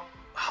like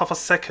half a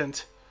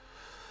second.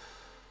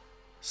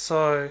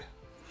 So...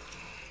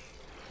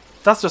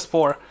 that's just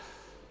poor.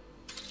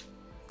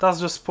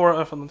 That's just poor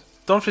effort.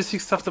 Don't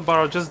 360 off the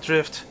barrel, just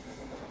drift.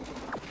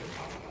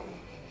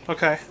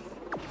 Okay.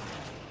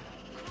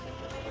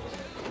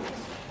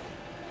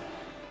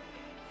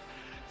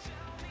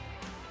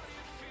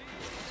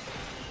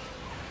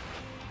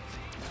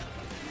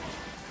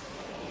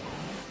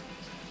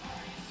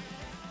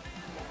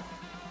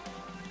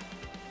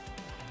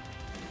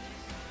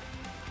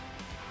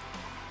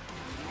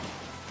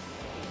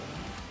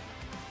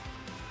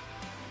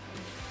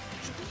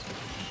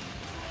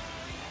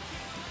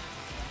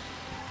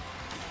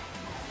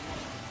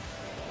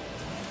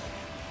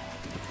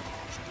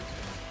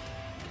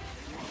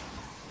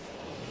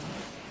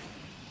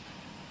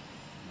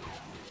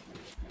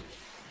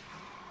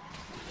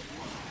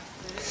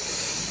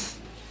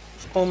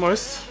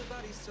 Almost.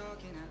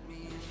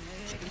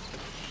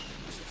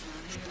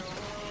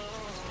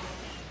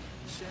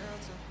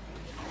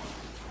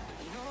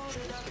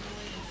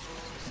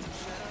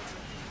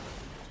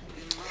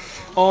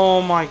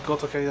 Oh my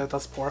god, okay, yeah,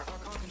 that's poor.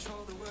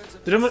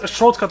 Do you remember a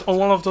shortcut on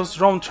one of those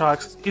ROM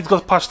tracks? It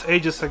got patched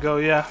ages ago,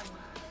 yeah.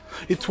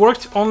 It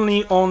worked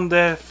only on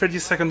the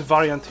 30-second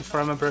variant, if I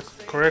remember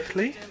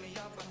correctly.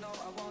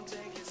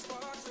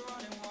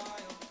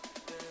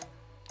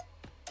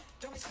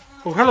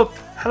 Oh,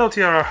 hello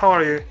TRR, how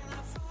are you?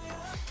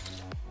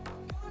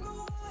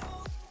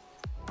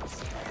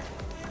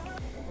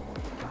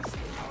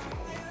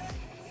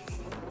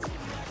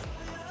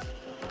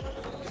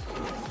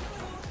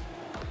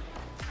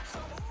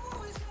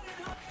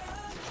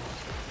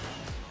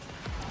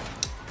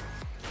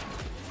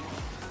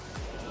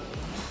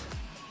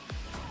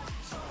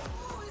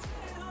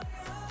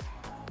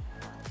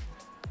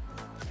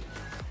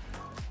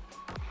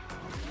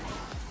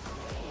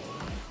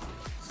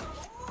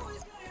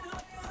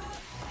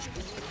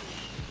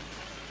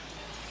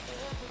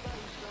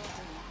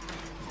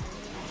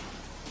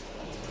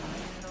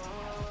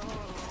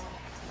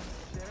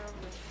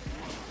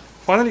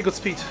 Finally got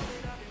speed.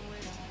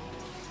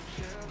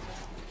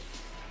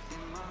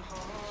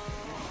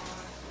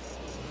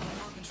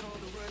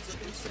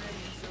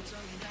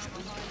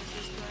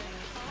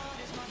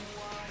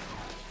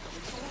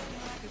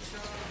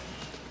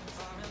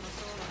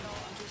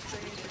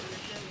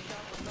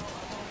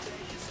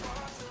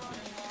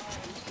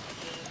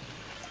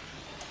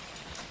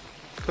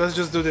 Let's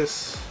just do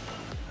this.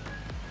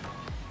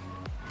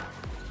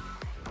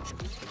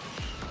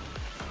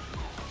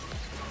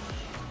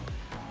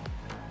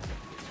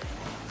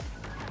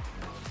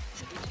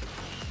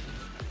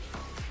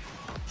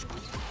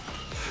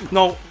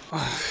 No.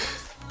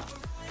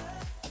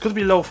 Could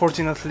be low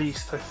 14 at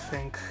least, I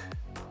think.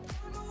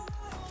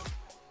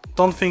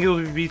 Don't think it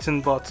will be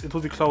beaten, but it will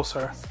be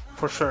closer,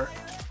 for sure.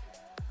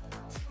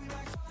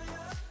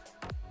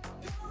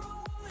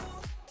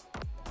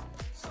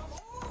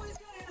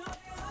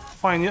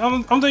 Fine,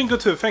 yeah, I'm doing good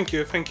too, thank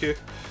you, thank you.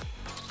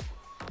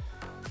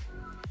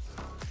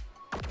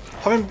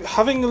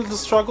 Having a little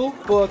struggle,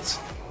 but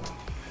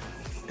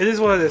it is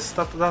what it is.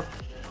 That's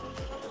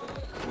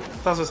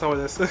just how it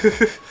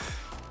is.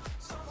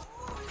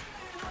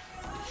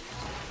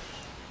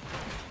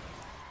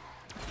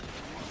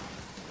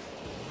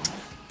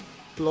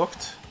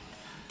 Blocked.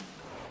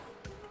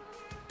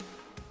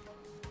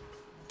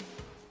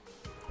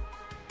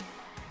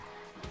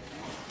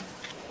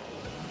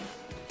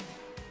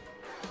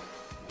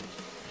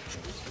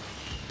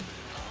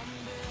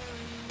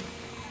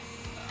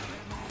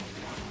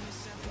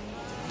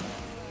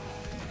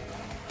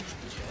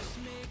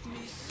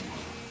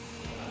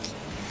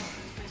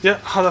 Yeah,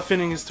 had a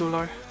feeling it's too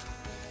low.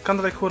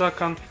 Kinda like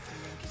Huracan.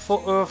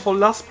 For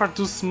last part,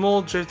 do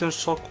small drift and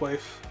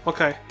shockwave.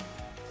 Okay.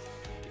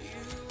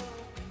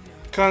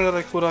 Kinda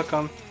like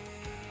Huracan.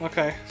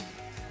 Okay.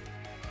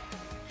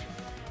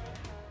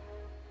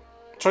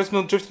 Try to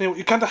not drift anymore.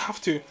 You kinda have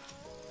to.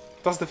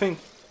 That's the thing.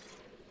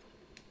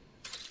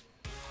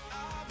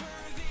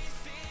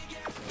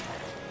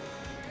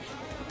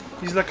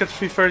 He's like at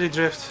 330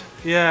 drift.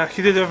 Yeah,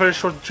 he did a very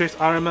short drift,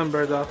 I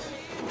remember that.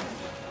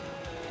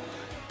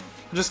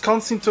 Just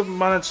can't seem to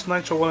manage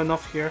Nitro well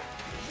enough here.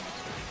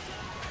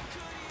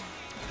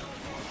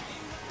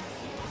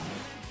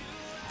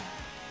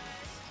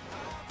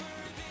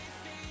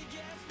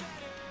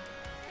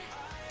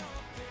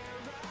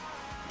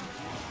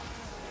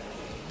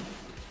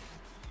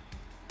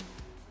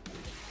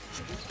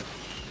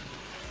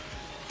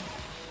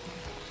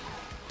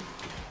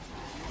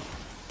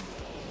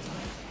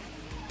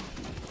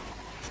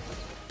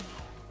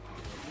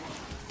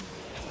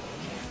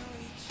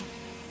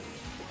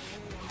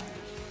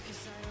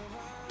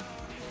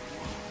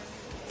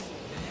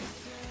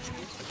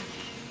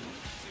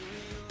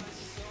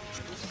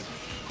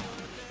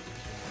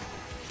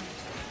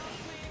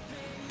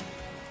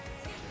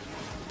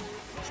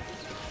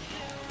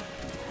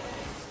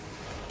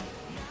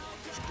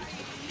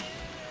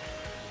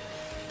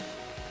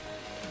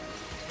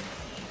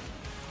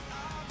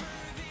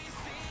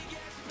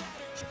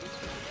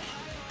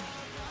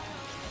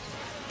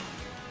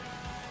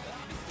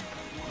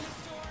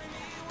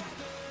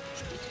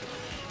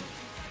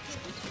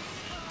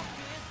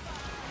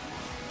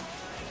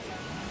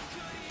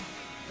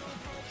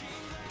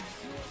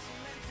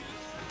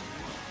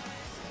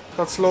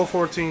 That's low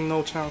 14,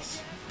 no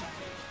chance.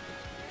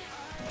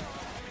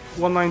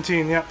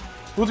 119, yeah.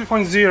 Would be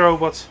 0.0,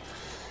 but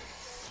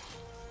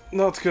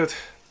not good.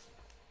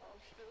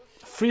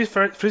 Free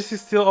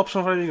is still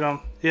option for Telegram.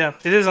 Yeah,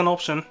 it is an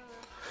option.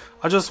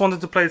 I just wanted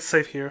to play it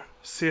safe here.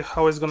 See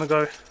how it's gonna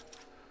go.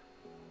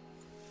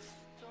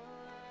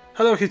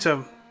 Hello,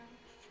 Hicham.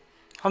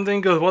 I'm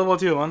doing good. What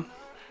about you, man?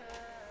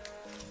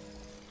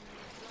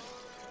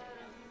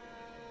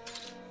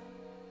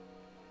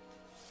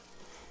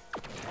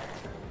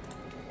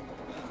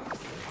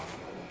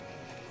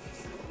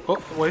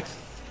 Oh, wait.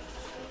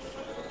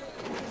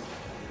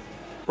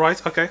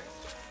 Right, okay.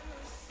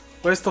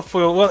 Waste of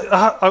fuel. Well,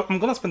 I'm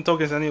gonna spend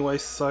tokens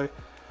anyways, so...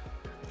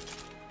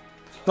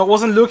 No, I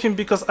wasn't looking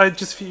because I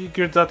just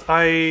figured that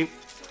I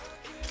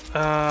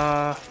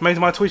made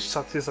my Twitch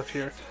chat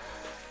disappear.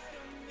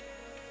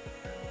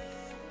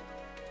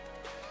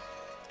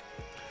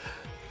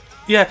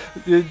 Yeah,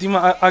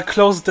 Dima, I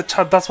closed the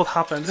chat, that's what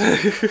happened.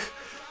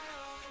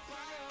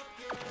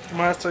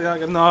 Maestro, yeah,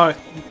 no,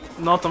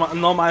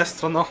 no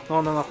Maestro, no.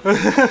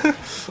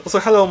 Also,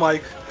 hello,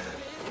 Mike.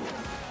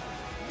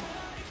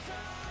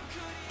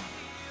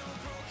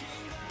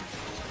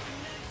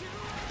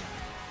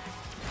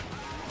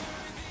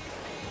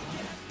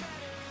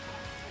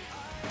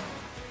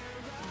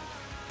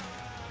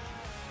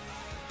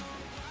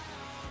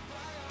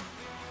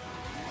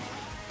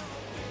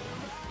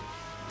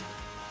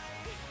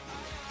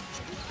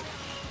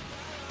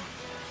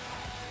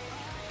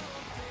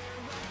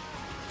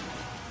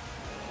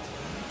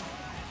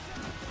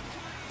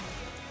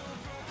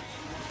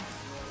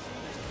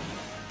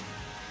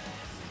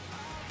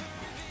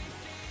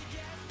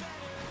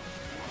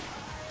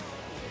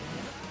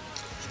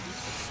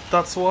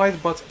 That's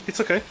wide, but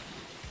it's okay.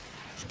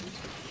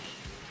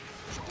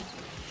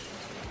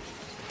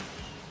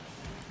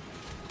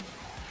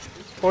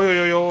 Oi, oi,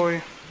 oi,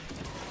 oi.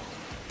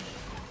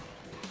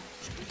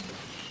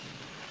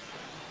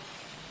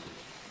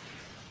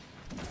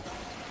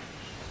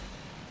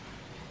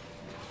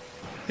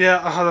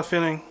 Yeah, I had a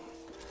feeling.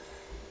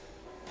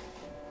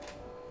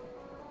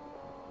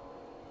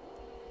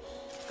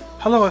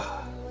 Hello,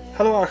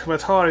 hello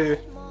Ahmed, how are you?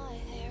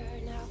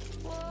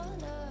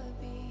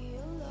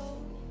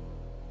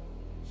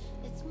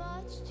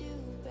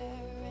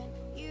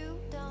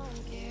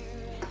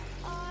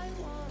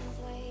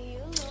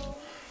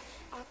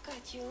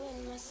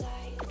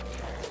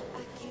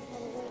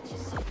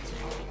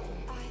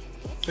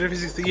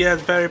 Yeah,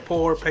 very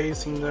poor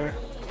pacing there.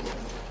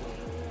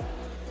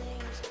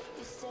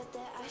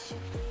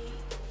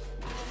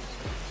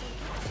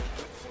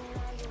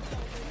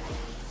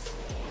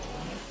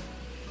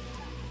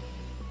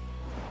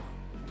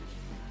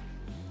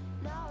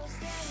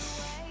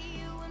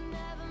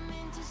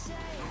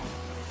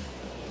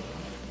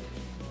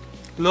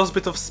 Lost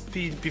bit of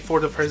speed before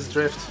the first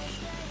drift.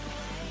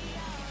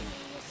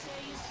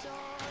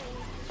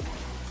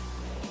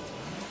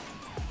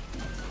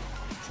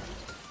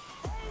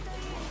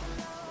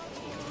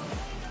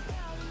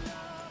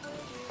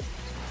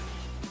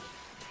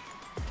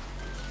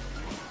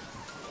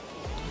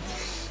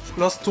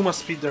 Lost too much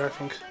speed there, I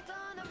think.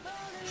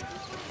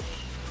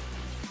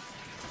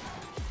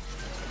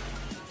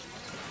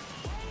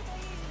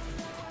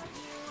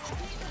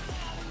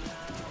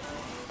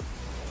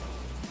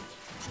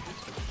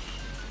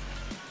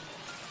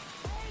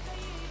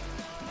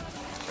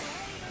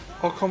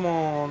 Oh, come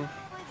on.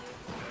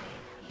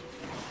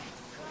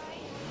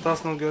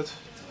 That's not good.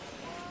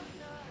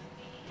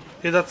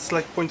 Yeah, that's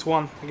like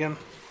 0.1 again.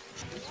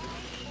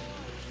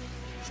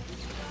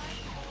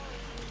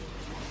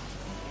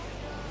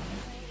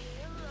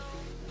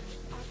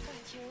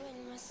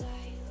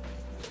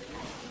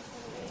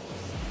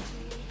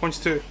 Point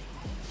 2.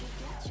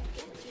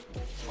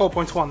 Oh,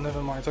 0.1,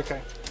 never mind,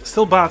 okay.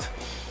 Still bad.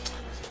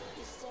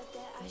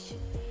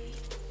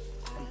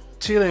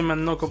 Chilling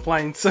man, no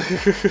complaints.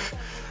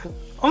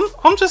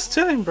 I'm just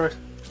chilling, bro.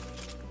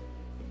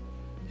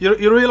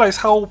 You realize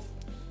how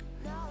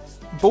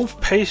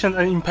both patient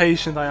and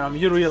impatient I am.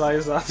 You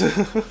realize that.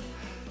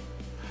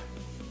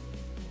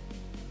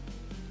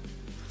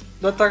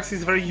 That taxi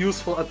is very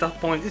useful at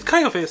that point. It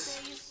kind of is.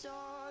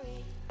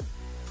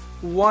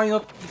 Why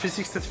not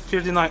 360 at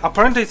 39?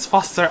 Apparently it's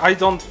faster. I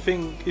don't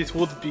think it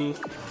would be.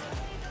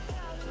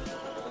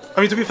 I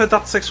mean, to be fair,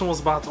 that section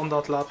was bad on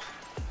that lap.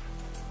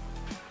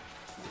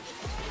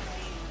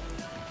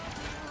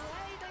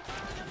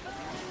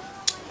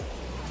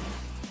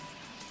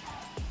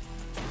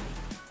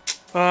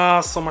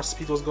 Ah, so much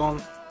speed was gone.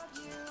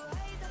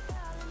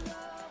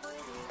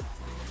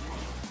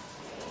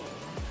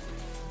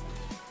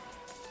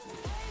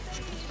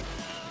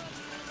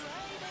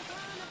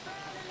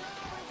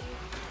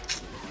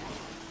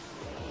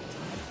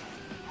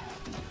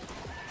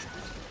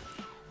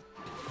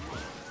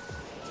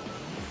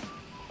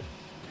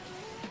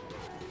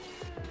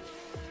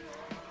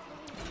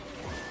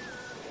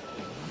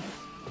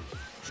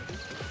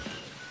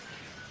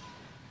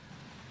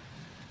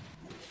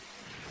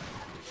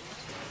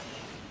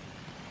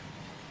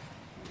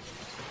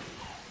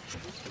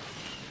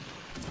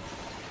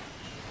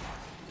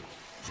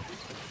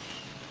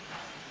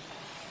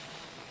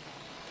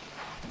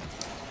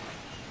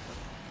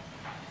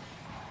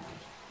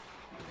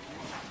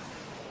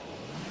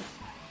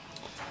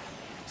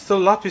 Still,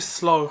 lap is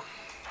slow.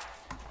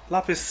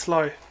 Lap is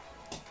slow.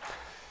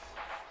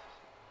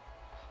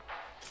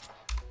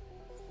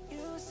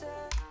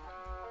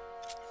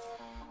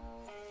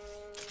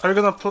 Are you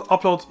gonna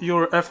upload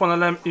your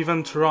F1LM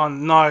event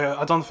run? No,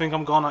 I don't think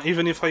I'm gonna.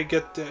 Even if I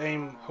get the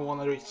aim I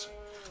wanna reach,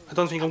 I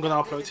don't think I'm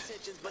gonna upload.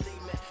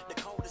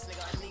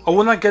 I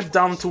wanna get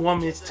down to 1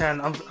 minute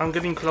 10. I'm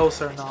getting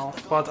closer now,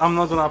 but I'm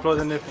not gonna upload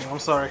anything. I'm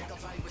sorry.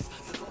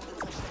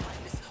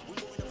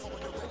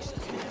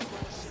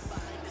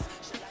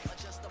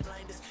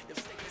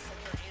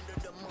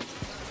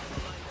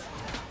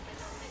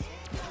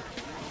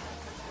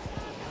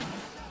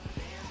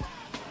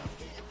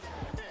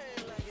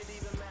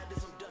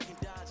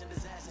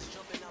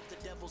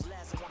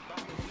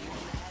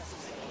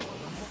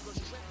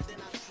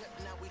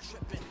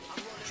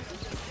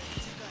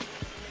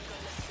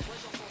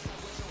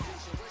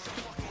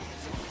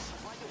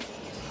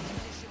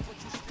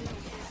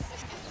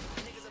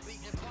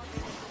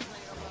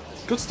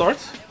 Good start.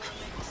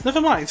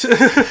 Never mind.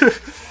 That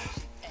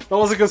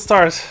was a good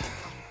start.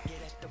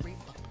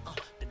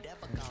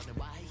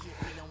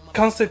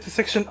 Can't take the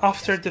section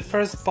after the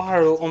first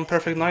barrel on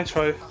perfect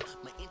nitro.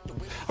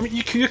 I mean,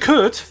 you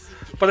could,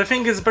 but I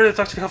think it's better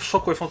to actually have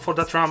shockwave for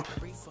that ramp.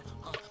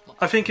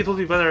 I think it will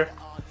be better.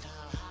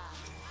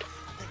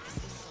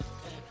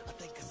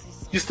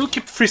 You still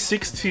keep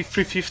 360,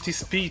 350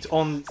 speed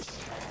on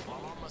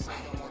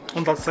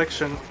that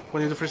section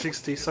when you do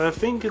 360, so I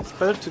think it's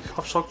better to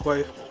have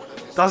shockwave.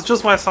 That's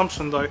just my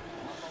assumption though.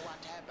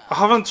 I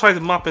haven't tried the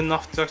map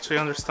enough to actually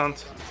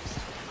understand.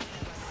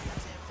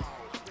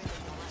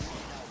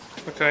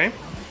 Okay.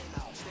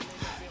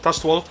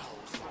 Touched wall.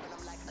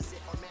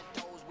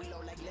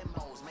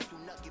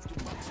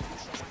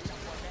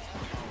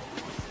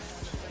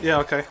 Yeah,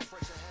 okay.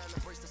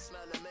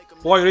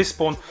 Why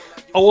respawn?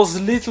 I was a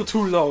little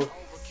too low.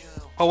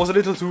 I was a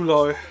little too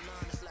low,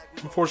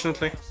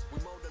 unfortunately.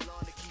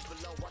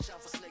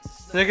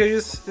 Okay,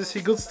 is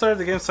he good start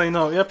the game? Say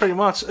no. Yeah, pretty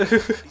much.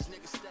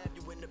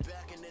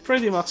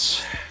 Pretty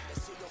much.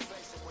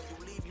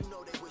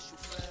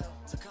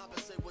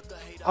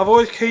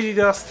 Avoid KD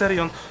the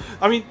Asterion.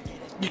 I mean,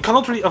 you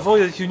cannot really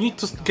avoid it. You need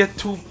to get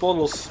 2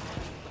 bottles.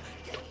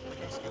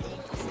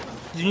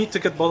 You need to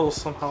get bottles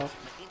somehow.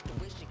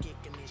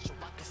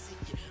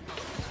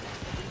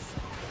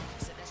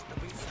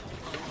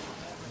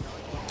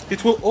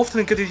 It will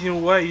often get in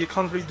your way. You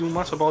can't really do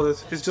much about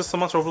it. It's just a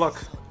matter of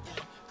luck.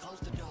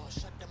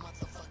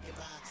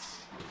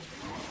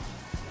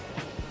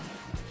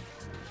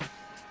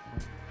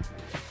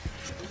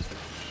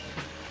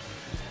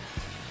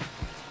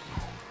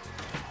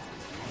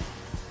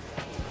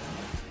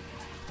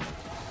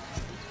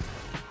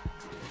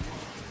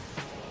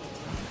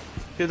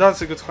 Yeah,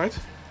 that's a good height.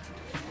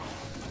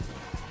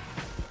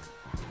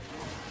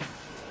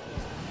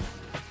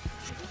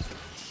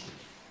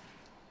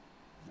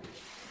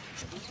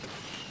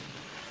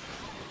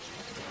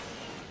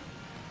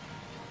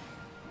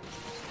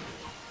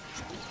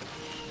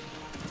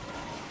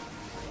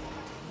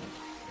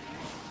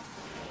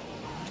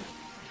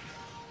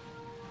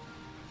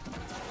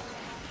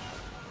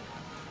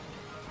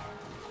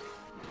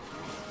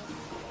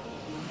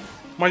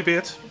 Might be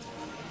it.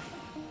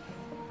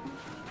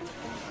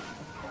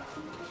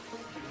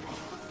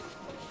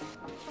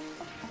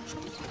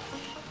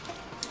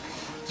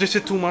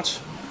 Drifted too much.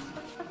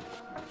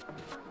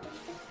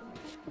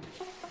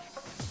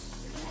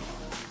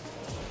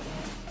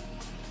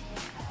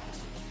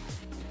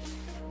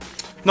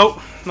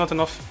 No, not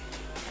enough.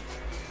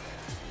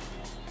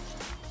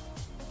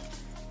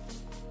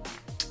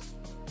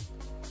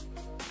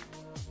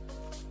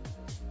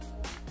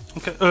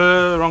 Okay,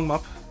 wrong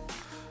map.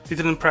 He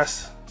didn't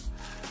press.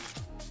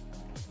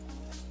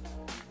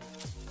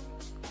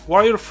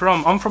 Where are you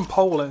from? I'm from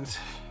Poland.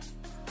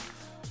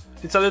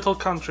 It's a little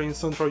country in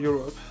Central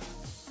Europe.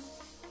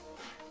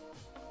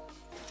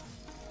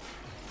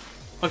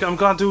 Okay, I'm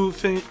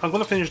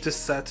gonna finish this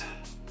set.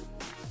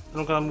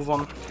 And I'm gonna move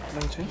on.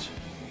 Let me change.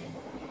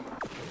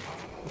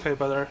 Okay,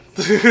 better.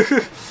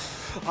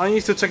 I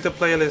need to check the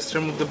playlist,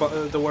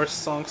 remove the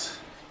worst songs.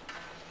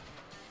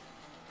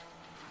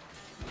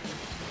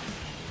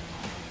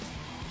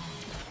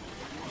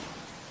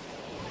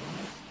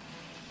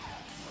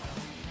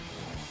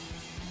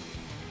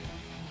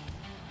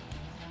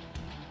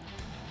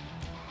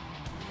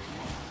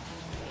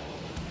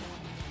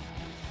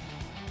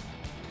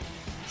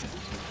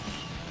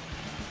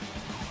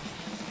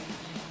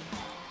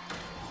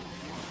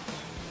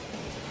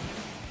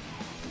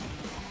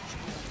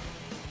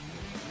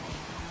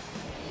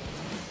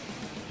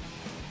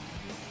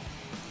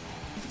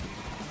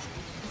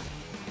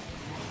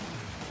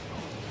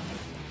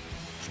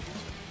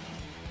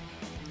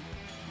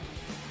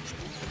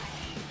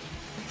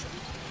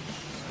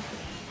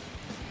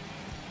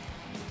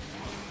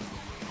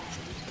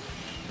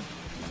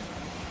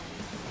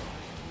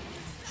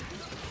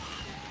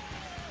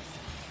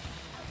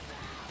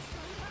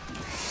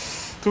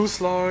 Too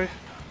slow.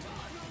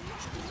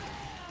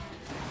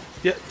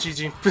 Yeah,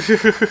 GG.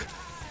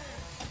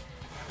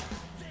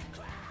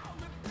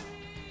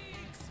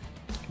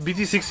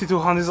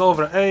 BT6200 is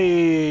over.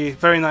 Hey,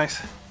 very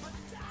nice.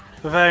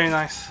 Very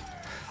nice.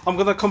 I'm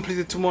gonna complete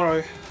it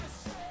tomorrow.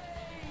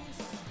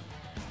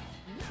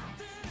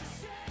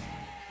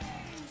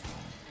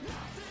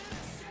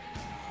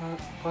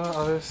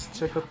 Ale z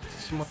czego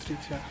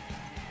motricie?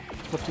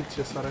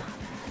 Motricie, sorry.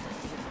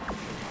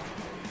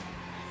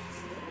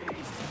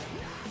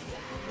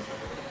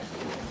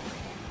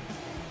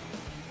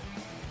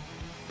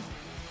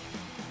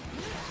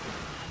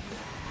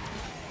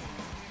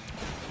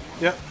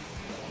 Yeah.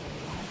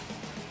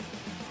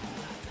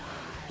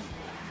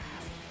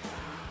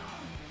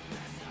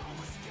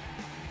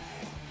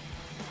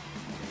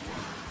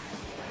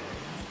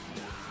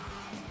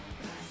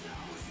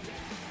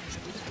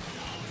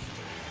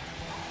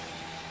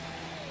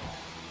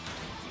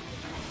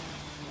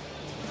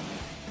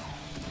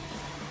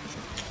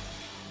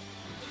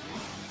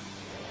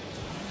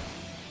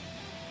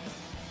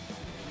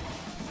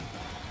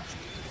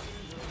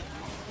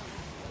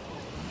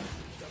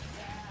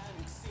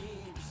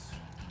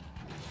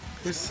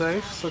 He's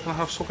safe, so I can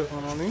have socket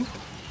on running.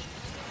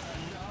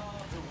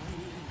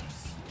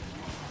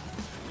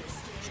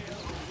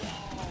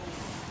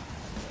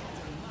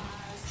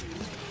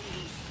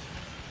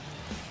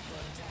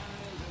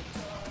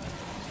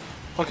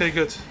 Okay,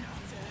 good.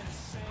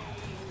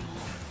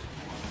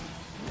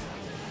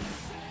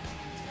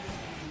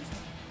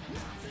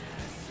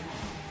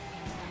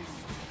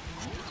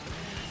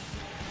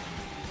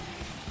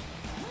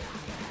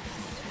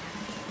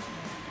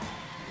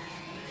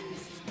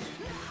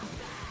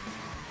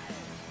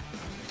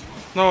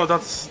 No,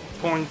 that's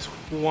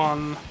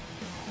 0.1.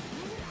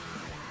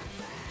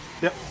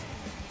 Yep.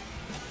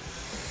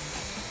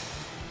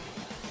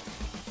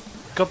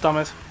 God damn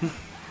it.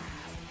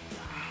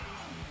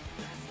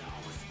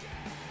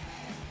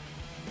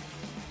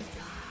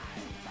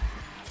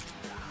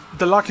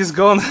 the luck is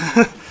gone.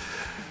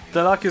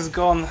 The luck is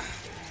gone.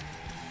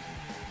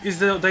 Is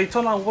the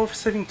Daytona worth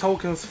saving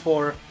tokens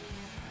for?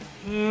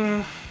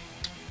 I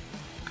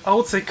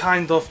would say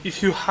kind of.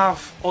 If you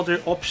have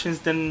other options,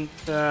 then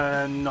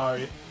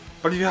no.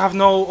 But if you have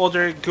no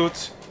other good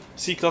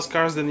C-Class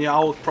cars, then yeah,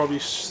 I would probably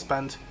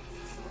spend.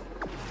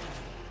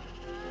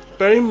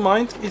 Bear in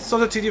mind, it's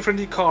not a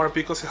TD-friendly car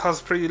because it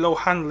has pretty low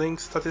handling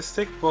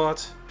statistic,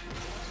 but...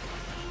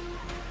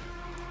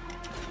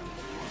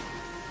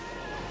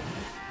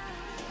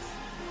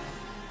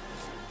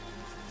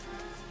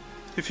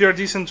 if you're a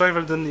decent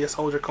driver, then yes,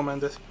 I would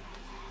recommend it.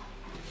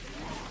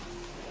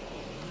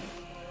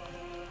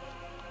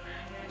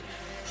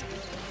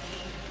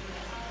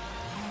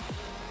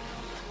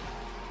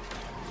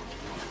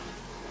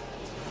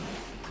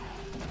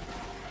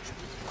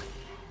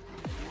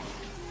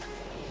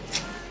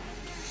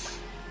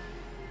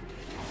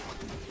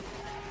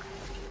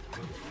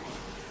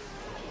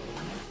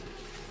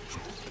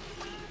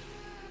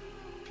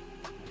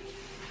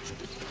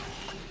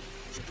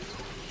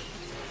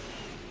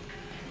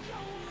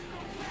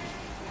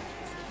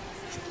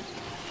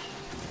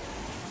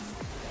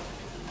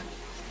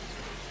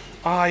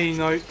 I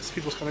know,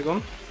 speed was kinda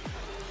gone.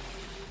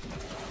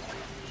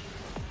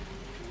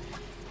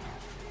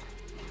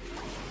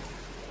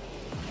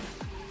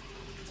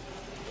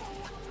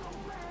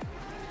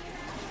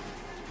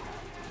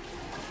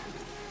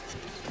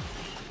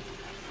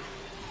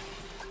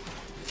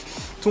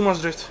 Too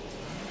much drift.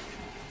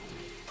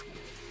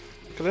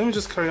 Okay, let me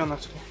just carry on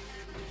actually.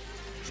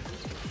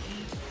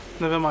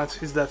 Never mind,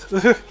 he's dead.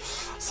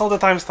 Saw the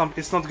timestamp,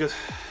 it's not good.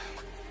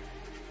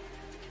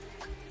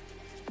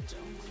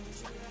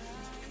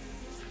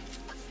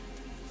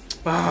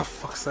 Ah,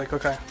 fuck's sake,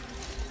 okay.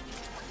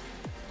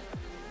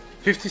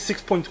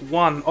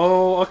 56.1.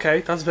 Oh,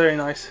 okay, that's very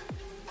nice.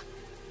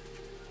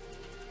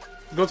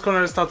 Good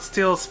corner start,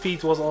 still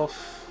speed was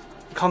off.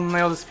 Can't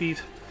nail the speed.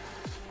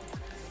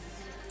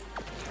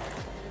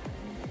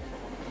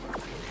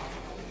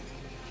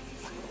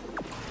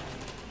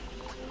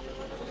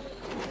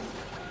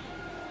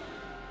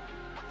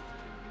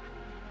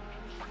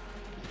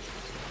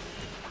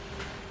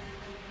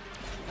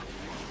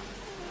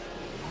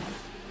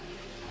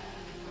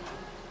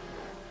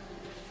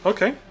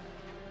 Okay.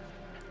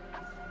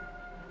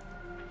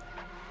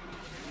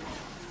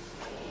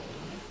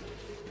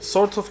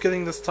 Sort of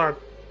getting the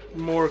start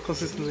more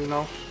consistently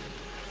now.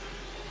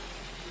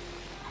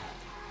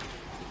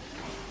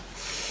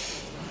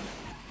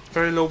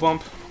 Very low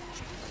bump.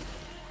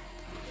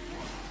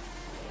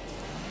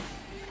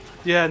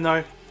 Yeah,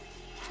 no.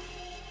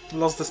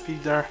 Lost the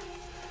speed there.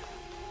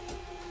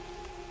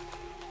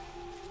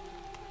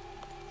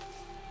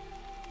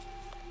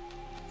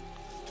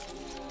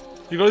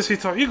 You got this,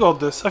 you got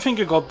this. I think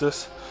you got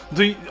this.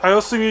 I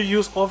assume you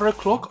use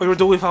overclock or you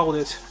do without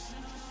it?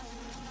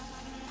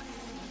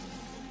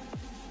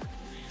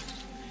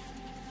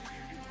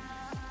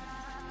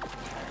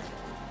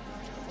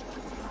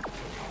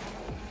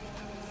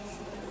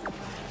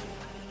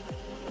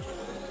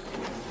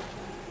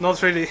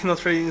 Not really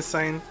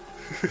insane.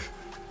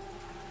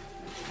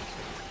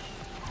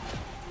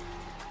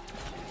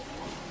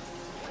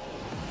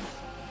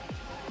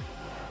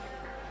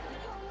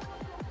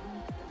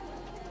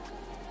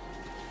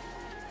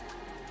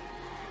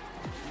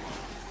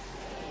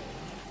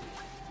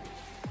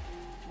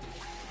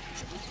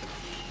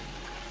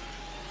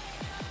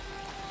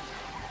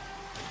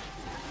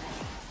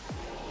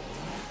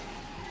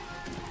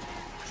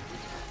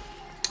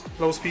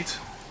 Low speed.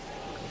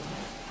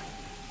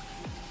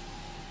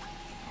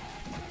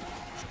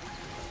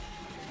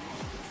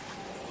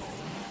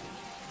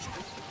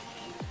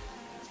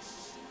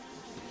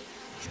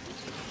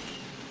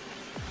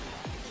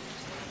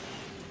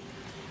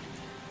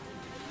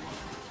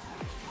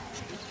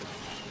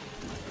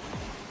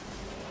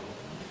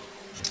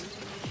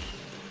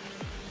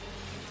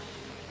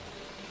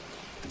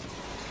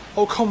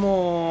 Oh, come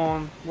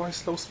on! Why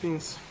slow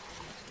spins?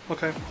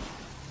 Okay.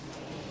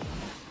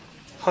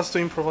 Has to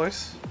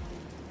improvise.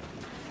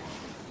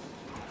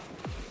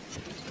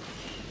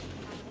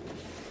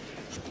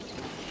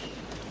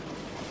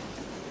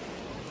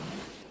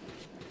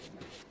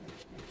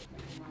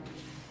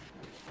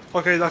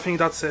 Okay, I think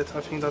that's it.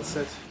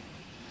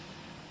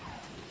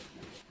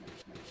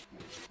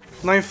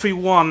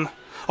 931.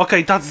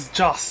 Okay, that's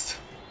just.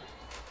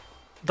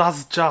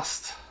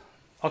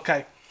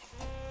 Okay.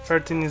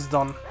 13 is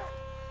done.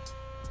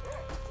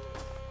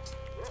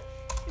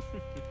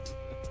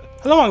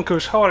 Hello,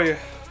 Ankush, how are you?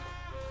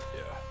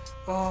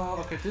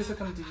 Okay, this I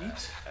can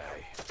delete.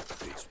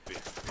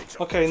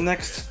 Okay,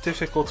 next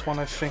difficult one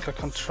I think I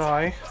can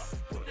try.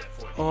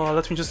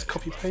 Let me just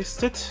copy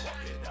paste it.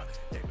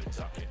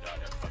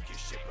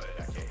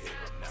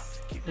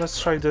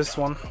 Let's try this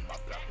one.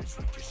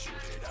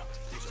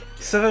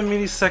 7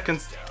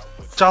 milliseconds,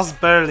 just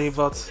barely,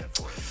 but...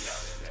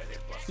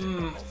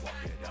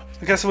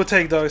 I guess we'll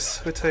take those,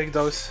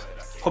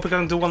 Hope we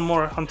can do one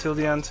more until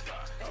the end,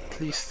 at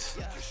least.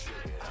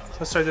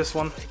 Let's try this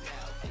one.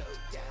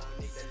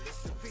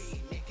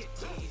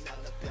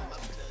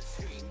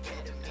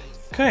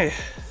 Okay.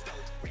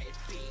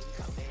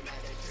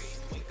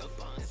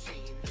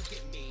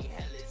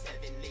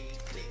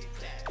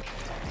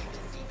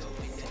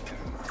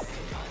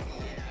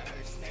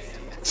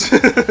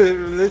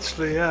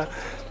 Literally, yeah.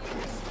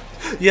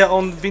 Yeah,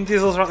 on Vin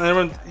Diesel's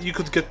run, you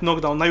could get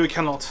knocked down. Now you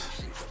cannot.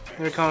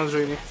 Now you cannot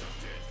really.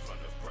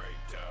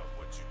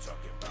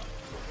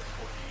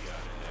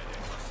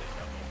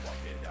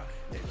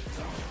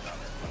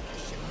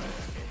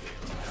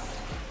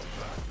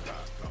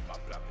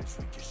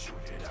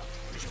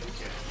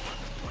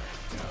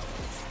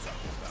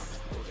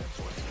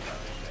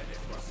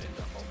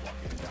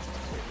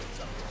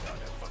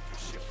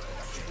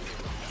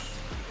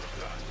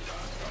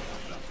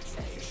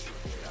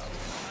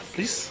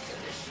 Please?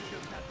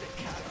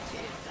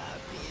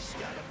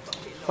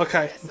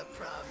 Okay.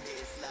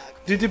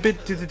 Did you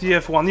beat the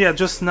DF1? Yeah,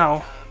 just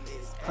now.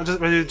 I just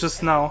read it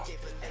just now.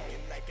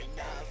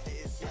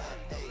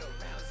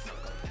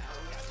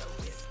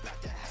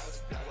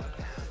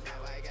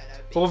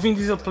 Oh, Vin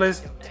Diesel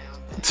plays.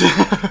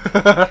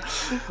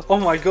 Oh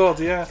my god,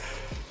 yeah.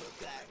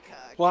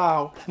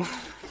 Wow.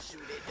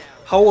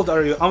 How old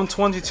are you? I'm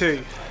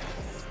 22.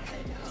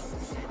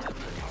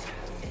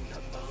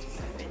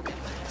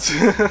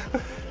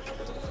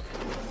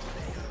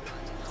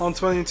 I'm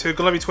 22,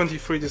 gonna be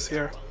 23 this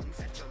year.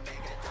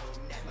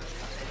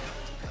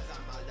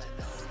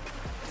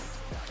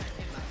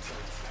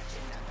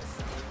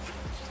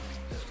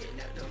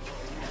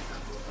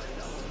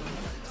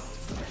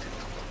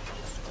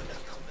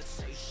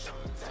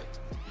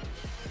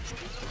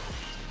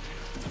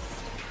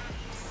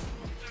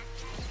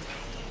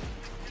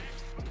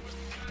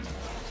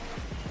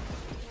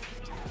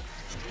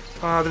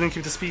 I didn't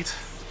keep the speed.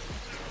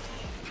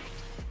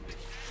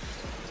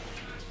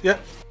 Yeah,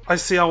 I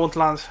see I won't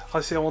land. I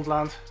see I won't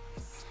land.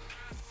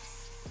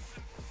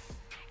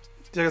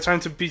 Yeah, trying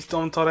to beat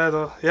Don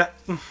Toretto. Yeah.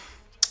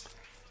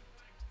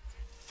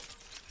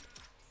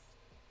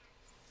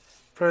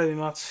 Pretty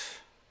much.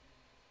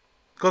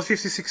 Got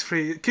 56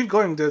 free. Keep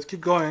going, dude.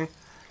 Keep going.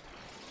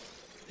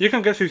 You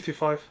can get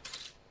 55.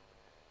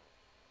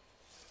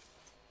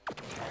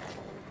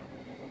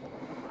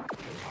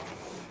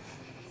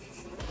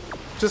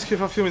 Just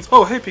give a few minutes.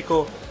 Oh, hey,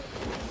 Pico.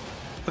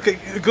 Okay,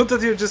 good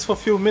that you're just for a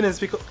few minutes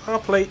because I'll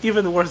play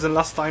even worse than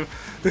last time.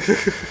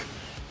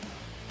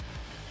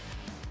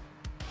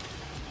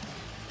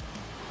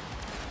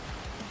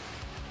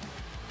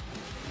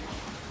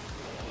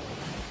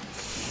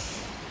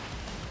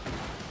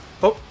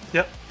 Oh,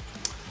 yeah.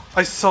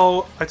 I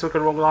took a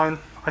wrong line.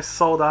 I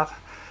saw that.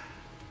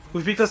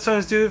 With biggest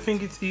challenge, do you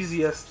think it's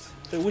easiest?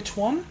 Which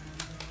one?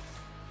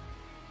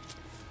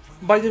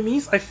 By the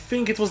means, I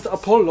think it was the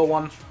Apollo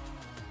one.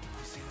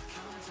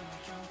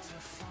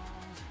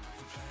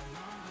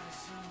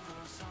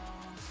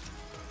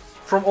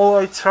 From all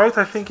I tried,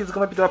 I think it's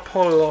gonna be the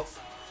Apollo.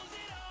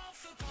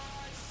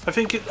 I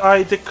think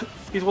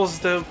it was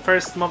the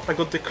first map I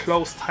got the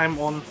close time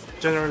on,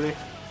 generally.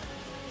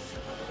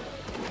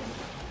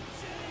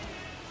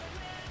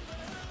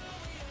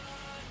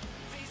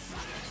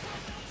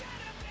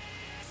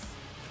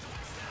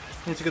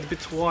 Need to get a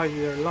bit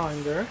wider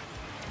line there.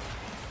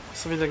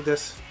 Something like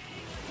this.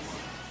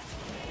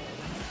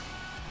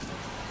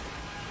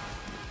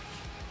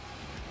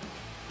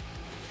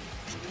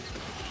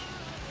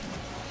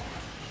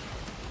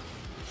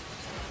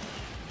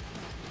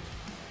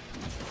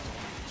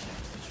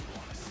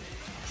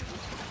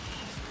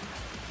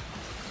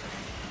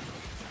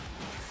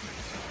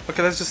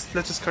 Okay, let's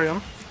just carry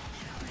on.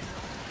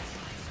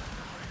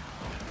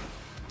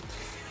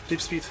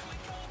 Deep speed.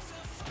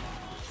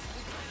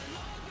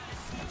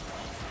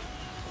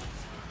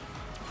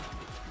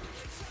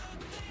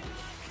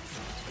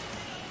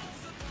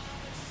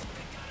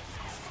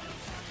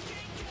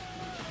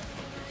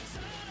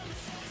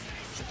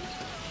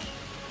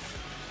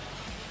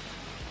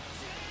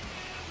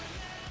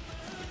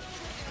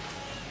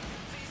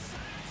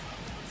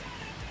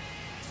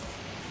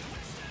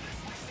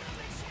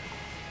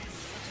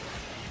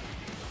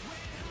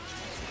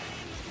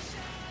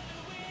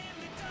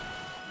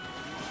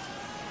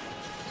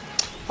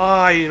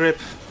 I rip.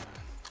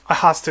 I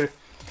had to.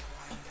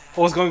 I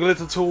was going a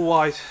little too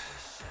wide.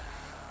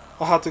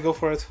 I had to go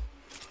for it.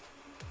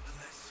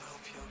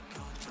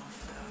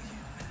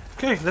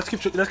 Okay, let's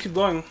keep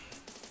going.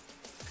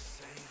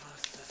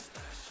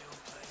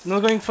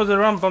 Not going for the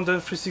ramp on the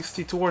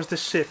 360 towards the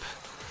ship.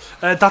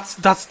 That's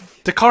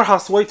the car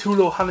has way too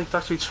low handling to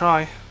actually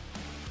try.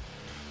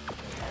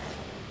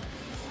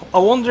 I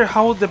wonder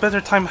how the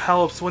better time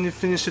helps when you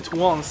finish it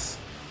once.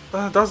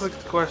 That's a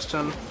good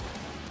question.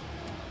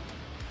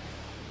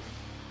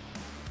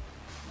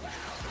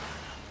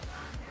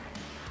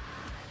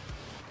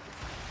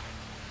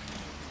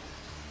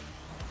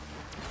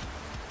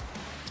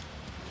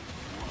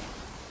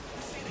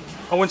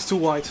 I went too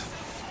wide.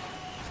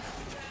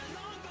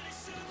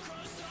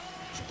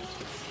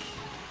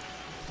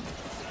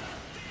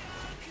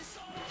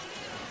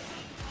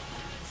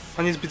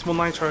 I need a bit more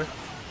nitro.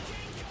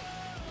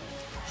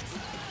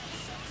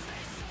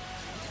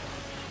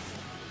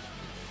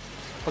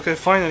 Okay,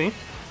 finally.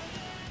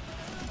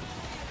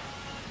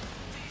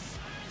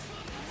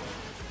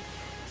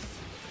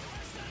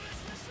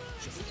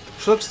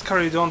 Should have just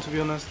carried on, to be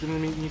honest,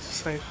 didn't need to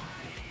save.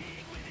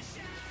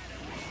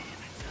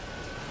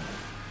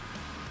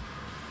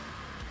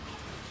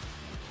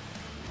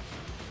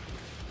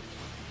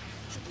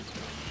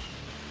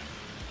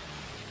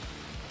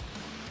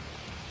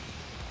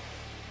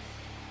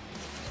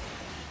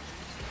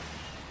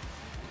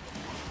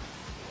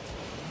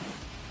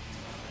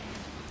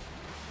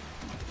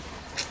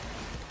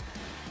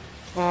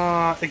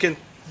 Again,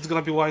 it's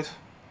gonna be wide.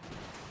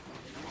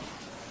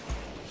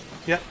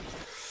 Yeah.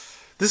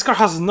 This car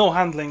has no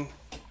handling.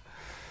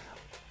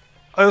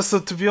 Also,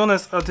 to be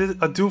honest,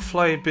 I do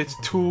fly a bit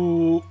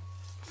too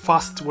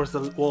fast towards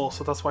the wall,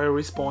 so that's why I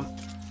respawn.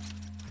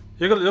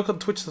 You gotta look at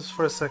Twitch just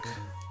for a sec.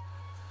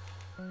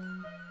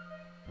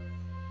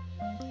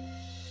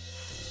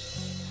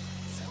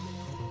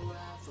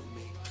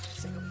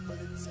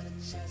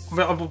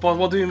 But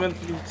what do you mean?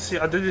 See,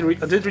 I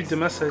did read the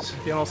message.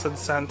 You know, said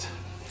send.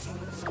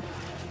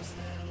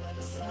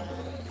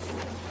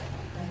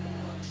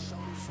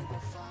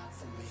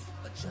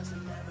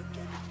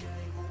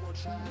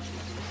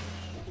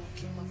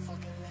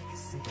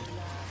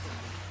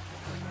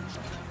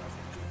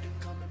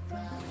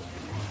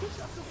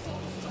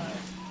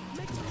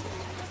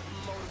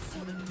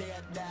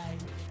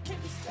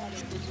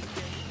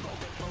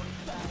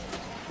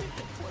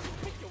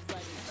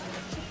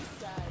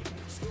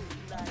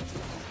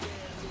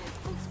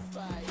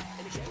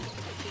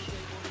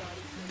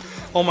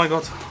 Oh my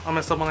god, I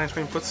messed up my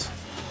nitro inputs.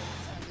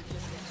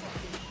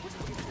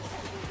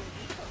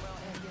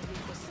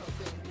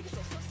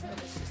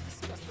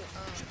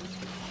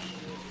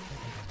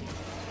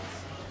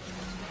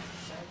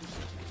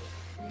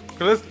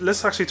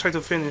 Let's actually try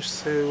to finish,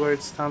 see where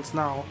it stands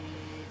now.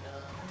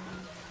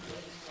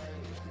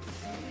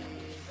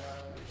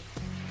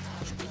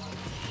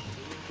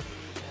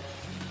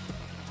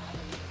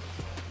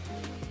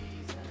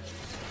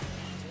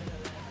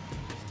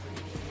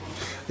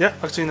 Yeah,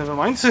 actually, never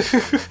mind.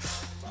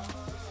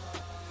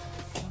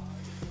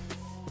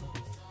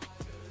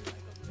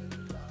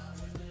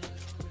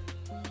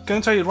 Can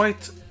I try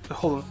right?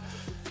 Hold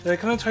on.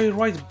 Can I try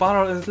right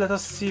barrel and let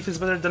us see if it's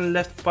better than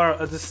left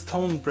barrel at the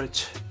stone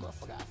bridge?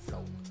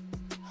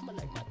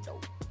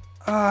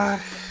 I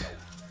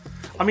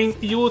mean,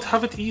 you would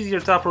have it easier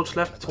to approach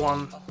left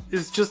one.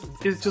 It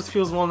just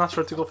feels more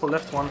natural to go for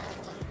left one.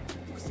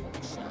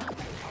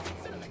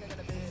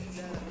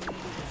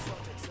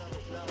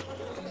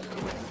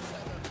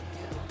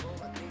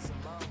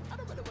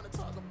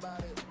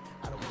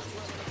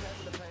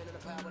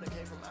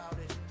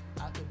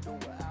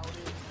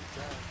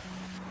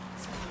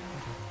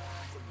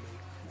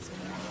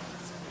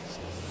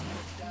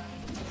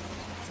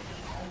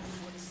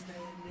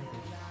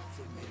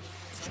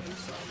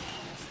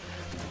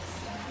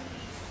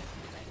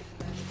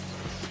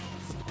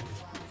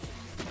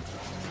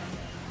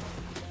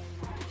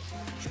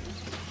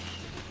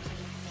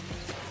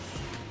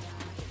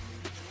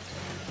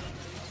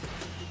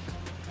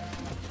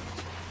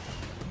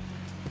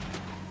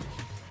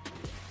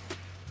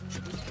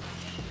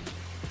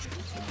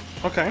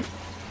 Okay.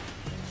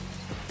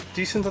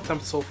 Decent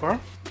attempt so far.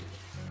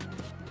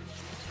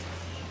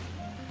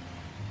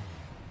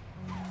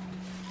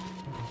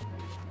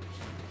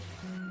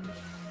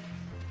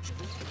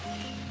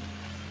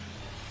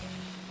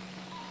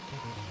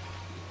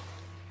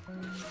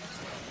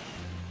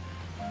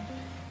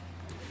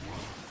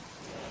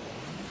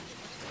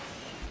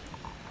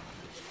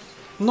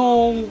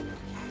 No!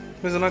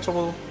 There's a nitro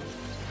bubble.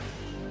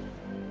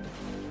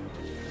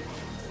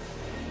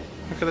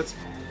 Okay, let's...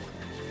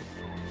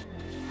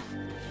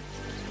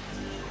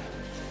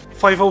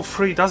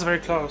 503, that's very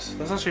close.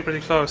 That's actually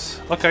pretty close.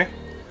 Okay.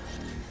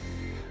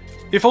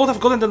 If I would have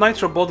gotten the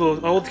nitro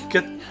bottle, I would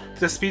get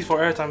the speed for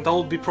airtime. That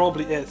would be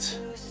probably it.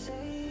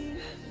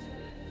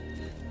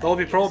 That would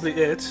be probably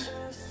it.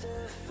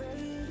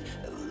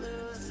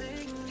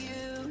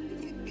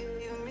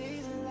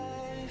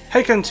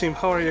 Hey Ken team,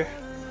 how are you?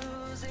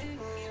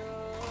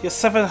 Yeah,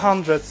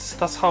 700,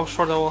 that's how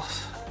short I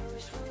was.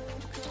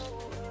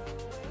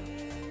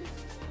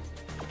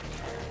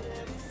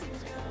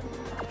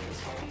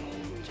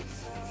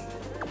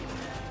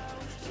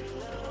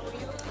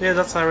 Yeah,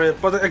 that's alright,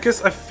 but I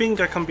guess I think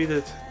I can beat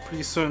it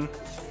pretty soon.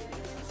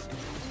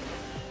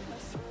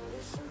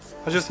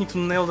 I just need to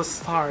nail the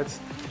start.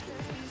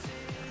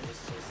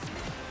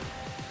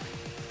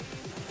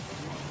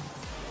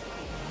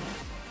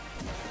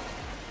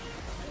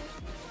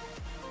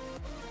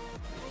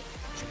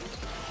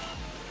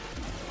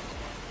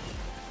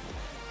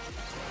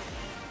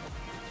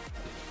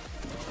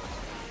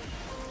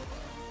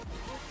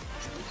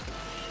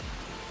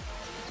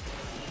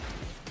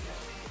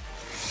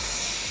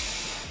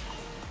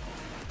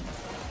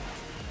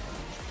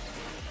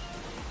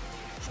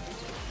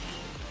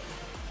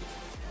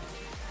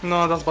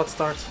 No, that's bad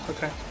start.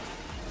 Okay.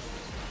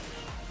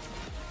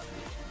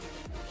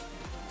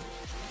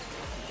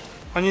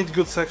 I need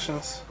good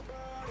sections.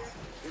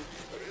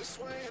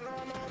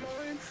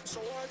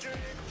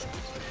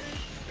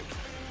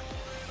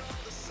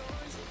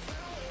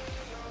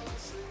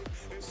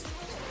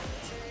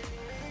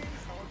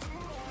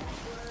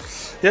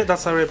 Yeah,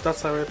 that's a rip,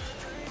 that's a rip.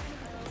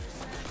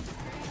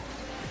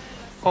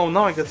 Oh,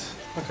 now I get...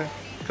 Okay.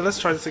 Okay, let's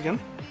try this again.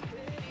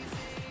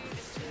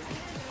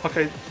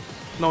 Okay.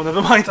 No,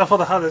 never mind, I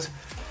thought I had it.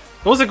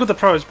 It was a good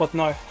approach, but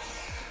no.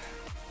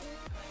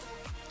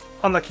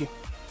 Unlucky.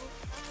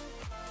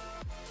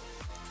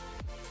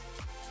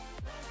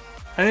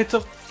 Any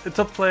top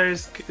player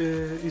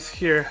is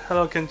here.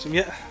 Hello, Kenjin.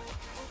 Yeah.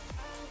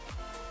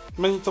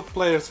 Many top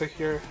players are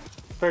here.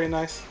 Very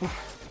nice.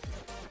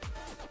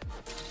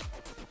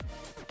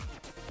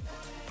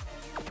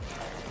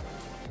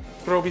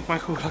 Bro beat my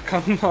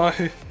Huracan. No.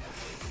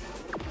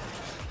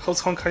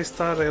 How's Honkai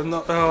Star Rail?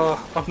 No,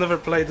 I've never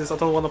played this. I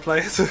don't want to play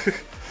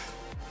it.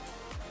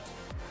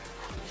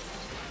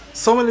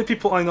 So many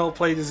people I know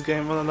play this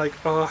game, and I'm like,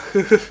 oh.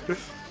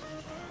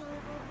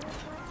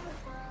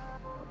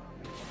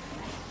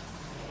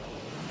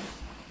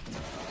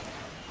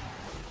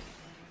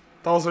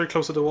 That was very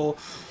close to the wall.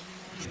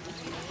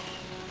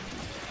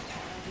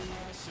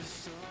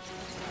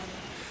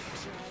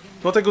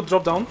 Not a good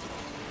drop down.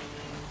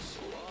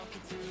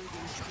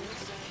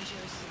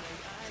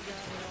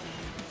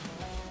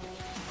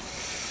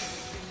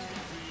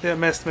 Yeah,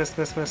 missed.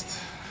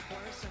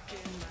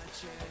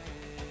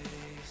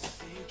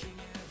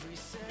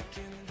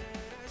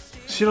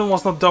 Shiron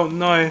was not down.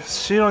 No,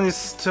 Shiron is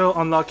still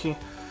unlucky.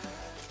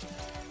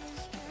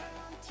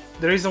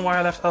 The reason why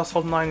I left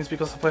Asphalt 9 is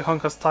because I play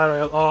Honkai Star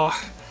Rail.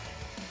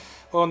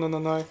 Oh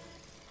no.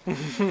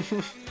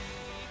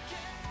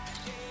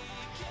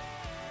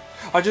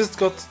 I just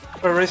got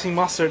a Racing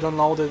Master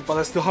downloaded, but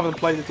I still haven't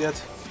played it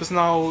yet. Because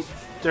now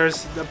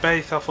there's the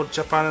beta for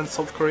Japan and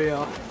South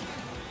Korea.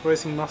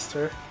 Racing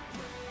Master.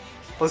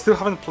 But I still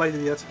haven't played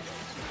it yet.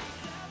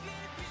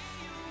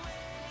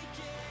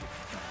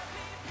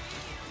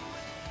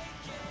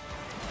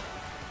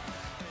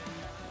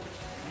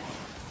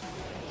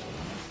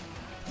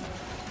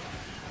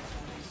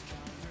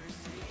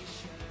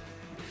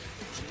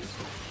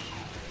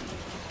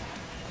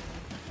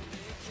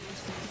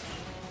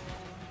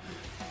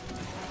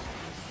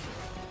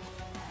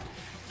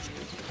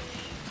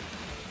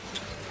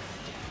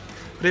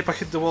 Reaper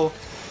hit the wall.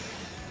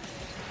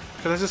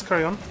 Okay, let's just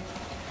carry on.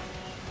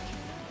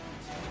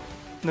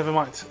 Never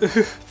mind.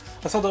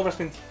 I saw the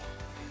overspin.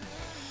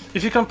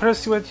 If you can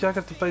persuade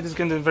Jagger to play this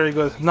game, then very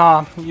good.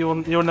 Nah,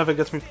 you'll never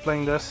get me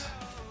playing this.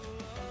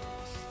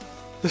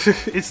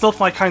 It's not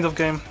my kind of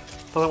game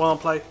that I wanna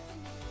play.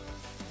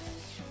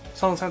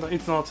 Sound Center,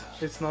 it's not.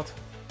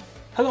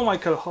 Hello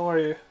Michael, how are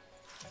you?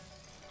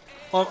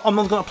 Well, I'm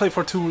not gonna play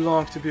for too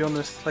long, to be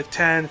honest. Like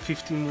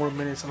 10-15 more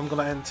minutes and I'm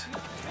gonna end.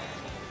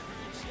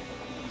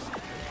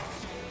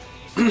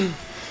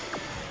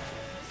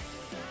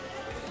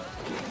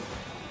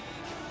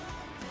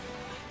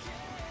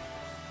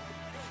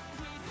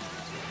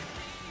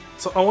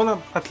 So I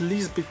wanna at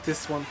least beat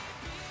this one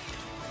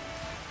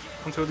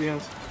until the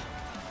end.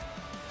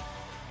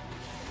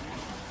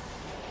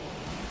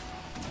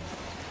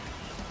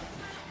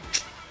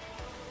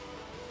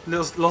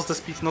 Lost the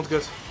speed, not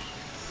good.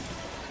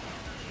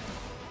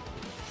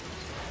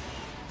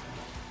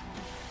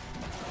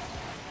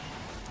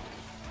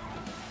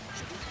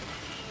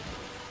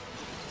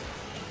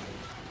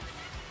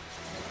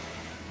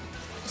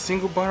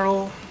 Single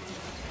barrel.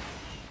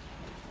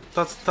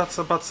 That's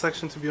a bad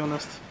section, to be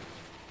honest.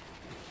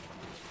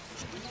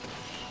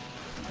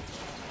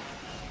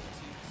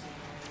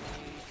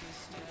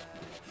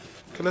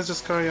 Okay, let's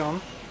just carry on.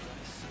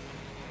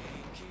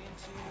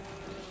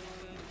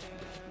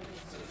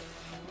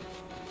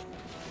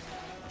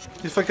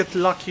 If I get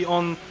lucky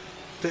on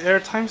the air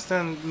times,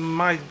 then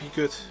might be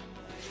good.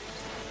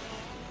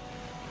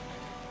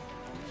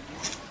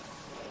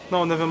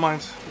 No, never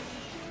mind.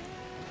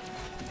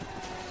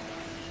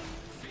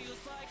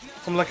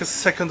 I'm like a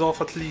second off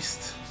at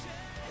least.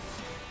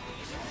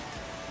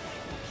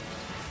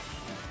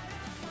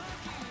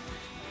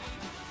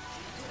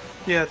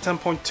 Yeah,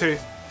 10.2.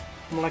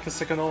 I'm like a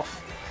second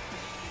off.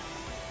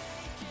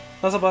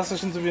 That's a bad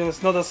session, to be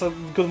honest. No, that's a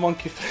good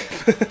monkey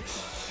flip.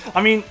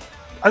 I mean,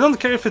 I don't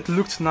care if it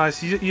looked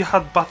nice. You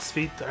had bad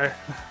speed there.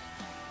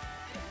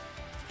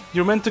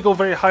 You're meant to go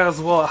very high as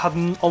well. I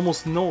had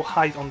almost no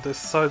height on this,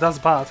 so that's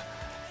bad.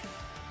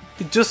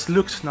 It just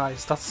looked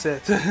nice, that's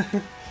it.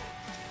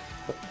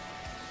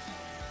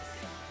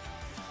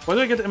 Why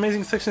do I get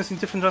amazing sections in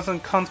different runs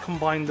and can't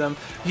combine them?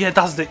 Yeah,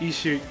 that's the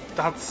issue.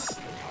 That's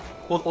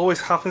what always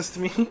happens to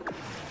me.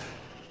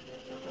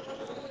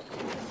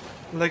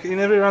 Like, in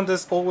every run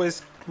there's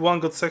always one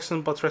good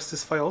section, but rest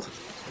is failed.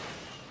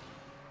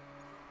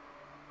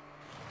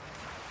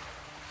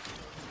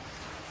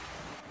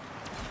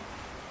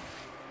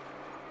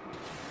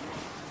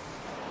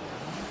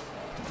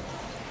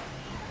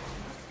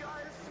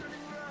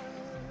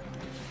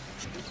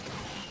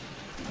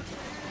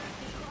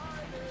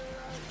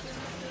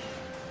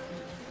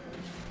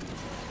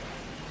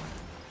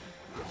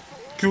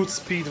 Good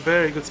speed,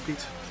 very good speed.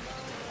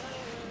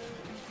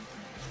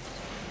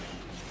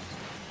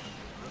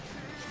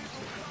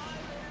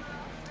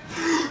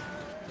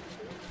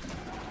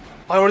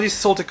 I already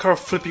saw the car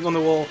flipping on the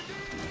wall.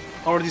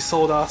 I already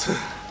saw that.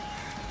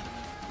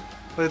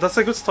 Wait, that's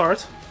a good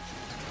start.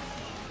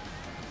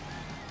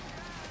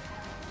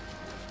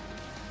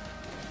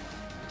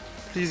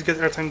 Please get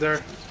airtime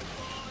there.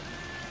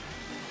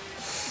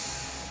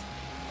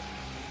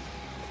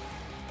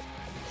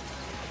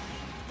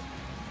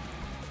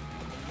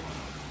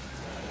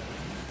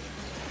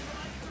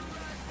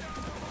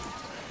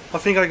 I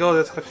think I got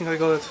it. I think I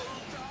got it.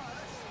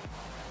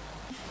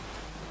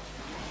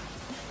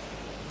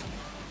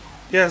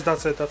 Yes,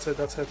 that's it. That's it.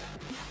 That's it.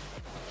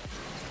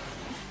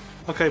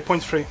 Okay,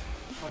 point 3.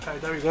 Okay,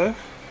 there we go.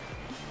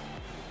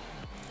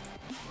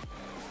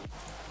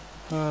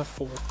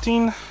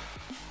 14.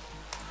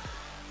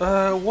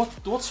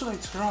 What should I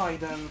try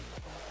then?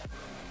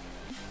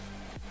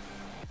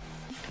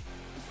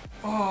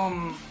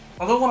 I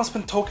don't want to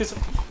spend tokens.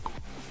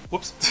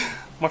 Whoops,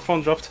 my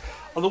phone dropped.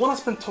 I don't want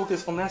to spend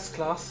tokens on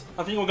S-Class.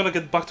 I think we're gonna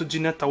get back to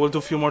Ginetta. We'll do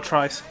a few more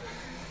tries.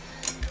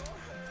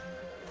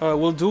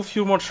 We'll do a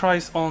few more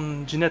tries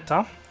on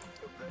Ginetta.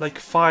 Like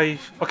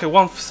 5. Okay,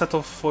 1 set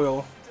of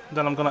foil.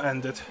 Then I'm gonna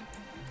end it.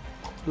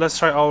 Let's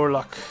try our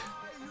luck.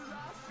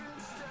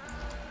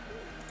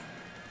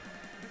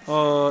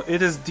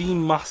 It is the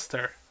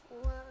Master.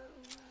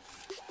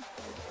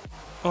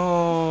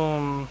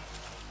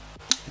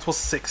 It was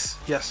 6.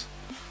 Yes.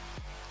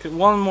 Okay,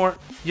 1 more.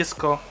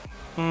 Jesko.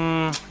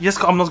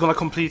 Jesko I'm not gonna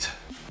complete.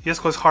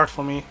 Jesko is hard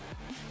for me.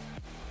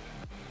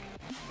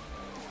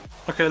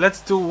 Okay,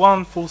 let's do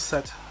 1 full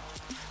set.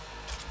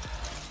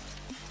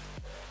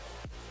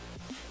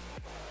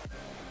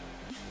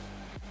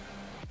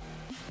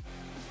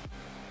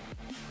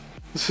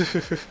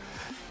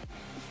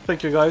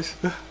 Thank you guys.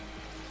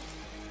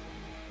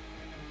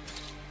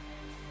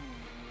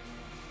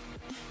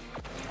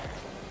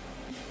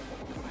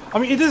 I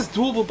mean, it is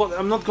doable, but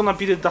I'm not gonna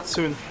beat it that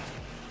soon.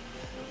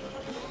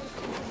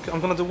 Okay, I'm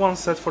gonna do 1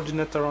 set for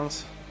Ginetta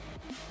runs.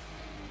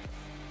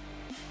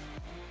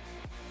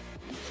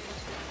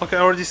 Okay,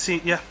 I already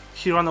see. Yeah,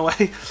 he ran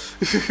away.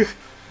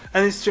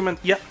 An instrument.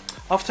 Yeah,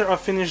 after I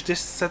finish this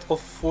set of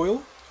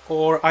foil,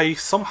 or I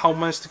somehow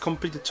manage to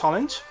complete the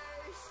challenge.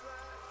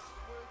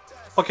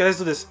 Okay, let's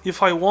do this.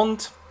 If I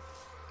won't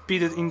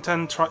beat it in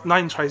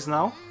 9 tries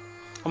now,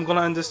 I'm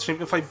gonna end the stream.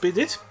 If I beat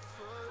it,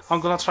 I'm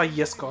gonna try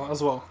Jesko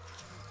as well.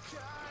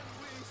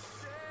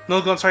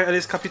 Not gonna try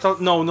Alice Capital.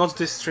 No, not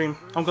this stream.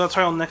 I'm gonna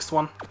try on next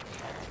one.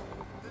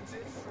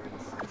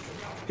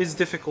 It's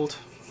difficult.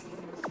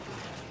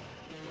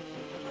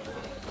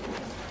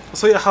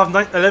 So yeah, I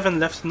have 11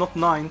 left, not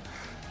 9.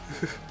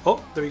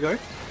 Oh, there we go.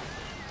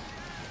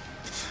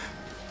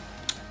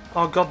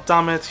 Oh god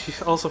damn it, he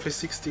also for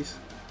 60s.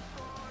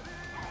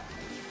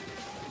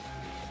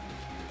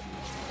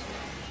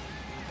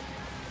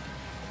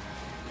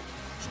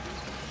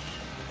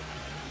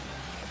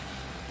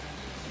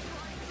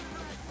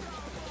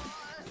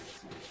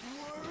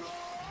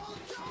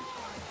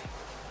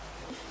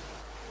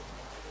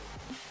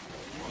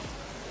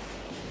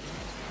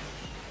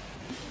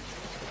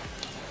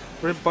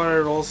 Rip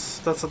barrel rolls,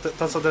 that's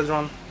a dead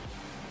run.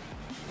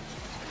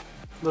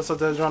 That's a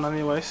dead run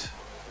anyways.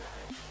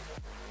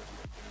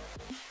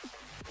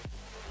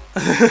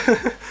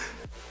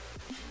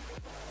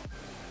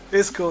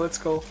 It's cool, it's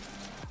cool.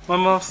 My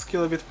mouse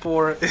skill a bit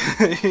poor.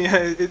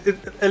 Yeah,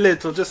 a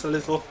little, just a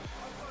little.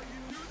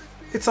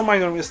 It's a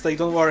minor mistake,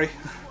 don't worry.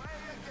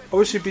 I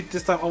wish you beat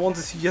this time. I want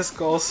to see yes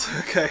goals.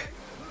 Okay.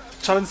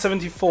 Challenge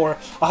 74.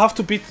 I have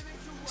to beat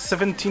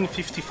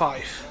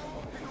 1755.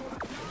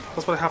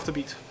 That's what I have to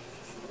beat.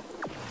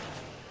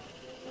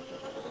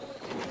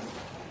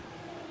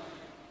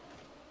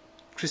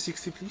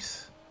 $360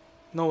 please.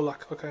 No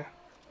luck, okay.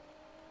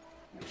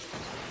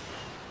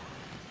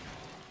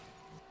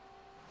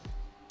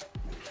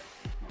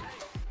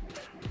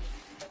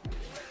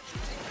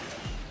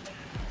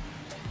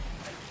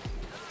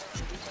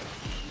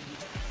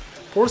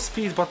 Poor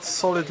speed but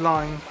solid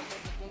line.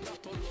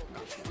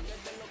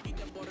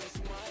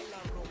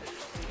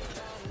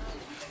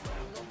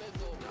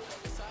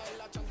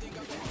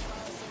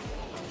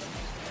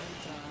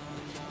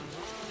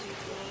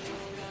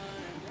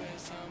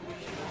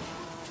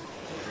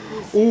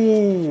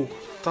 Ooh,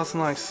 that's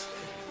nice.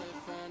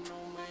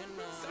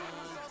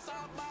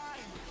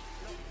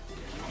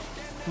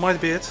 Might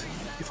be it,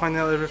 if I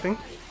nail everything.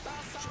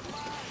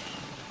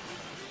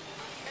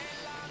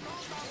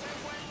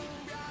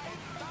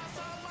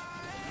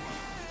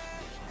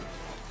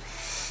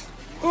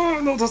 Oh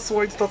no, that's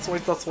white, that's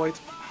white, that's white.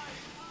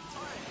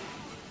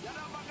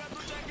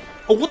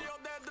 Oh, what?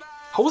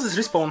 How was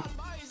this respawn?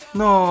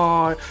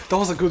 No, that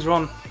was a good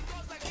run.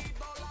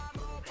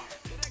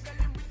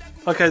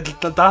 Okay,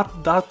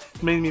 that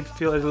made me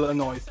feel a little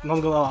annoyed,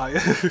 not gonna lie.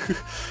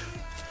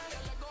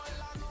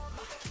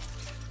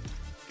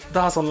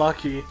 That's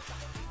unlucky.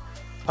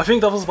 I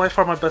think that was by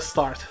far my best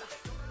start.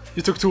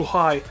 You took too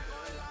high.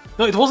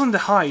 No, it wasn't the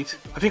height.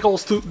 I think I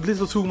was a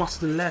little too much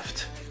to the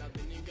left.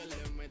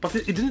 But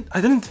it didn't.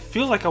 I didn't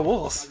feel like I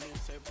was.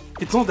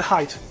 It's not the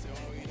height.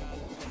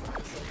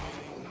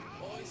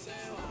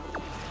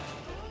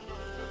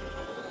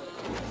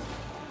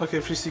 Okay,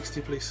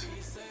 360 please.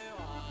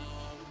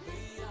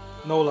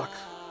 No luck.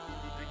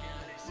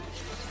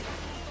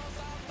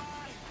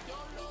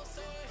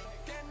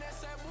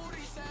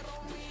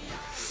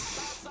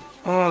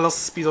 Oh, I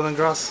lost speed on the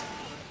grass.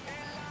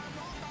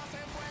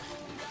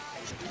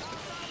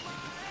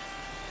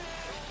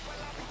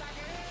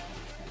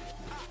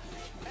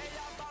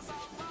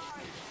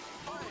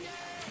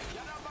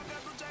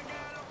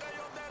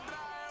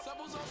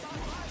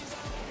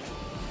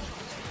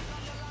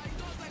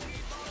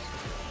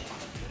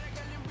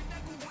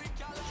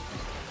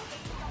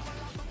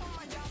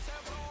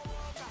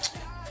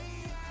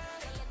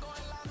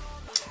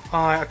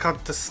 I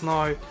cut the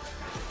snow.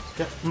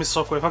 Yeah, missed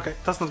shockwave. Okay,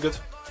 that's not good.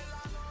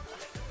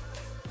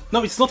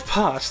 No, it's not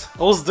patched.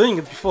 I was doing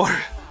it before.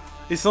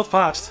 It's not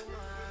patched.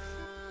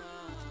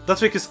 That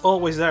trick is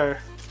always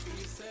there.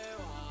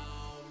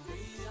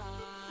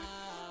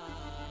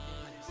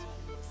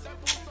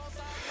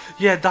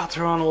 Yeah, that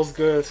run was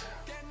good.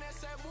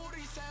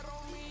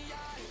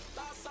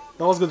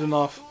 That was good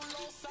enough.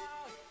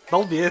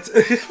 That'll be it.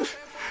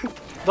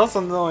 That's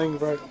annoying,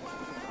 bro.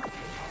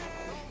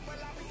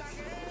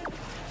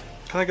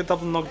 Can I get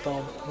double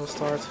knockdown? We'll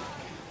start.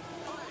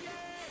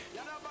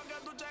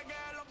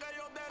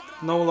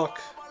 No luck.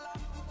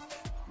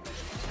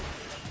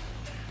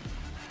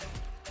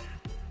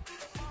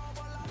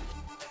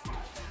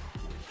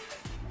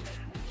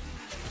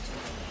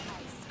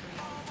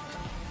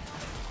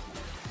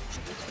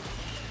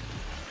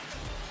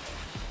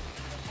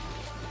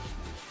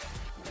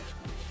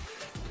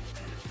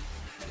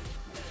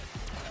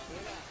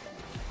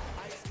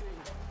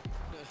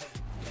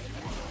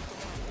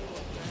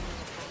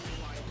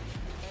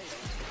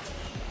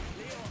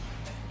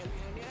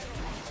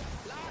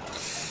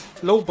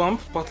 Low bump,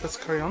 but let's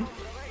carry on.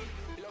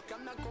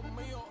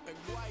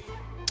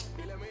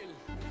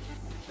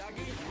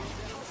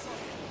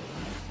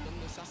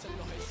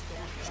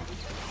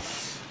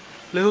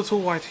 Little too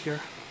wide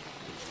here.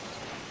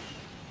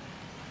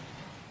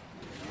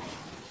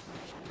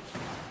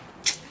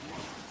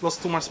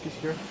 Lost too much speed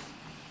here.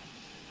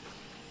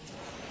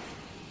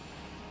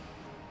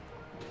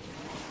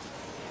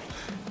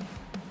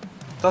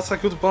 That's a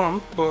good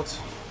bump, but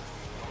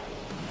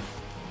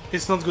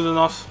it's not good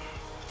enough.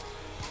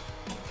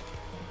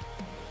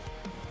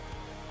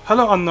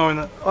 Hello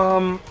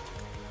Unknown,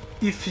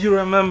 if you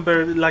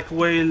remember, like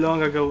way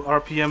long ago,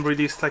 RPM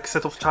released like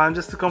set of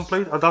challenges to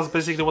complete, that's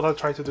basically what I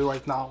try to do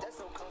right now.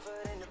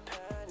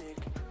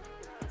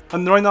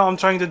 And right now I'm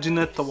trying the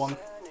Ginetta one.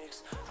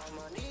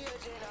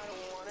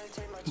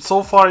 And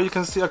so far you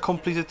can see I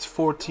completed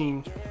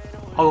 14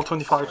 out of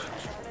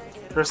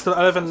 25. There's still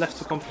 11 left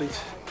to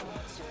complete.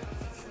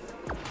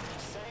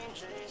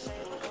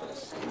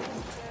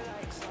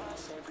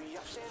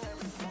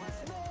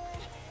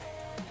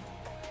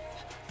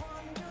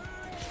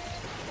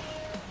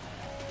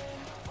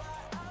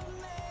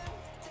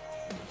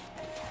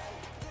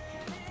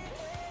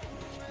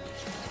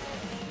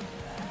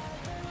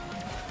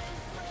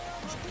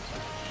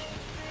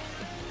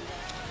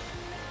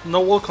 No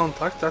wall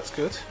contact, that's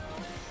good.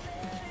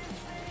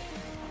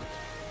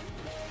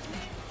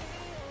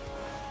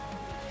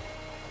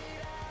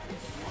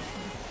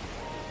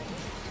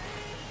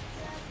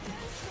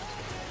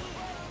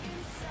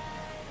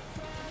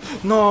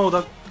 No,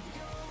 that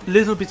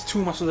little bit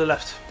too much to the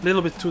left.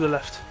 Little bit to the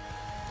left.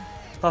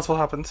 That's what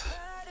happened.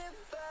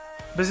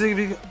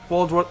 Basically,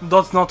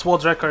 that's not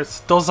world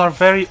records. Those are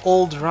very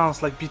old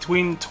runs, like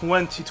between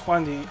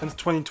 2020 and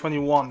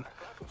 2021.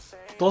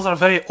 Those are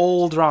very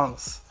old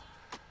runs.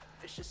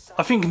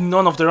 I think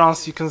none of the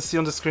runs you can see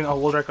on the screen are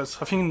world records.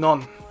 I think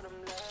none.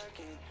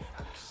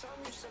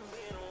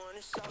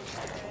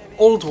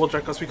 Old world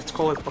records we could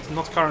call it, but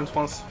not current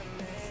ones.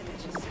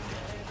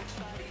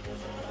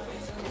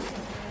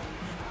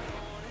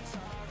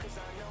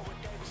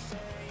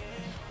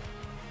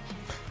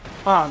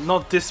 Ah,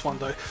 not this one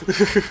though.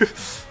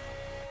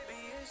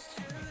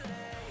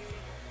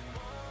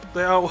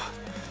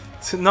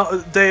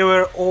 They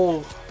were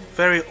all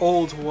very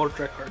old world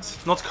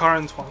records, not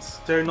current ones.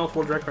 They're not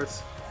world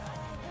records.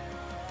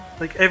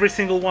 Like every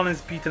single one is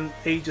beaten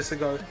ages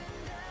ago.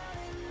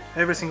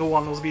 Every single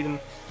one was beaten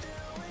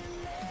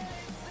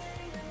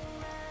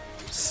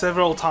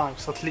several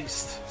times at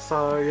least.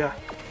 So yeah.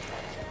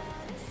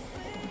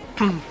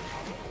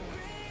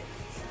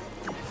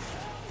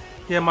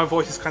 Yeah, my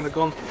voice is kinda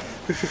gone.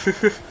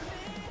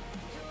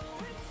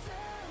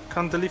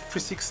 Can delete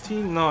 360?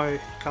 No,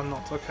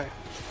 cannot, okay.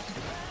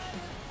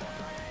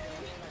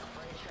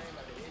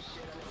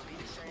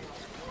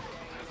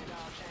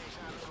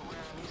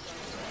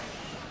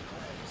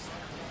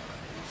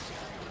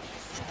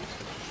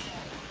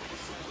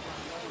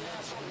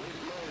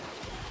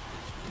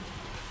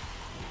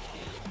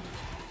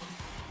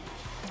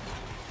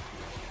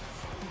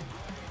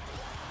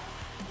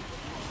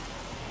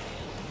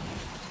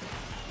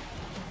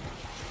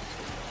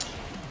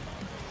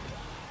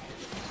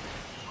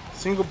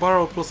 Single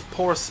barrel plus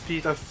power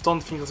speed, I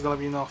don't think that's gonna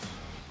be enough.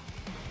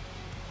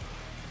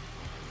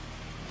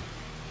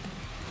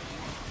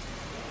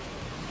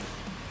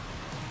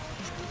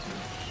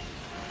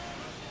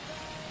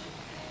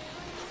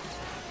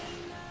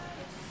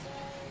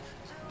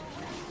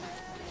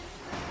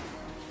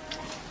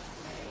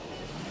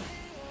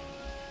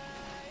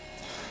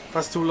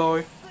 That's too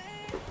low.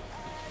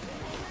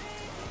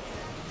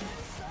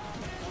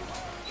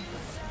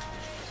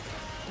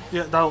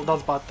 Yeah,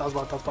 that's bad, that's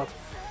bad, that's bad.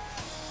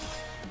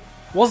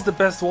 What's the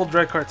best world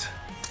record?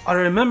 I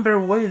remember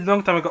way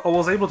long time ago I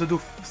was able to do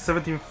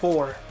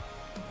 17.4,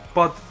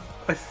 but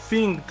I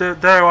think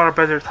there are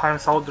better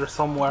times out there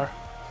somewhere.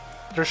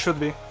 There should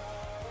be.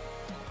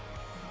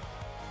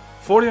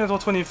 14 or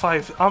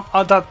 25.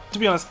 To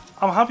be honest,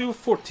 I'm happy with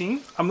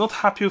 14. I'm not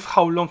happy with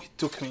how long it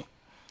took me,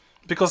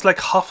 because like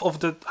half of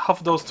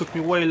those took me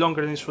way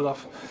longer than it should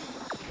have.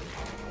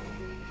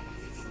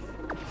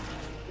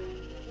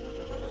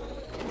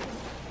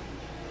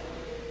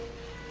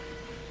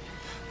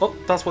 Oh,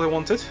 that's what I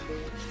wanted.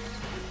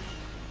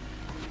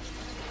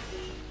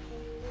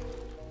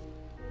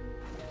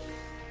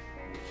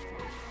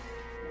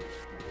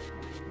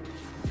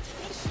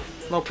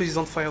 No, please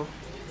don't fail.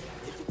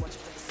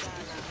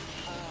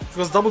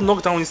 Because double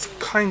knockdown is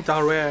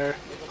kinda rare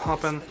to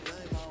happen.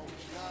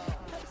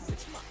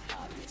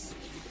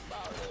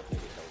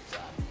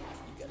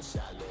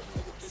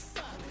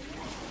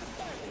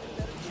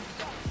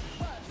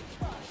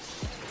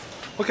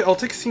 Okay, I'll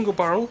take single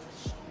barrel.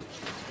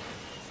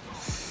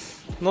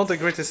 Not the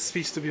greatest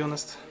speech, to be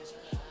honest.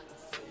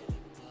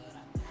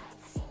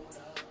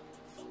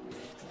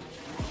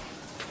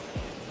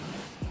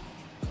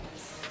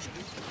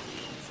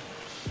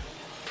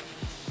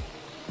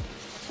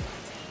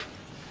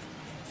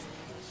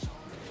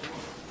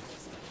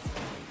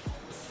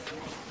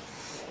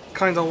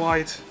 Kinda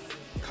wide.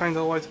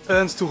 Kinda wide.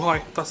 And it's too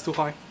high. That's too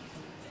high.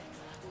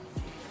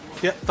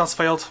 Yeah, that's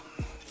failed.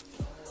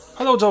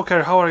 Hello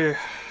Joker, how are you?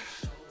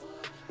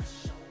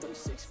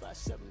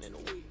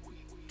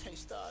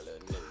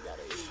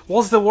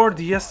 What's the word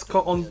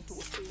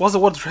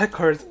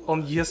record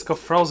on Jesko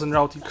Frozen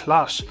Route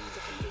Clash?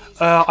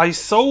 I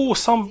saw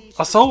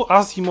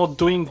Asimov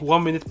doing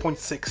 1 minute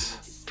 .6.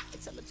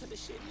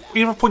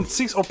 Either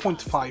 0.6 or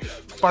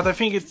 0.5, but I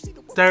think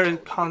there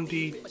can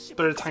be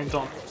better time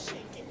done.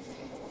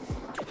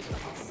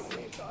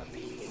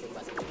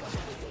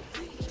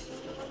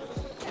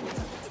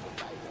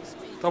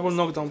 Double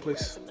knockdown,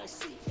 please.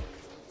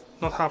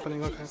 Not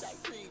happening, okay.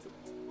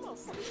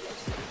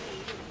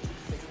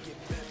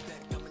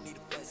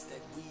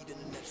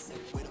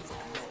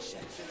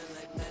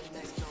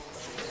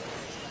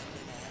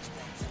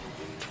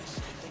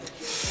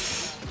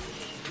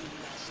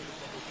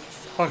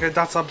 Okay,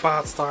 that's a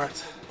bad start.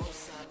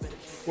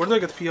 Where do I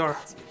get PR?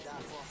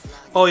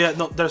 Oh yeah,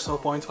 no, there's no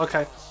point.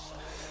 Okay.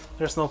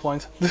 There's no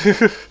point.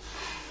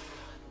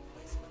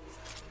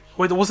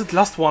 Wait, was it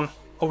last one?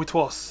 Oh, it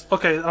was.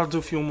 Okay, I'll do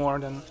a few more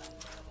then.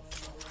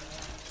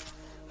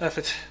 F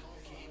it.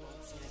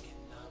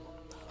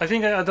 I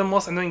think the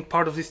most annoying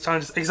part of these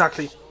challenges,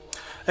 exactly.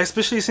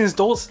 Especially since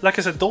those, like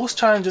I said, those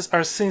challenges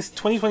are since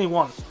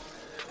 2021.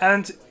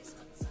 And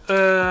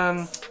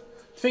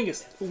thing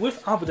is,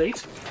 with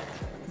update,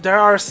 there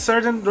are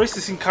certain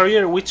races in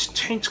career which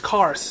change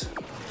cars.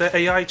 The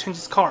AI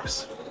changes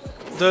cars.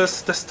 The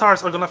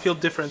stars are gonna feel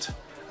different.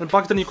 And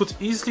back then you could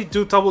easily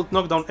do double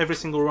knockdown every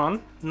single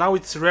run. Now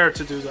it's rare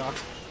to do that.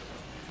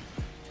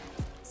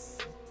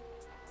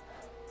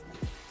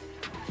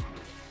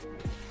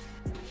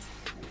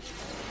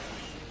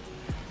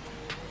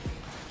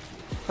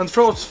 And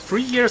throughout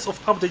 3 years of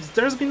updates,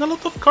 there's been a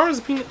lot of cars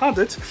being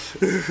added.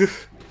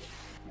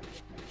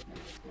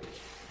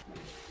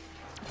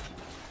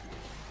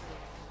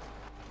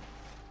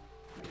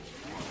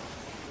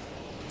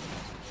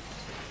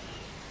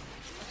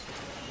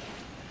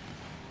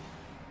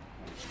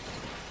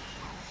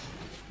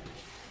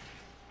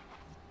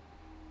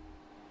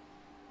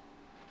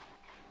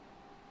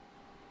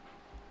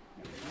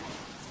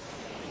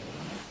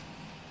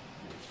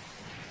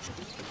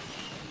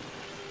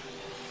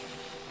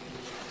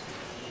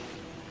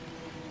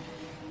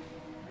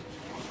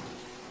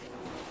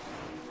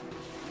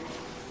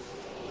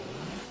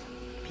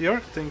 Here,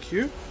 thank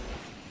you.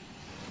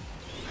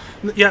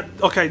 Yeah,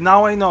 okay,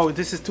 now I know,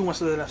 this is too much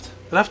to the left.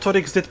 Left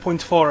Torix did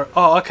 0.4.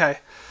 Oh, okay.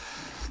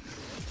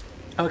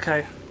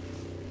 Okay.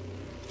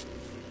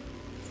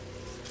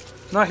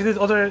 No, he did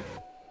other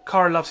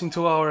car laps in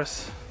 2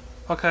 hours.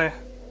 Okay.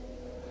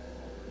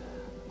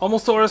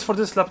 Almost 2 hours for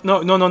this lap.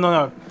 No.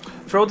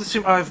 Throughout the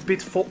stream I've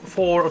beat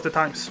 4 of the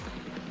times.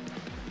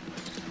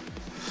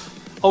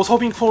 I was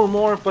hoping for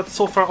more, but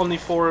so far only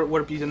 4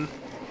 were beaten.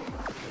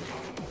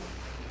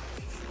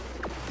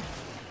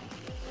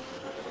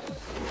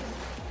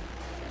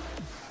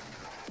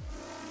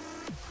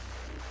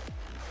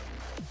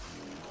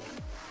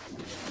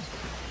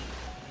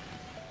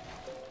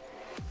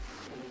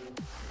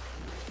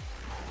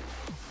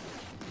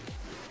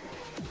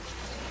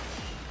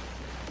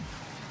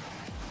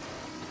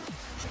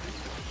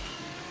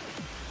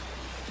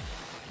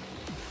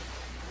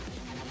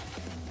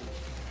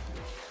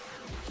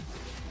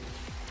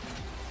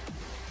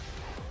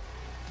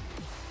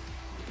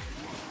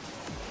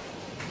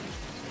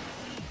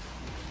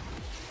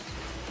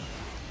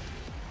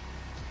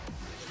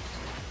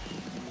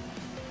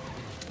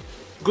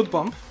 Good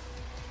bump.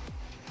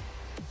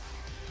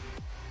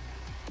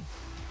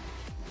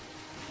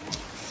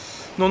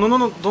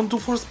 No, don't do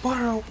force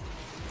barrel.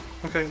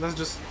 Okay, let's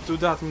just do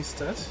that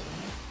instead.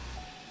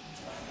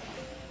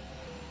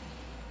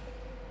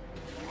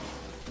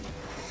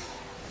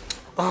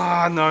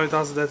 Ah, no,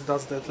 that's dead,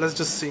 that's dead. Let's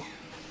just see.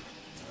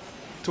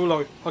 Too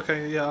low.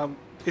 Okay, yeah,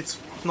 it's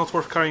not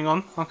worth carrying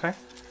on. Okay.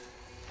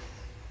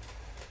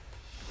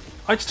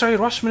 I tried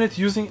rush minute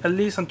using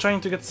Elise and trying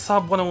to get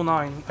sub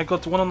 109. I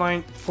got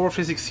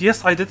 109.436.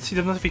 Yes, I did see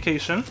the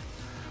notification.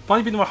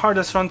 Might be my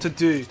hardest run to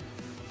do.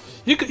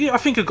 I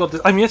think you got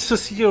this. I'm yet to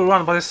see you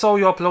run, but I saw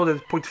you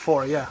uploaded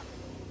 0.4, yeah.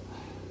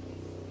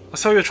 I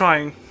saw you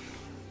trying.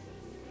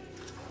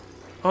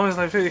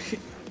 Honestly,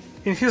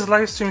 in his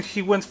live stream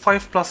he went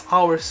 5+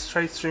 hours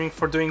straight streaming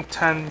for doing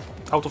 10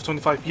 out of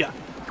 25. Yeah,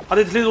 I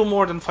did little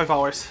more than 5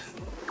 hours.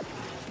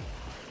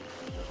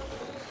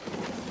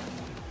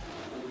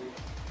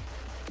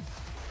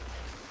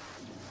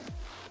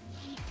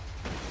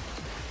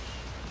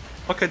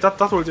 Okay, that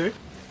will do.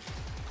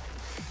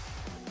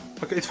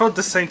 Okay, it felt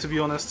the same, to be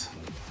honest.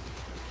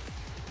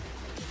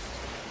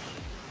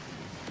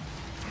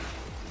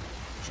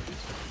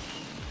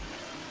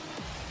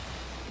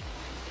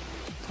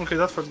 Okay,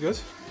 that felt good.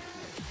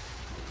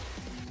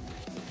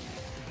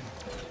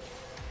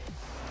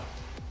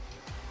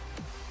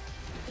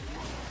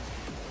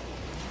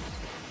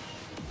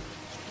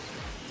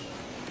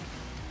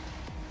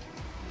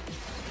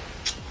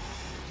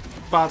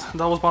 Bad.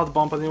 That was bad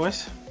bump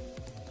anyways.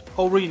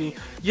 Oh really?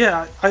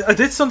 Yeah, I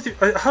did something.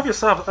 I have your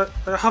sub.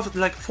 I have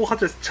like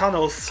 400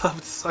 channels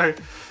subbed, so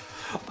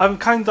I'm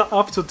kinda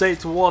up to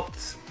date.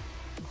 What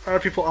are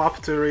people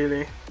up to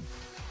really?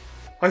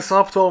 I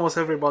sub to almost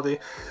everybody.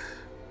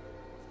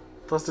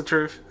 That's the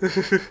truth.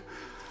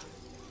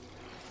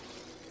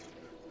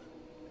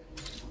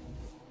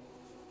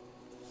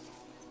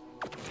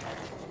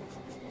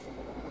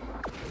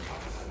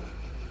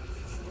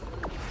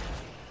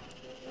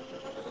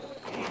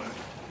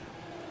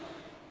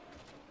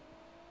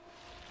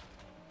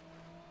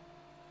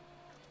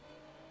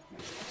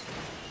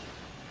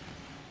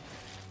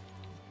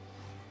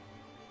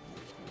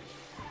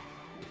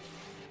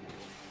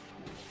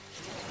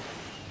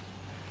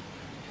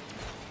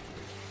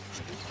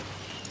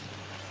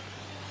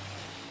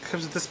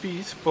 Kept the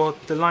speed, but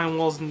the line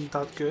wasn't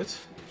that good.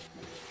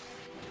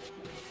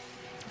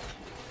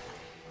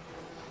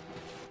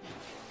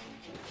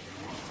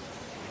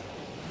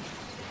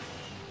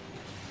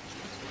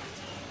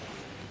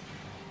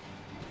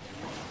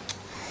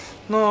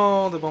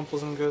 No, the bump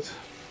wasn't good.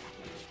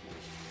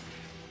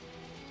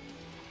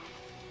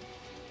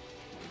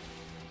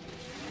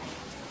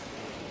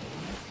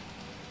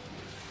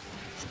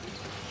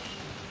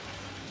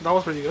 That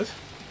was pretty good.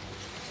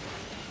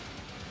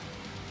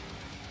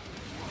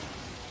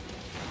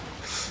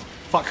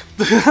 Fuck.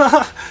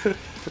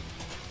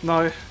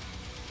 No.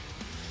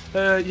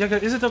 Jager,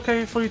 is it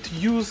okay for you to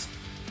use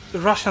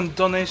Russian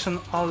donation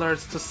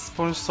alerts to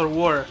sponsor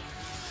war?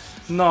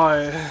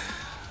 No.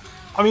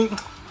 I mean...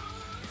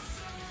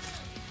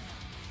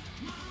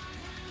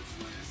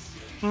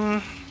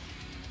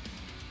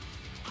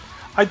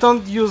 I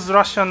don't use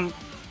Russian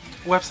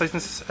websites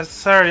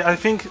necessarily. I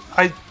think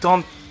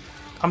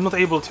I'm not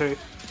able to,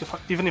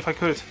 even if I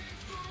could.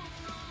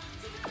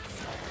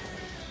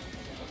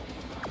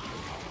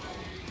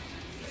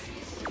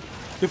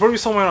 You probably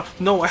saw my run.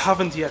 No, I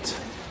haven't yet.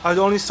 I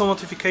only saw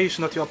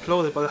notification that you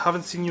uploaded, but I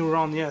haven't seen you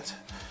run yet.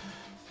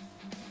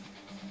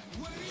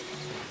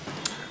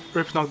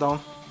 Rip knockdown.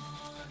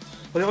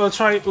 But I'll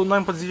try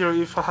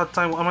 9.0 if I had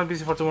time. I might be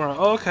busy for tomorrow.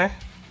 Oh, okay.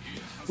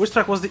 Which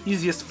track was the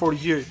easiest for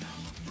you?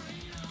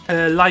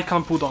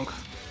 Lycan Pudong.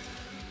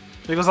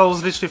 Because that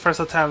was literally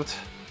first attempt.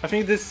 I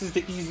think this is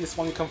the easiest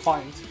one you can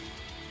find.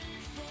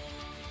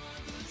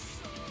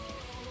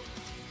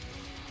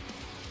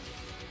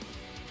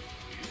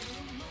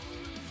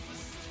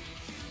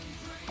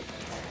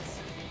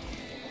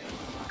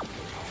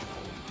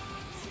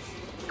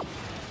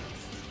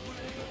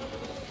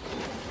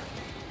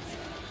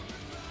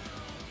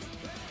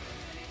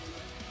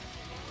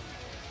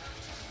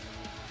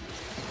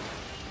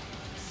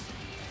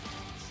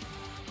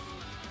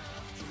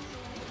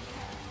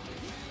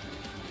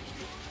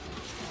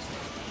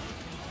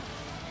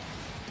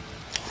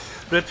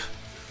 Rip.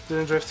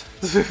 Didn't drift.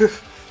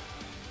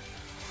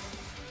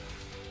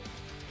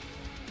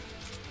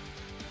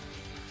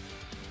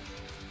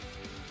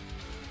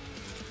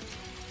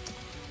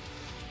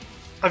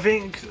 I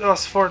think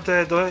as for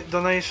the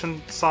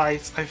donation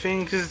sites, I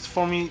think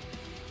for me,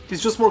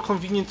 it's just more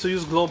convenient to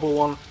use global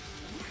one.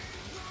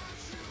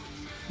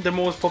 The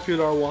most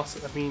popular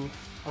was, I mean,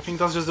 I think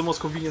that's just the most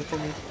convenient for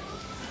me.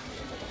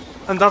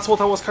 And that's what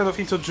I was kind of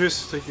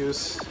introduced to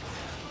use.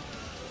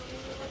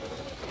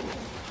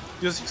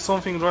 Using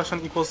something Russian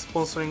equals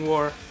sponsoring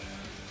war.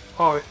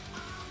 Oh.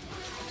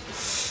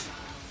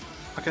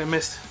 Okay,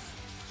 missed.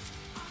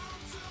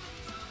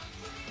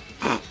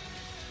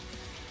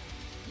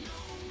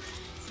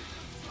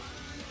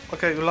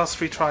 Okay, the last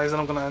 3 tries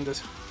and I'm gonna end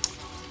it.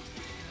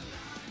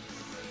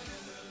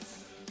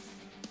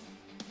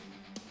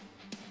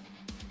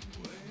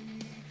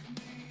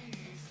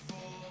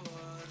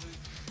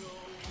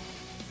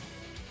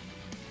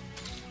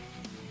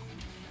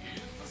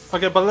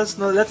 Okay, but let's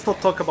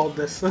not talk about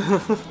this.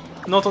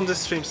 Not on this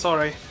stream,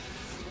 sorry.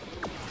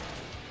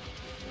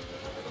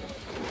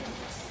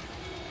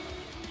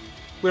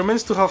 We're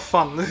meant to have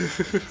fun.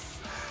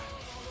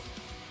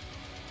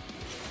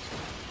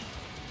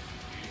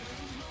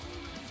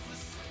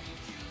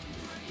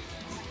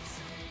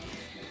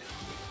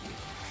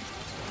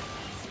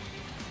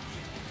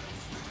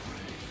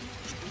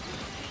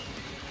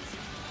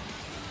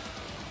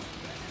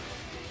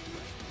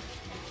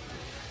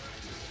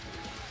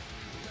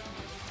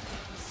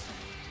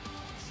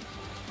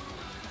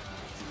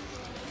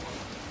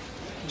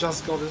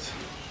 Just got it.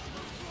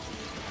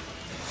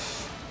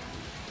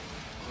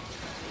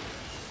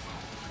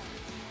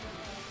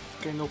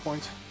 Okay, no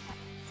point.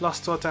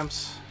 Last 2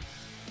 attempts.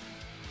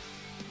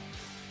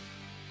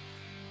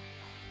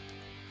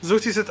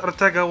 Zuti said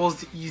Ortega was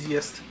the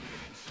easiest.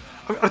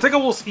 I mean, Ortega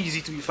was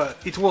easy, to be fair.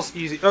 It was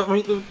easy. I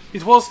mean,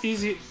 it was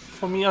easy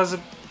for me as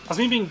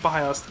me being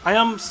biased. I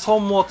am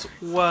somewhat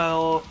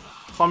well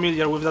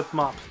familiar with that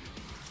map,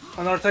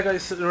 and Ortega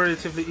is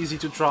relatively easy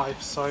to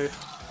drive. So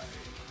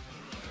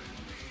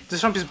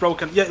this ramp is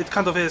broken. Yeah, it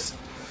kind of is.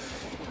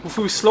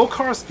 With slow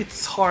cars,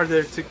 it's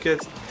harder to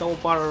get double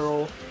barrel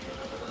roll.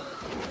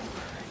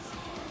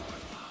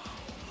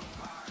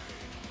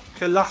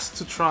 Okay, last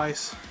 2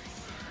 tries.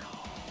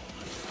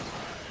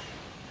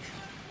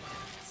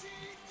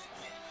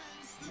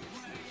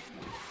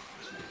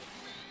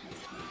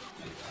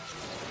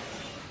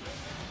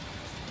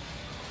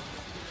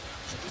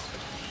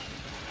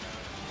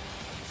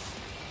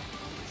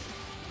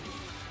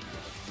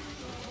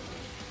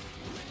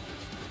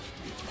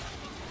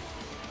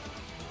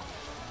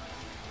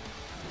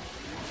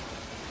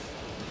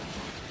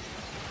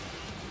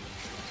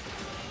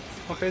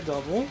 Okay,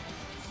 double.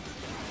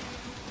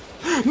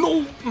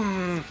 No!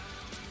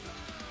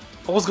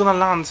 I was gonna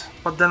land,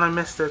 but then I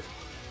missed it.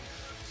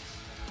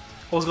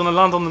 I was gonna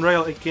land on the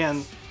rail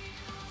again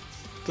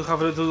to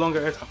have a little longer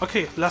airtime.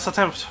 Okay, last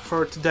attempt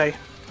for today,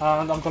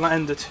 and I'm gonna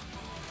end it.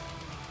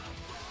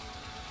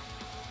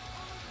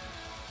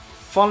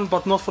 Fun,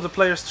 but not for the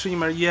player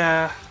streamer,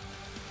 yeah.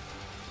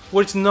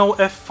 With no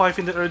F5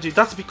 in the RG.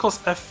 That's because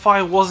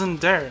F5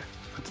 wasn't there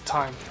at the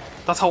time.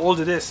 That's how old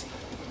it is.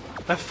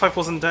 F5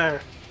 wasn't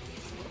there.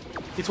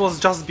 It was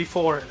just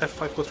before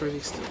F5 got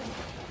released,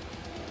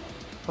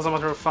 as a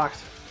matter of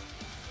fact.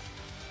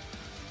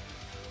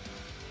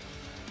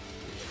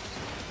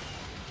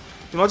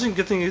 Imagine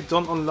getting it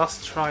done on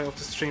last try of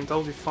the stream, that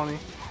would be funny.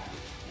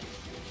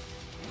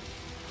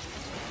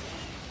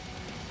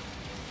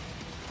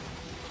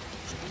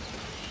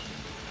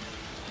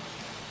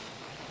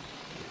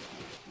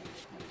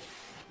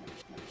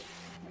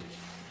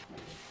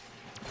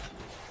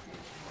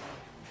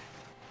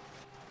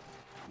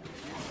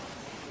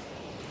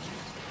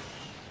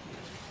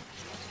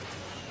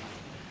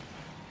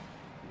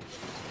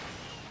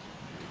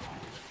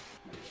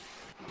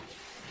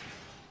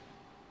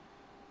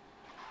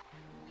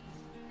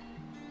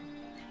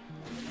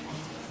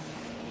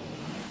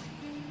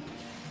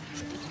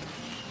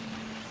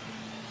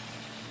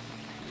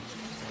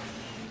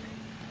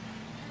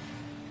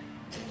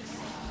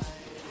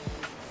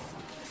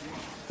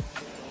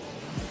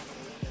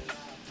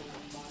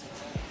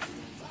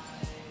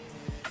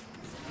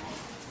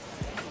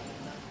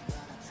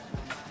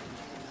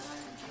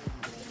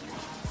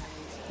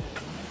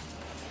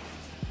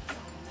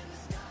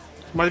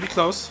 Might be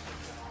close.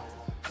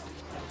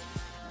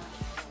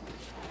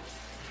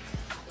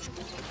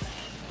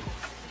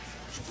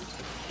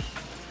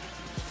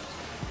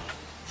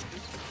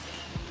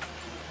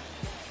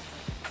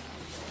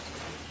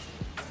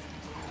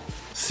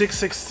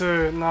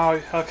 $6.62. No,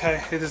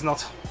 okay, it is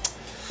not.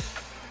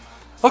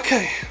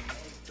 Okay,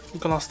 I'm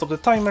gonna stop the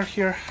timer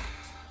here.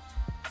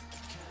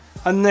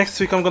 And next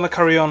week I'm gonna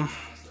carry on,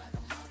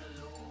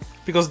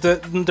 because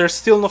there's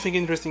still nothing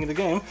interesting in the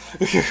game.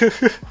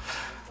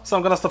 So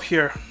I'm gonna stop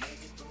here.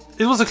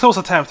 It was a close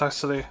attempt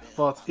actually,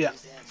 but yeah.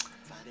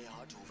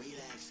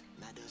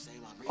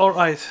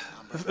 Alright,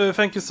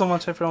 thank you so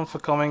much everyone for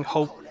coming.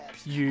 Hope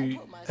you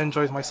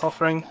enjoyed my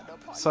suffering.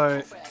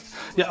 So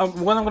yeah,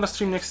 when I'm gonna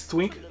stream next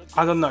week,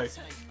 I don't know.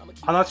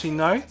 I don't actually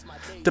know.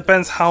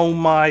 Depends how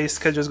my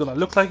schedule is gonna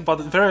look like,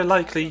 but very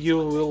likely you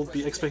will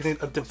be expecting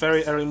it at the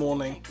very early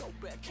morning.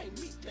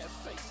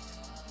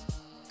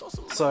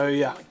 So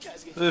yeah,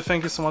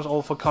 thank you so much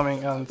all for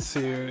coming, and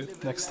see you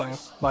next time.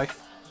 Bye.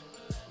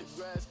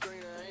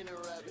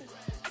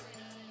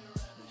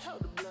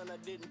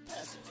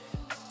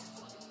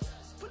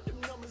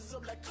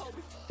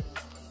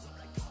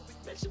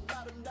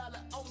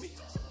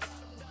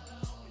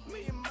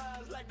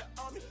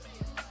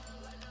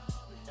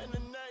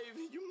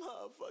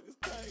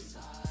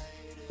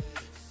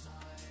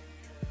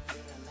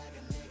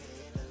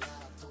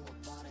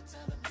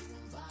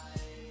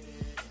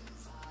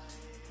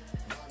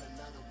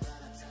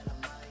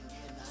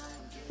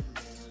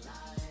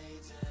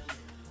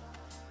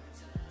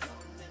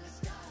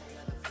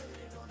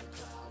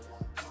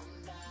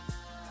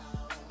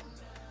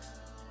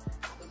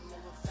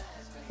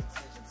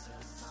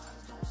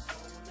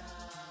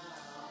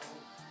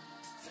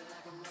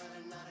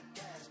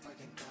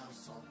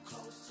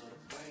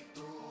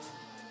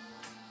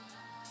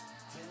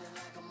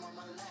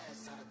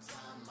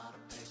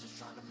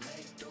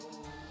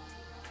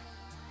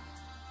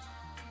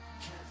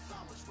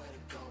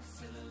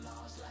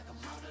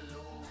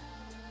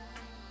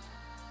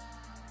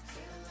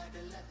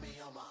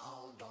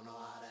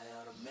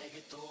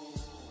 tú.